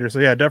talking about, Peter. So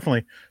yeah,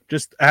 definitely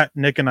just at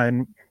Nick and I,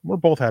 and we're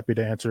both happy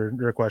to answer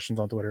your questions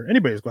on Twitter.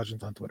 Anybody's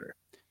questions on Twitter.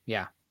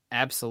 Yeah,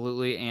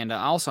 absolutely. And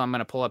also I'm going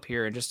to pull up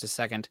here in just a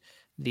second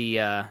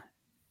the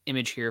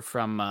image here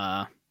from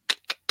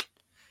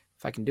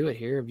if I can do it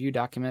here, view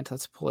document.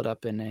 Let's pull it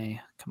up in a,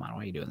 come on,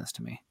 why are you doing this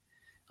to me?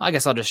 I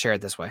guess I'll just share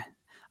it this way.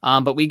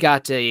 But we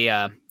got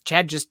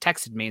Chad just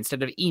texted me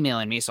instead of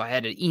emailing me, so I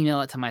had to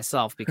email it to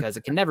myself because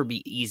it can never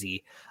be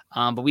easy.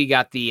 But we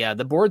got the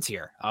boards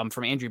here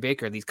from Andrew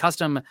Baker, these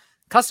custom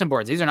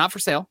boards. These are not for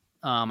sale,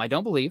 I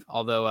don't believe,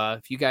 although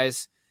if you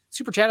guys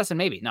super chat us, and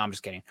maybe. No, I'm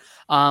just kidding.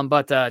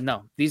 But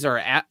no, these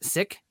are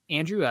sick.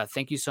 Andrew,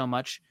 thank you so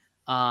much.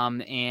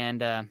 And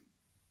let's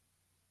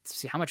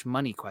see, how much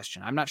money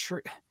question? I'm not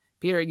sure.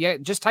 Peter, yeah,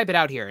 just type it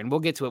out here and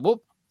we'll get to it.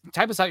 We'll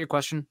type us out your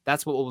question.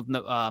 That's what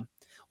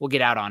we'll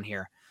get out on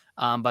here.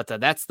 But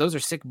those are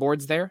sick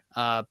boards there.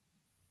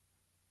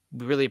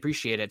 We really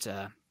appreciate it.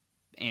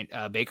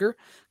 Baker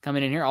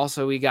coming in here.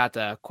 Also, we got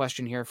a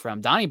question here from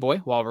Donnie Boy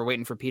while we're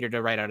waiting for Peter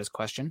to write out his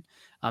question.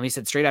 He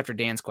said straight after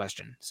Dan's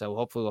question. So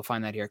hopefully we'll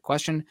find that here.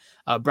 Question,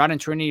 brought in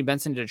Trinity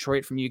Benson to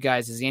Detroit from you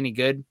guys. Is he any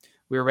good?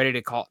 We are ready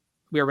to call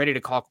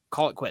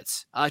it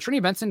quits. Trinity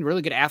Benson,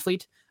 really good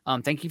athlete.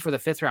 Thank you for the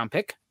 5th round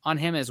pick on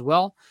him as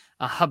well.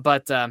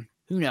 But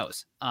who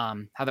knows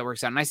how that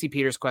works out. And I see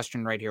Peter's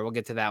question right here. We'll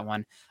get to that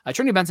one.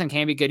 Trinity Benson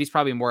can be good. He's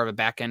probably more of a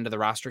back end of the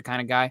roster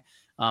kind of guy.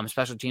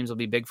 Special teams will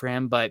be big for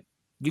him, but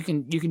you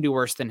can do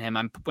worse than him.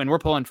 When we're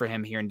pulling for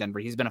him here in Denver,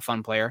 he's been a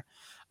fun player.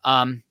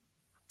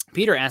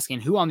 Peter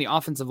asking, who on the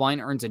offensive line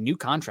earns a new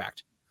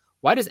contract?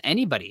 Why does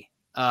anybody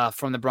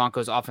from the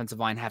Broncos offensive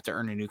line have to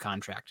earn a new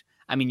contract?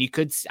 I mean,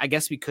 I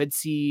guess we could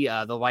see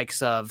the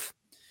likes of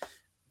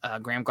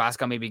Graham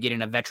Glasgow maybe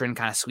getting a veteran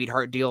kind of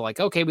sweetheart deal.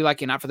 Like, okay, we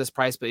like you not for this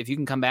price, but if you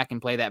can come back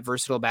and play that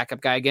versatile backup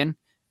guy again,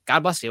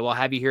 God bless you. We'll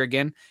have you here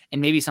again. And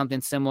maybe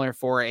something similar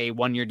for a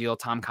 1-year deal,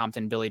 Tom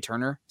Compton, Billy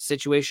Turner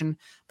situation.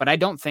 But I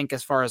don't think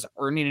as far as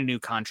earning a new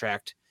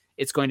contract,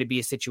 it's going to be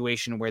a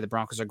situation where the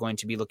Broncos are going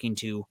to be looking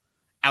to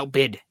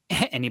outbid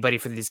anybody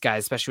for these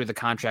guys, especially with the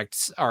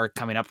contracts are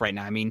coming up right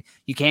now. I mean,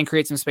 you can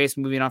create some space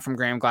moving on from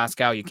Graham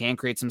Glasgow. You can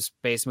create some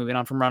space moving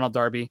on from Ronald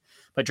Darby,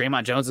 but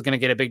Draymond Jones is going to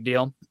get a big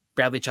deal.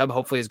 Bradley Chubb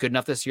hopefully is good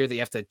enough this year that you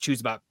have to choose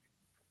about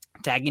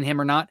tagging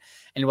him or not.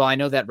 And while I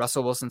know that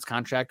Russell Wilson's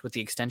contract with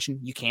the extension,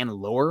 you can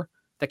lower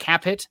the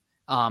cap hit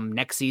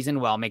next season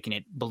while making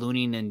it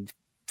ballooning in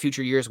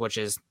future years, which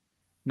is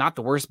not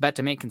the worst bet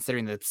to make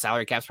considering the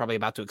salary cap's probably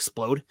about to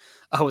explode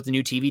with the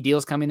new TV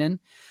deals coming in.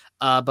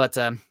 But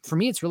for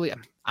me, it's really,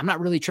 I'm not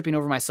really tripping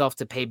over myself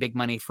to pay big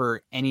money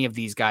for any of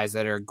these guys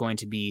that are going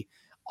to be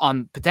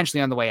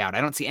potentially on the way out.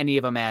 I don't see any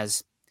of them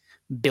as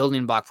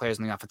building block players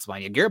in the offensive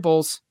line. Yeah, Garrett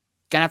Bowles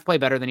gonna have to play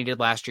better than he did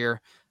last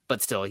year,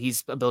 but still,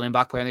 he's a building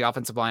block player in the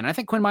offensive line. And I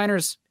think Quinn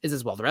Miners is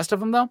as well. The rest of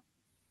them, though,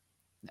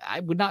 I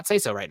would not say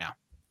so right now.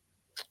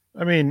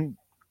 I mean,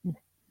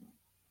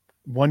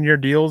 1-year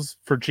deals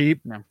for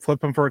cheap, flip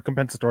them for a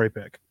compensatory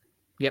pick.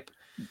 Yep.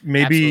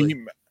 Maybe,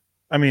 absolutely.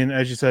 I mean,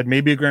 as you said,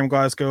 maybe a Graham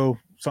Glasgow,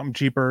 something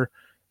cheaper.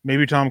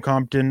 Maybe Tom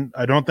Compton.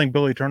 I don't think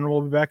Billy Turner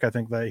will be back. I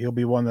think that he'll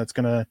be one that's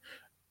going to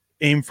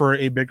aim for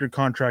a bigger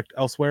contract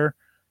elsewhere.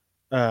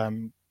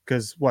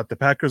 Because the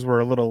Packers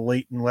were a little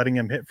late in letting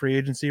him hit free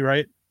agency,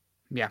 right?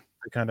 Yeah.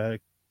 They kind of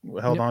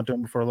held on to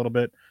him for a little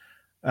bit,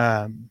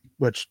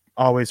 which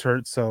always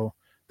hurts. So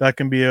that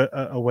can be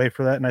a way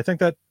for that. And I think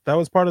that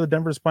was part of the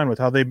Denver's plan with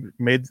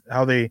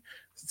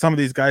some of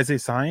these guys they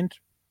signed,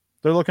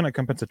 they're looking at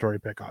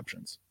compensatory pick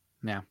options.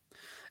 Yeah,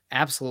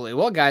 absolutely.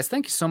 Well, guys,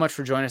 thank you so much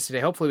for joining us today.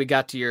 Hopefully we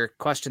got to your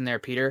question there,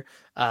 Peter.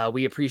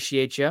 We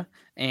appreciate you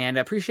and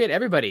appreciate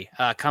everybody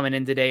coming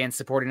in today and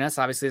supporting us.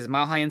 Obviously, as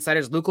Mile High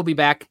Insiders, Luke will be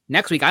back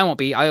next week. I won't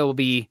be. I will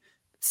be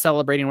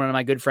celebrating one of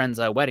my good friends'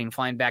 wedding,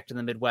 flying back to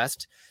the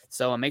Midwest.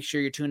 So make sure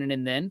you're tuning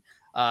in then.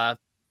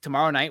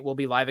 Tomorrow night, we'll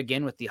be live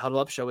again with the Huddle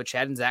Up Show with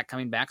Chad and Zach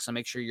coming back. So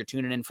make sure you're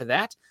tuning in for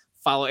that.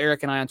 Follow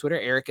Eric and I on Twitter.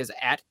 Eric is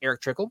at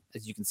Eric Trickle,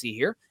 as you can see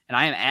here. And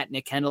I am at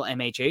Nick Kendall,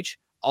 MHH.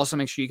 Also,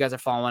 make sure you guys are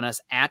following us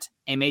at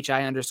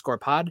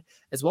MHI_pod,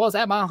 as well as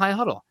at Mile High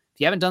Huddle.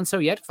 If you haven't done so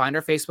yet, find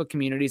our Facebook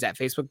communities at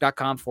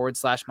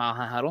facebook.com/Mile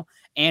High Huddle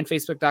and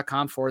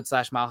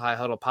facebook.com/Mile High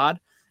Huddle pod.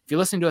 If you're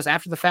listening to us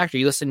after the fact or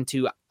you listen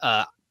to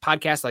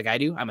podcasts like I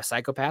do, I'm a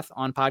psychopath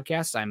on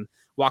podcasts. I'm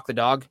walk the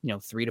dog,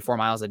 3 to 4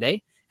 miles a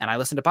day. And I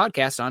listen to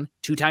podcasts on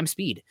 2 times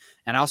speed.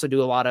 And I also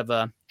do a lot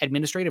of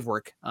administrative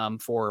work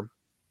for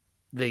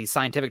the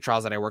scientific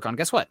trials that I work on.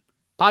 Guess what?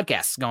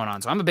 Podcasts going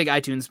on. So I'm a big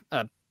iTunes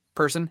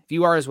person, if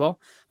you are as well,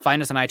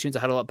 find us on iTunes, a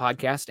Huddle Up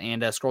Podcast,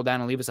 and scroll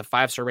down and leave us a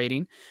 5-star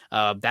rating.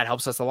 That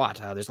helps us a lot.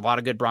 There's a lot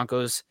of good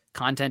Broncos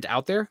content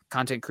out there,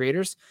 content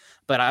creators,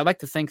 but I like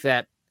to think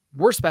that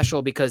we're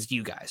special because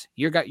you guys,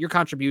 your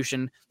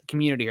contribution, the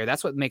community here,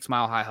 that's what makes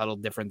Mile High Huddle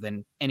different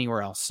than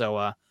anywhere else.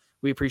 So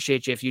we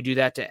appreciate you if you do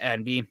that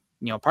and be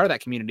part of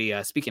that community,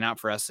 speaking out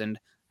for us and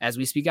as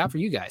we speak out for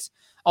you guys.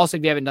 Also,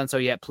 if you haven't done so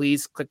yet,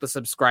 please click the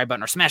subscribe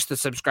button or smash the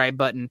subscribe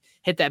button,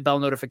 hit that bell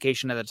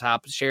notification at the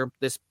top, share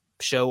this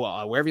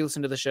show wherever you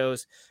listen to the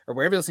shows or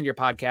wherever you listen to your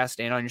podcast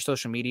and on your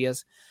social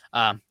medias.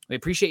 We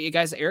appreciate you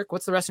guys. Eric,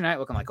 what's the rest of your night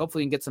looking like?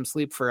 Hopefully you can get some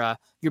sleep for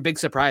your big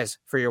surprise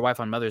for your wife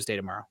on Mother's Day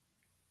tomorrow.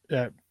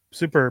 Yeah,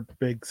 super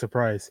big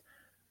surprise.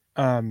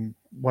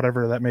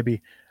 Whatever that may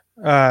be.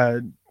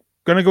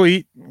 Gonna go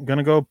eat.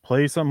 Gonna go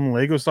play some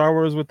Lego Star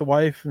Wars with the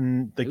wife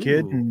and the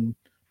kid and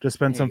just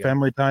spend some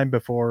family time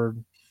before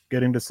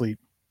getting to sleep.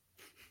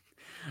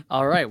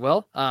 All right.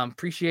 Well,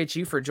 appreciate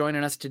you for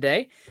joining us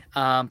today.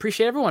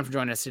 Appreciate everyone for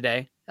joining us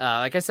today.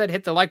 Like I said,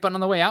 hit the like button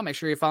on the way out. Make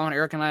sure you're following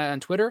Eric and I on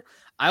Twitter.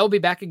 I will be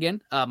back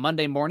again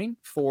Monday morning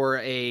for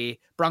a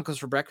Broncos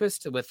for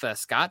Breakfast with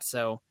Scott.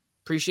 So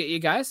appreciate you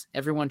guys.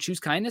 Everyone choose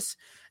kindness,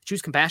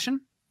 choose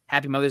compassion.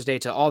 Happy Mother's Day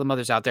to all the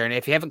mothers out there. And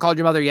if you haven't called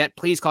your mother yet,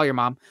 please call your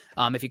mom.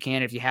 If you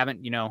can, if you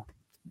haven't, you're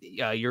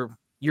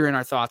in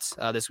our thoughts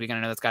this weekend.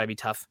 I know that's got to be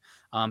tough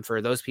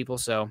for those people.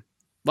 So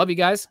love you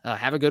guys.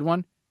 Have a good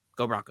one.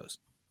 Go Broncos.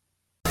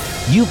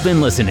 You've been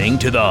listening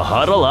to the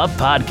Huddle Up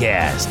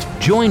Podcast.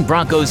 Join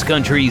Broncos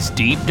Country's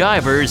deep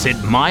divers at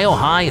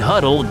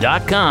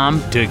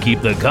milehighhuddle.com to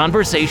keep the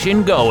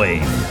conversation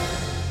going.